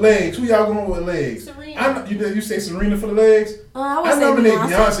 so legs. Who y'all going with legs? Serena. You say Serena for the legs? I would I say nominate Beyonce.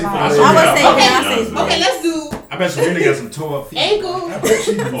 Beyonce for I the would legs. say Okay. Beyonce. Okay, let's do I bet Serena got some tore up feet. Ankles I bet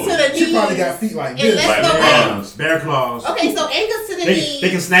to the knees. she probably got feet like And this. let's Like go bear, bear claws. Okay, so ankles to the They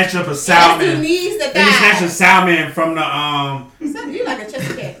knees. can snatch up a Let's do salmon. knees to They can snatch a thighs. salmon from the You like a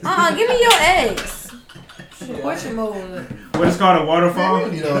chest cat. Give me your eggs. Portion mode. what is called a waterfall.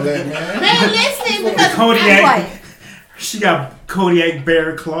 You need all that, man. Man, listen, because Kodiak. She got Kodiak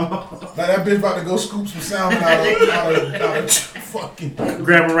bear claw. Like that bitch about to go scoop some salmon out of fucking.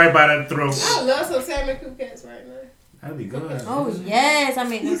 Grab her right by the throat. I love some salmon croquettes right now. That'd be good. Oh yes, I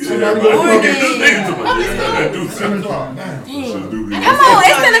mean it's So in the now we gotta morning. fucking 7 o'clock. Damn. Come on,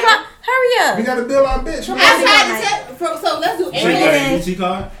 it's 10 o'clock. Hurry up. We gotta build our bitch. I tried to tell, so let's do So you got an ankles. ET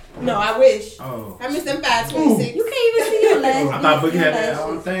card? No, I wish. Oh. I missed them 526. You can't even see your legs. I thought Boogie had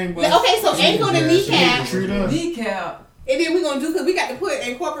that thing. But Okay, so ankle to kneecap. Kneecap. And then we're gonna do, because we got to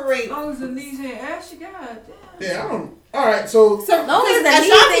incorporate. As long as the knees ain't ashy, God damn. Yeah, I don't. All right, so So, long as the Ashanti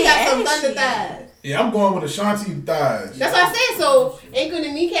knees got ain't some ashy. thunder thighs. yeah, I'm going with Ashanti thighs. That's what I said. So ankle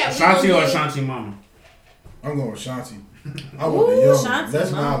to kneecap. we Ashanti gonna or do- Ashanti mama? I'm going with Ashanti. I want the Ooh, young. Ashanti,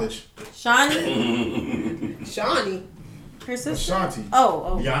 That's mama. knowledge. Shawnee, Shawnee. her sister. Ashanti.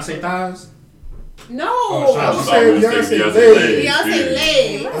 Oh. Beyonce thighs? No. I Ashanti. would say Beyonce legs. Beyonce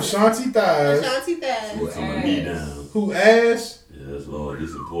legs. Ashanti thighs. Ashanti thighs. Put my knee down. Who ass? Yes, Lord,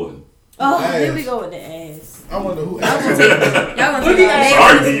 this is important. Oh, Ass. here we go with the ass. I wonder who Y'all ass. gonna take all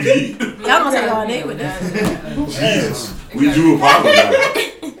Sorry, day. DD. Y'all gonna take all day with that. Jesus. We drew a problem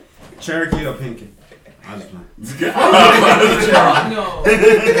now. Cherokee or Pinky? I was playing. No.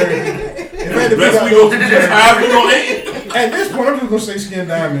 Best we go to just how we gonna eat. At this point, I'm just gonna say Skin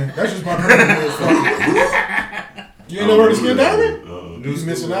Diamond. That's just my personal way. You ain't never heard of Skin Diamond? You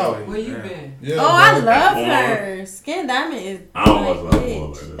missing out. Where you been? Yeah, Oh, I bro. love her. Skin Diamond is. I don't watch a lot of like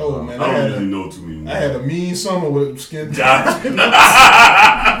porn like that. Oh man, I don't usually know too many. I had a mean summer with Skin See? Diamond.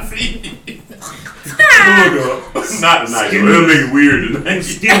 Not tonight. It'll make it weird tonight.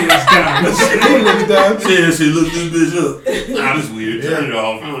 Skin was down. Yeah, she look this bitch up. Nah, this weird. Turn it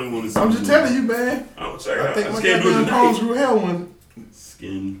off. I don't even want to see I'm just telling you, man. I'm gonna check it I out. think I my can't do it goddamn palms tonight. grew hell one.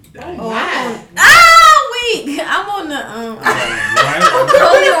 Skin down. Oh, weak. I'm on the I'm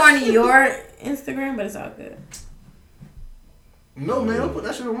on your Instagram, but it's all good. No, man, don't put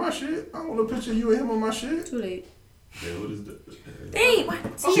that shit on my shit. I want a picture of you and him on my shit. Too late. Yeah, what is that? Dang, what?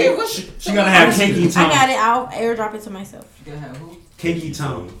 Okay, She gotta have kinky I tongue. got it. I'll airdrop it to myself. You gotta have who? Kinky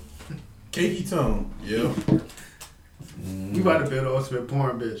tongue. Cakey tongue. Yeah. We about to build an ultimate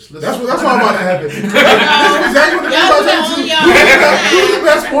porn bitch. That's what about to happen. This is exactly what the Y'all people do that about to on do. y'all. Who's the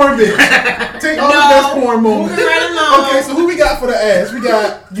best porn bitch? Take all the best porn moments. Moving right along. Okay, so who we got for the ass? We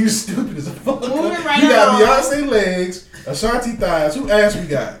got you stupid as a fuck. Moving right We got along. Beyonce legs, Ashanti thighs. Who ass we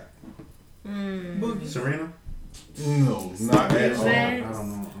got? Serena? No, not at all. I don't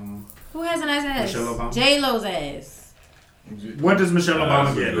know. Who has a nice ass? Michelle Obama. J-Lo's ass. What does Michelle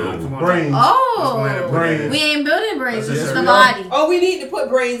Obama get? Come on. Brains. Oh, Brains. we ain't building brains. That's It's it. the body. Oh, we need to put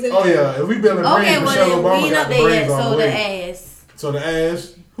brains in Oh there. yeah, if we building Okay, brains, well Michelle then we Obama ain't got up the there brains yet. all So the the way. ass. So the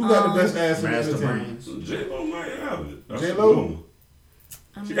ass. Who got the best ass in Master entertainment? brains. J-Lo might have it. That's J-Lo? a good one.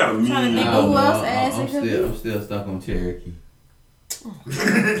 She got a I'm trying to mean. think I of don't who know. else ass it could be. I'm still stuck on Cherokee.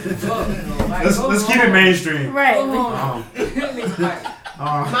 Let's keep it mainstream. Right.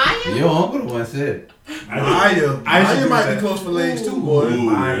 Maya? Your uncle the one said it. Maya might be close for legs too, boy. Ooh,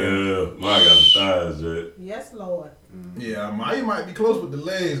 yeah. Maya got the thighs, Jet. Yes, Lord. Yeah, Maya might be close with the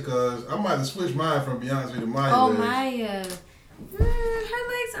legs, cause I might have switched mine from Beyonce to Maya Oh, legs. Maya. Her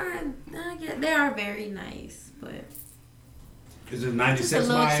legs aren't. They are very nice, but Is it just a 96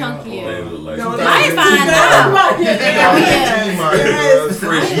 little Maya? chunkier. They look like No, some- Maya fine now. Oh yeah. Maya, Maya look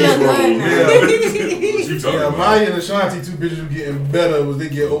good now. What you talking Yeah, about? Maya and Ashanti, two bitches who getting better as they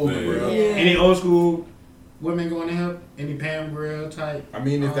get older, Yeah. bro. Any old school women going to help? Any Pam Grill type? I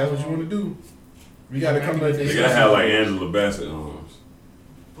mean, if that's what you want to do, we got to come to They gotta have like Angela Bassett arms.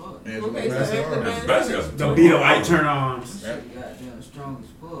 Angela Okay, so Bassett Angela arms. Bassett got some The tough Beto arms. Ike turn arms. Goddamn strong as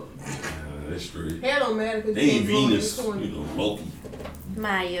fuck. That's straight. Hair don't matter because They ain't Venus, you know, bulky.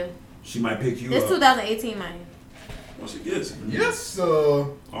 Maya. She might pick you This up. 2018 Maya. What she gets? Yes,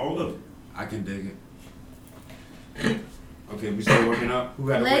 all of it. I can dig it. Okay, we still working up. Who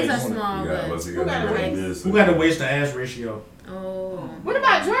got the Legs are waist? small, You got, but what's it Who got got to a rate waist? this? Who got the waist to ass ratio? oh, What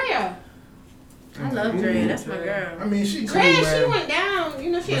about Drea? I love Dre. That's my girl. I mean, she cool, Drea, she man. went down. You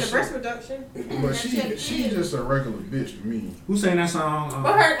know, she had a But breast reduction. But she just a regular bitch to me. Who sang that song?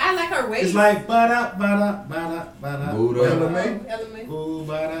 But I like her waist. It's like ba-da, ba-da, ba-da, ba-da. Moved up. LMA? Element. Ooh,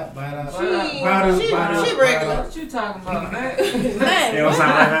 ba-da, ba-da. She ba-da. regular. What you talking about, man? It don't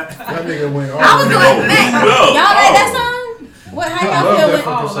sound like that. That nigga went all I was like, man, y'all like that song? What What?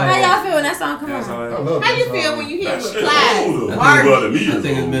 How y'all feel when that song come on? How you feel when you hear it with Clyde? I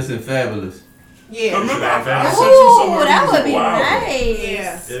think it's missing Fabulous. Yeah. Ooh, that would be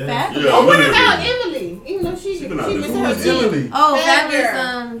nice. Yeah. Fabulous. Oh, what about Emily? Even though she missing her teeth. Oh,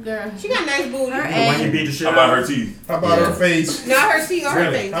 Fabulous girl. She got nice booty. Her ass. How about her teeth? How about her face? Not her teeth or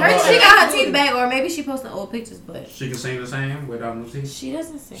her face. She got her teeth back, or maybe she posted old pictures, but She can sing the same without no teeth. she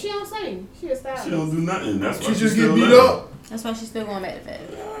doesn't sing. She don't sing. She a stylist. She don't do nothing. That's why She just still get beat alive. up. That's why she's still going back to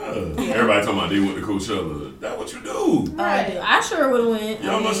Fabulous. Everybody talking about they went to Coachella. That's what you do. Right. I sure would have went.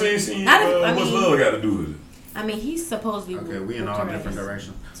 Y'all must ain't seen what's What's Love got to do with it. I mean, he's supposedly Okay, we in all different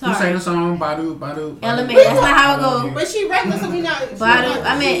directions. Who Sorry. sang the song? Badu, Badu. Element. That's not how it goes. But she regular, so we not. Badu.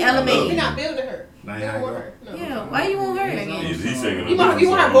 I mean, Element. We not building her. Nah, We don't want her. No. Yeah. Why you want her again? He's singing. You want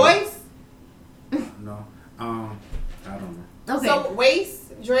her voice? No. I don't know. Okay. So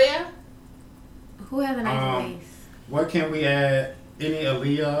waist, Drea. Who have a nice waist? What can we add? Any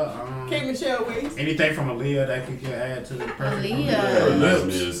Aaliyah? K. Michelle waist. Anything from Aaliyah that could get added to the perfect? Aaliyah. That's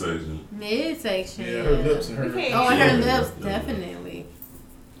midsection. Midsection. Yeah, her lips and her. Oh, and her lips, definitely.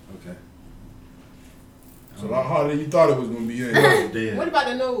 Okay. It's a lot harder than you thought it was gonna be. Dead. What about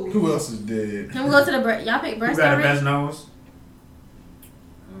the nose? Who else is dead? Can we go to the breast? Y'all pick breast Who got the already? best nose?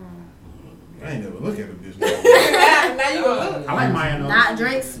 I ain't never look at a bitch. Now you gonna look. I like Maya nose. Not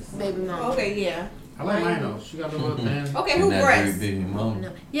Drake's baby mama. Okay, yeah. I like Maya nose. She got the little thing. Okay, who breast?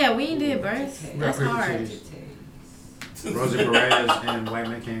 No. Yeah, we ain't did breast. That's pretty hard. titties. Rosie Perez and White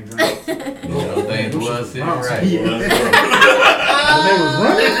Man Can't Drink. Things was sitting right. They was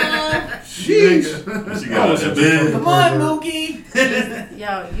running. Sheesh. She got that big. Come on, Mookie.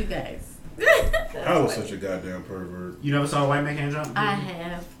 Yo, you guys. I was such a goddamn pervert. You never saw White Man Can't Drink? I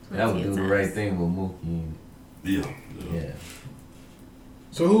have. That would plenty do of the times. right thing with Mookie. Yeah.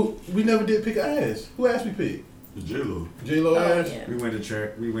 So we never did pick ass. Who asked we pick? J-Lo. J-Lo ass? yeah. We went to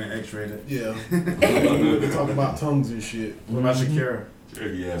church. We went X-rated. Yeah. We talking about tongues and shit. What about Shakira?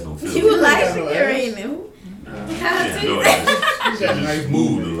 Cherokee ass on film. You like got no Shakira, ass. ain't it? Yeah, no, She got just nice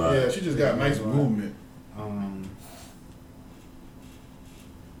moved movement. a lot. Yeah, she just got nice movement.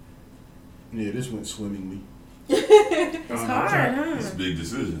 Yeah, this went swimmingly. It's hard, huh? It's a big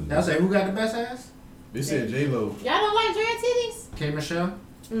decision. Y'all say who got the best ass? They said J-Lo. Y'all don't like Drea titties? K. Michelle?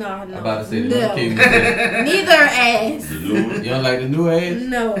 No. I'm about to say the No. King. Neither ass. The new one? You don't like the new ass?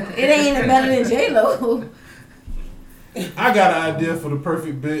 No. It ain't better than J-Lo. I got an idea for the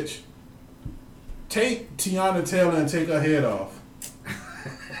perfect bitch. Take Tiana Taylor and take her head off.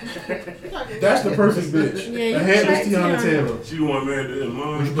 That's the perfect bitch. Yeah, you a headless like Tiana Tiana. Taylor. She the one married to Would you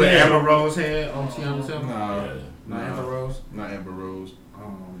mom. put Amber Rose head on Tiana Taylor? Nah, Not Amber Rose? not Amber Rose.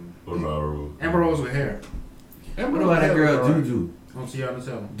 What about Rose? Amber Rose with hair. Amber What about that girl Rose, Juju? On Tiana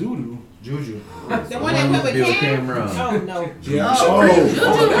Taylor. Doodoo. Juju. The one that went with Bill Cam? Cameron. Oh, no. Yeah.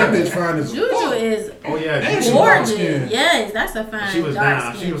 Oh, that bitch fine as Juju fuck. is Oh yeah, And she Juju. dark gorgeous. skin. Yes, that's a fine She was dark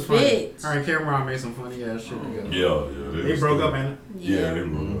down. She skin was funny. bitch. Her and Cameron made some funny ass shit together. Yeah. They broke up, man. Yeah, they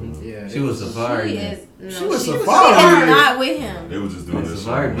broke up. Yeah. She was Safari. She then. is. No, She was she Safari. is not with him. They were just doing this.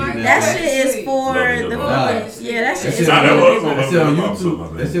 Safari beating That that shit is for Love the and fucking. Hip-Hop. Yeah, that shit That's is. it on Nah, that was on That's it on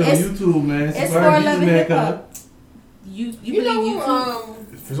YouTube. That's it on It's- YouTube, man. It's Safari for beating Love and that Hip color. Hop. You You know believe who, you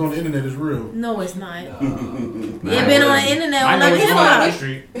could? If it's on the internet, it's real. No, it's not. Nah, It been on the internet on Love and Hip Hop.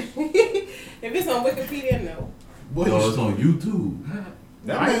 Street. If it's on Wikipedia, no. Boy, Yo, it's on YouTube.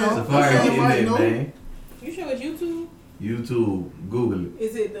 that I man know. Safari that getting might that, know. man. You sure it's YouTube? YouTube. Google it.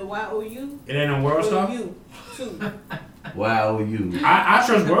 Is it the YOU? It ain't on World Star. You too. YOU. I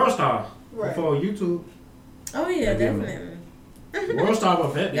trust World Star Right. before YouTube. Oh yeah, definitely. World Star will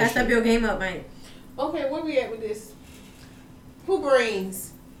vet You gotta this step shit. your game up, man. Okay, where we at with this? Who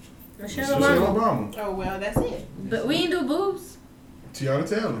brings? Michelle Michelle Obama. Obama. Oh well, that's it. But we ain't do boobs. Tiana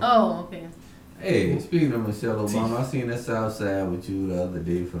Taylor. Oh, okay. Hey, speaking of Michelle Obama, I seen that Southside with you the other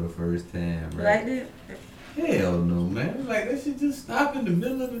day for the first time, You right? liked it? Hell no, man. Like, that shit just stop in the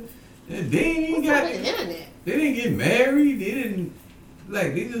middle of the... They ain't even What's got... on the internet? They didn't get married. They didn't...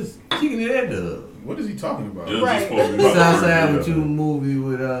 Like, they just kicking it at the... What is he talking about? It was Right. just supposed to be about Southside the with you movie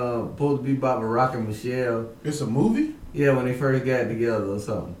with, supposed to be about Barack and Michelle. It's a movie? Yeah, when they first got together or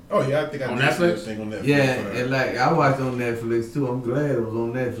something. Oh yeah, I think I On did see Netflix? that thing on Netflix. Yeah, for that. and like, I watched on Netflix too. I'm glad it was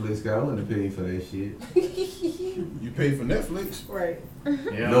on Netflix, cause I wouldn't have paid for that shit. You paid for Netflix? Right.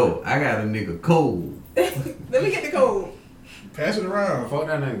 Yeah. No, I got a nigga cold. Let me get the code. Pass it around. Fuck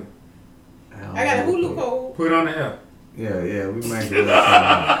that nigga. I got a Hulu code. Put it on the air. Yeah, we might do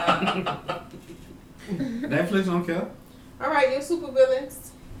that. Netflix don't care. All right, your super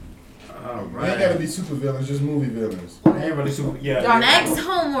villains. All They ain't gotta be super villains, just movie villains. Ain't really super. Yeah. Next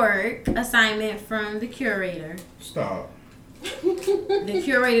homework assignment from the curator. Stop. The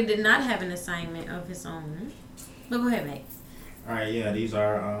curator did not have an assignment of his own. But go ahead, Mac. All right, yeah, these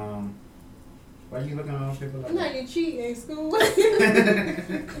are. Why are you looking at all people like No, that? you cheat in school. You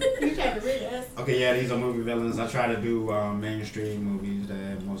tried to read us. Okay, yeah, these are movie villains. I try to do mainstream movies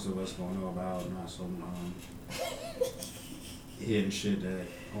that most of us gonna know about, not some hidden shit that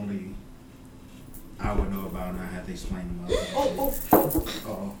only I would know about, and I have to explain them.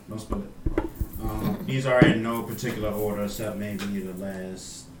 Uh-oh, don't spill it. These are in no particular order, except maybe the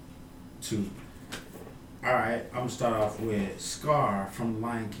last two. All right, I'm gonna start off with Scar from The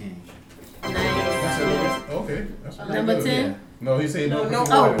Lion King. Okay. That's Number 10? No, he said no.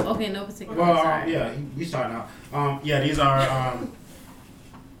 Oh, okay, no particular. Well, yeah, we starting out. Yeah, these are.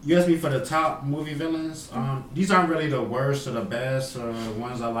 You asked me for the top movie villains. These aren't really the worst or the best or the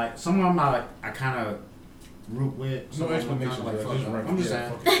ones I like. Some of them I kind of root with. No explanation. I'm just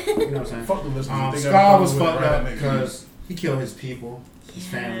saying. You know what I'm saying? Fuck the listeners. Scar was fucked up because he killed his people, his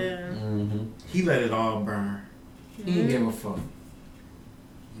family. Mm-hmm. He let it all burn. He didn't give a fuck.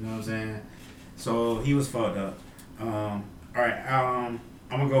 You know what I'm saying? So he was fucked up. All right. I'm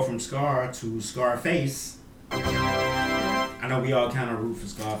gonna go from Scar to Scarface. I know we all kind of root for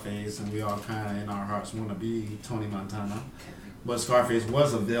Scarface, and we all kind of in our hearts want to be Tony Montana, but Scarface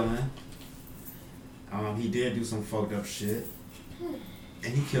was a villain. He did do some fucked up shit,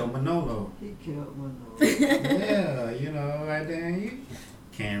 and he killed Manolo. Yeah, you know, right there, you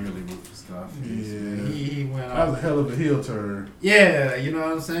can't really root for Scarface. Yeah, he went that was off. a hell of a heel turn. Yeah, you know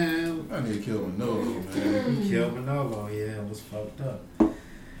what I'm saying? I need to kill Manolo, man. He killed Manolo. Yeah, it was fucked up.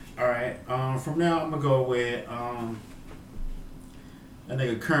 All right. From now I'm gonna go with that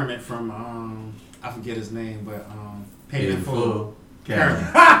nigga Kermit from I forget his name, but Paid in Full. Calvin.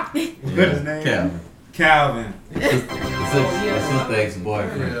 What's his name? Calvin. That's his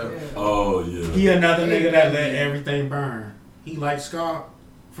ex-boyfriend. Oh yeah. He another nigga that let everything burn. He like Scar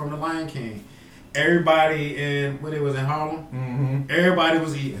from The Lion King. Everybody in what it was in Harlem. Mm-hmm. Everybody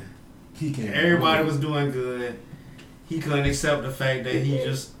was eating. He can't. Everybody was doing good. He couldn't accept the fact that he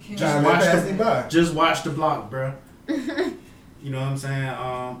just watched the block, bro. You know what I'm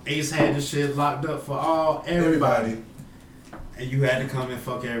saying? Ace had the shit locked up for everybody. And you had to come and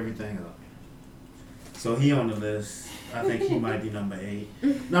fuck everything up. So he on the list. I think he might be number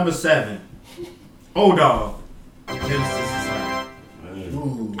 8. Number 7, O-Dog. Genesis Society.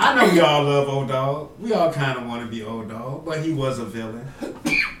 Ooh. I know we all love O-Dog. We all kind of want to be O-Dog, but he was a villain.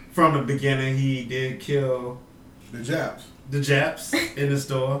 From the beginning, he did kill the Japs in the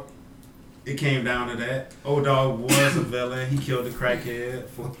store. It came down to that. O-Dog was a villain. He killed the crackhead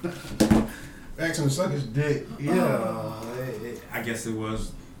for actually suck his dick. Yeah, I guess it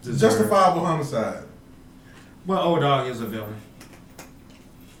was deserved. Justifiable homicide. Well, O-Dog is a villain.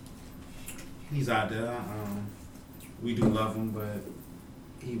 He's out there. We do love him, but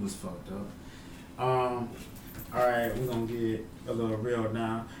he was fucked up. All right, we're gonna get a little real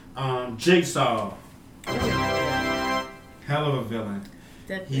now. Jigsaw. Hell of a villain.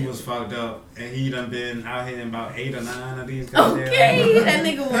 Definitely. He was fucked up, and he done been out here in about 8 or 9 of these goddamn. Okay, that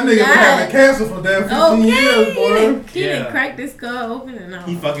nigga was That nigga been having cancer for damn 15 years, boy. He done cracked his skull open and all.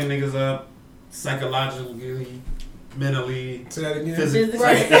 He fucking niggas up psychologically, mentally, say that again. Physically.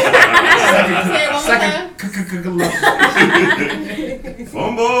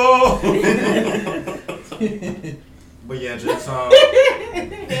 Fumble. But yeah, Jigsaw.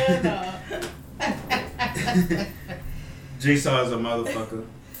 Jigsaw is a motherfucker.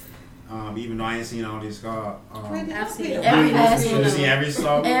 Even though I ain't seen all these Saw. I've seen every last one. You seen every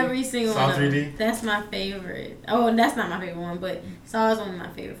Saw? Every single Saw one. 3D? That's my favorite. Oh, that's not my favorite one, but Saw is one of my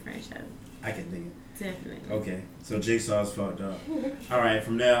favorite franchises. I can dig it. Definitely. Okay, so Jigsaw's fucked up. All right,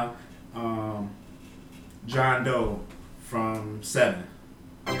 from there, John Doe from 7.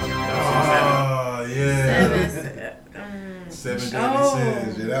 Oh, yeah. 7 Deadly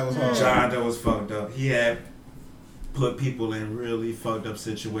Sins. Yeah, that was hard. John Doe was fucked up. He had put people in really fucked up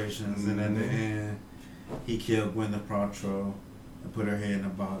situations, and at the end, he killed Gwyneth Paltrow and put her head in a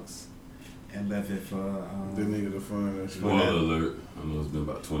box and left it for the nigga to find that shit. Spoiler alert. I know it's been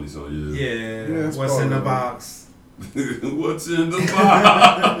about 20-some years. Yeah, what's in the box? What's in the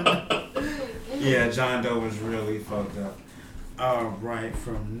box? Yeah, John Doe was really fucked up. All right,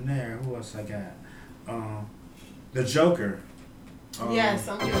 from there, who else I got? The Joker. Yes,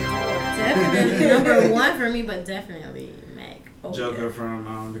 I'm here for Definitely number 1 for me, but definitely Mac. Oh, Joker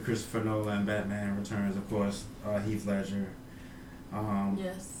from the Christopher Nolan Batman Returns, of course. Heath Ledger.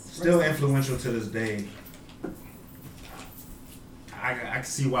 Yes. Still influential to this day. I can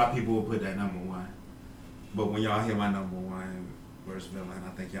see why people would put that number 1. But when y'all hear my number 1 worst villain, I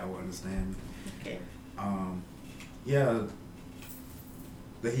think y'all will understand me. Okay. Yeah,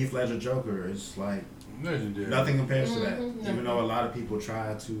 the Heath Ledger Joker is like legendary. Nothing compares to that. Mhm. Even though a lot of people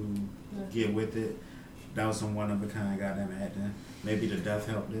try to get with it, that was some one of a kind goddamn acting. Maybe the death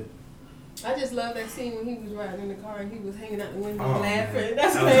helped it. I just love that scene when he was riding in the car and he was hanging out the window Oh, laughing. man.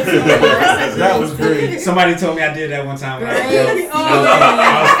 That's That was great. Somebody told me I did that one time. When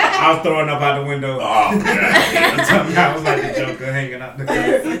I was throwing up out the window. Oh, man. Told me I was like the Joker hanging out the car.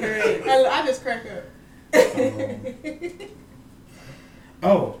 I just crack up.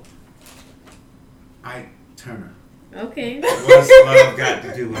 Ike Turner. Okay. What's love got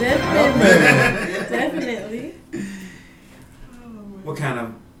to do with that? Definitely. What kind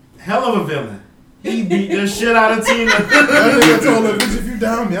of hell of a villain? He beat the shit out of Tina. That nigga told her, bitch, if you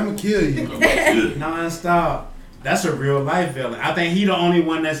down me, I'm gonna kill you. Non-stop. That's a real life villain. I think he the only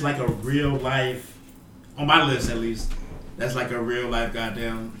one that's like a real life, on my list at least, that's like a real life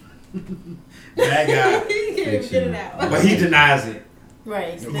goddamn bad guy. He can't get it out. But he denies it.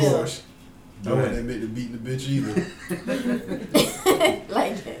 Right. Of Still. course. I wouldn't admit to beating the bitch either.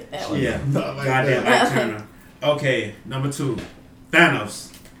 Like that one. Yeah. Not like Goddamn that. Ike Turner. Okay, number 2.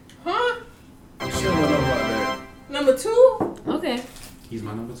 Thanos. Huh? You sure don't know about that. Number 2? Okay. He's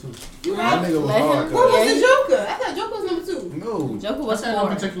my number 2. You That right? nigga was Let hard. him- Who was the Joker? I thought Joker was number 2. No. Joker was I said no 4.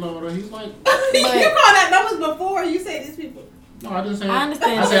 particular order. He's like, You called out numbers before you say these people. no, I just said. I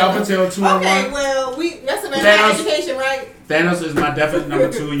understand. I say up until 2 and 1. Okay, well, that's about Thanos. education, right? Thanos is my definite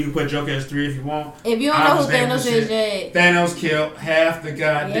number 2. You can put Joker as 3 if you want. If you don't I'm know who just naming Thanos the is shit. yet, Thanos killed half the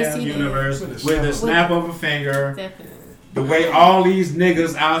goddamn Yes, he did. universe with the snap of a finger. definitely. The way all these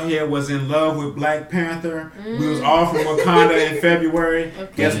niggas out here was in love with Black Panther. We was all from Wakanda in February.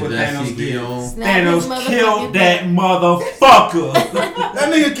 Guess what That Thanos shit did? get on. Snap Thanos his killed motherfucking that motherfucker.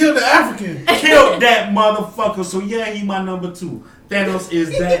 That nigga killed the African. Killed that motherfucker. So yeah, he my number 2. Thanos is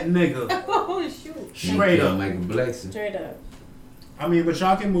that nigga. Oh, shoot. Straight up. Michael Blackson. Straight up. I mean, but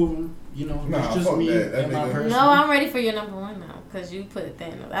y'all can move him. You know, Nah, it's just fuck me that. That and my nigga- person. No, I'm ready for your number 1 now because you put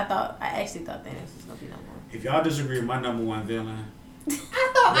Thanos. I actually thought Thanos was gonna be number 1. If y'all disagree with my number 1 villain,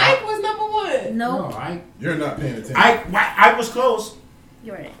 I thought Ike was number 1. No, no, Ike. You're not paying attention. I was close.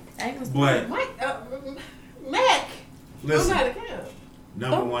 you're right. Ike was. But Mike, Mac. listen, I'm not a count.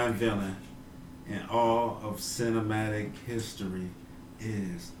 number 1 villain in all of cinematic history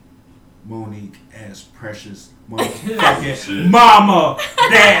is Monique as Precious motherfucking mama.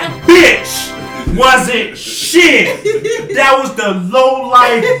 That bitch wasn't shit. That was the low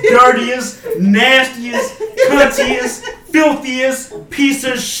life, dirtiest, nastiest, cuntiest, filthiest piece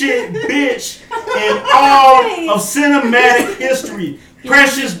of shit bitch in all of cinematic history.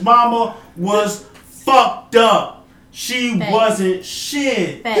 Precious mama was fucked up. She Facts. wasn't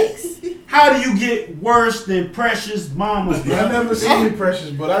shit. Facts. How do you get worse than Precious mama? I never seen it, Precious,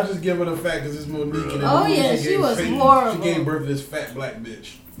 but I just give her the fact because it's Monique. And Oh, yeah, she was horrible. She gave birth to this fat black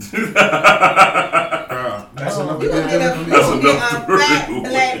bitch. Girl, That's Oh. enough. You gonna get a fat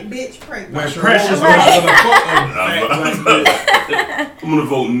black bitch pregnant. when Sure Precious was. was I'm gonna fuck them. I'm gonna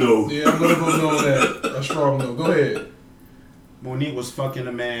vote no. Yeah, I'm gonna go on that. A strong no. Go ahead. Monique was fucking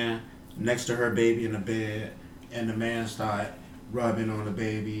a man next to her baby in the bed, and the man started rubbing on the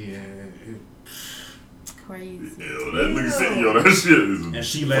baby, and Crazy. Yo, that nigga said, yo, that shit is And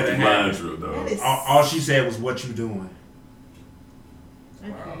she let it fucking mind happen. trip, dog. all she said was, "What you doing?"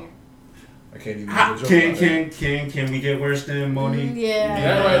 Okay. I can't even. How, joke can about that. can we get worse than Monique? Yeah.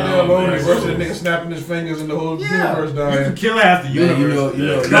 That right there alone is worse than a nigga snapping his fingers and the whole universe You dying. can kill half the Man, universe. you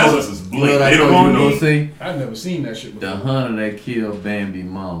know, That was just blatant. They don't even know. See? I've never seen that shit The before. hunter that killed Bambi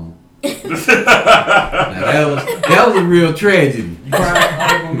mama. Now, that was a real tragedy. You probably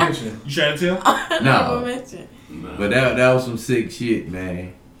honorable mention. You trying to tell? No. Honorable mention. But that was some sick shit,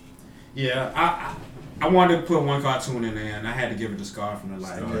 man. Yeah, I wanted to put one cartoon in there, and I had to give it to Scar from the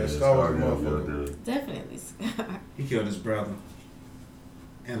light. Yeah, Scar was a motherfucker. Definitely Scar. He killed his brother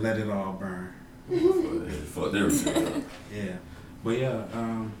and let it all burn. Fuck everything. Yeah, but yeah,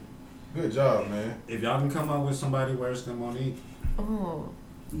 Good job, man. if y'all can come up with somebody worse than Monique, Oh.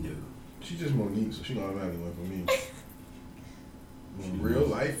 No. She just Monique, so she gonna automatically win for me. In real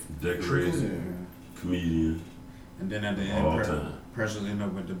life, Decorator, true, comedian. and then at the All end, time. Precious ended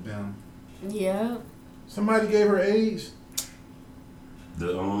up with the BIM. Yeah. somebody gave her AIDS. The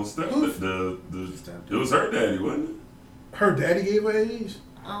it was her daddy, wasn't it? Her daddy gave her AIDS.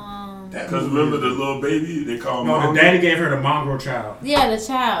 That Because remember the little baby they called No, Mama? the daddy gave her the mongrel child. Yeah, the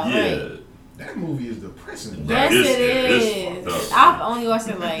child. Yeah. Right. That movie is depressing. Yes, It's- it it's is. fucked up. I've only watched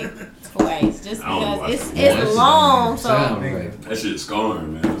it like twice, just I only because watched it's it it's once. long. So That shit's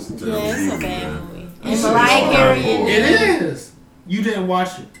scarring, man. It's a terrible yeah, it's a movie, bad man. movie. And Mariah Carey in It is. You didn't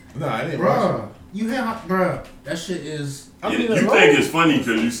watch it. No, I didn't Bruh. watch it. You have, bro. That shit is. You think it's funny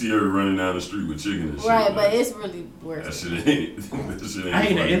because you see her running down the street with chicken and shit. Right, but it's really worse. That shit ain't. That shit ain't I hate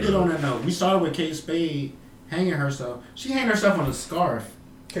to funny, end it bro. on that note. We started with Kate Spade hanging herself. She hanged herself on a scarf.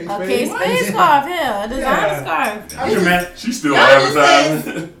 Kate Spade scarf, yeah, a designer scarf. She's still Y'all didn't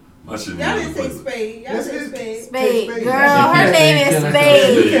advertising. My shit. Y'all didn't say Spade. Y'all said Spade. Spade, girl, her name is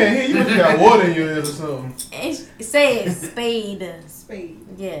Spade. You can't hear you. You got water in your ears or something. Say it, Spade. Spade.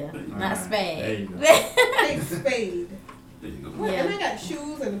 Yeah, not Spade. Kate Spade. What? Yeah. And I got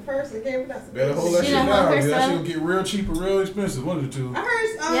shoes and a purse and came without some. Better hold that shit down. That shit will get real cheap or real expensive. One of the two. I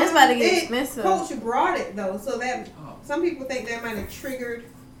heard. Yeah, it's about to get expensive. Coach brought it though, so that some people think that might have triggered.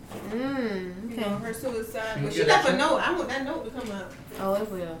 You know, her suicide. But she left a note. I want that note to come out. Oh, it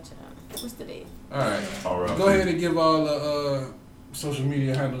will, child. What's the date? All right. Go ahead and give all the social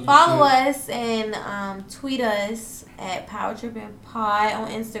media handles. Follow us and tweet us at Power Tripping Pod on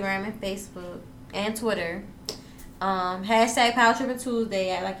Instagram and Facebook and Twitter. Hashtag Power Tripping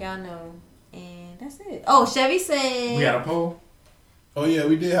Tuesday, like y'all know. And that's it. Oh, Chevy said We got a poll. Oh yeah,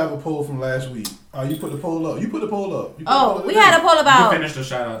 we did have a poll from last week. Oh, you put the poll up. You put the poll up. we had a poll about. We finished the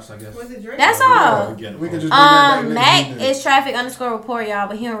shout outs, I guess. Was it Drake? That's all. We can just bring that back Mac next is traffic _report, y'all,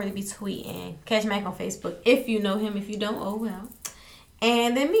 but he don't really be tweeting. Catch Mac on Facebook if you know him. If you don't, oh well.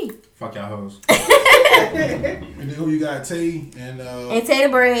 And then me. Fuck y'all hoes. And then who you got? Tay and Tay the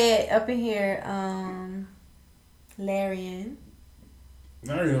Bread up in here. Larian.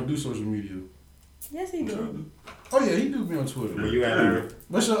 Larry don't do social media. Yes, he do. Oh yeah, he do be on Twitter. Where you at, Larry?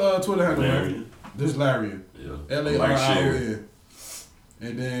 What's your Twitter handle? Larry. This is Larry. Yeah. LARION.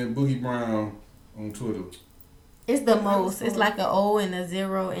 And then Boogie Brown on Twitter. It's the most. It's like an O and a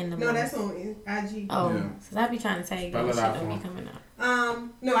 0 in the No, most. that's on IG. Oh, Yeah. so I be trying to tell you Spell that it shit out don't for be him. coming out.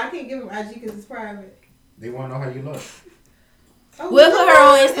 No, I can't give him IG because it's private. They want to know how you look. Oh, We'll put her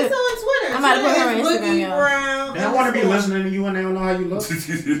on Instagram. It's on Twitter. I'm about to put her on Twitter is Instagram, Boogie y'all. Brown. They don't want to be listening to you and they don't know how you look. For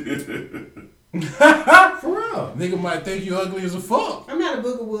real. Nigga might think you ugly as a fuck. I'm not a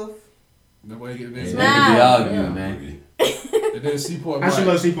booger wolf. The way they They be arguing, man. And then Seaport How's Mike.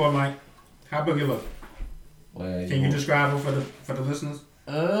 your little Seaport Mike? How big you look? Well, Can you describe him for the listeners?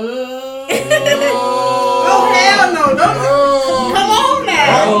 Oh hell no! Don't come on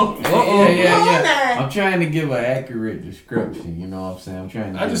now. Yeah. I'm trying to give an accurate description. You know what I'm saying? I'm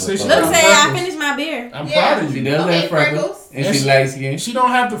trying to. I just say she Look, got say I freckles. finished my beer. I'm proud of She you. does have freckles, and she light skin. She don't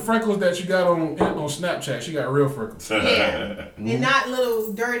have the freckles that you got on Snapchat. She got real freckles. Yeah, and not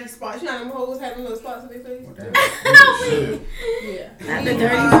little dirty spots. You know them hoes having little spots on their face. Yeah, Not the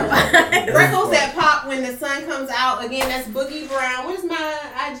dirty freckles that pop when the sun comes out. Again, that's Boogie Brown. Where's my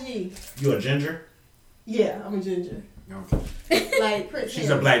IG? You a ginger? Yeah, I'm a ginger. Okay. Like Prince. She's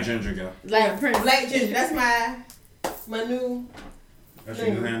a black ginger girl. Like Prince. Black ginger. That's my new. That's your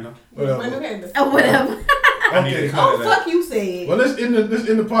new handle? My new handle. Oh, whatever. Okay. Oh, fuck you said. Well, let's end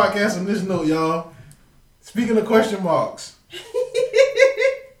the podcast on this note, y'all. Speaking of question marks.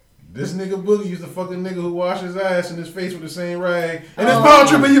 This nigga Boogie used to fuck a nigga who washed his ass in his face with the same rag. And this Power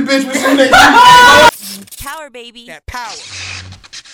Trip in your bitch. We see you next week. Power, baby. That power.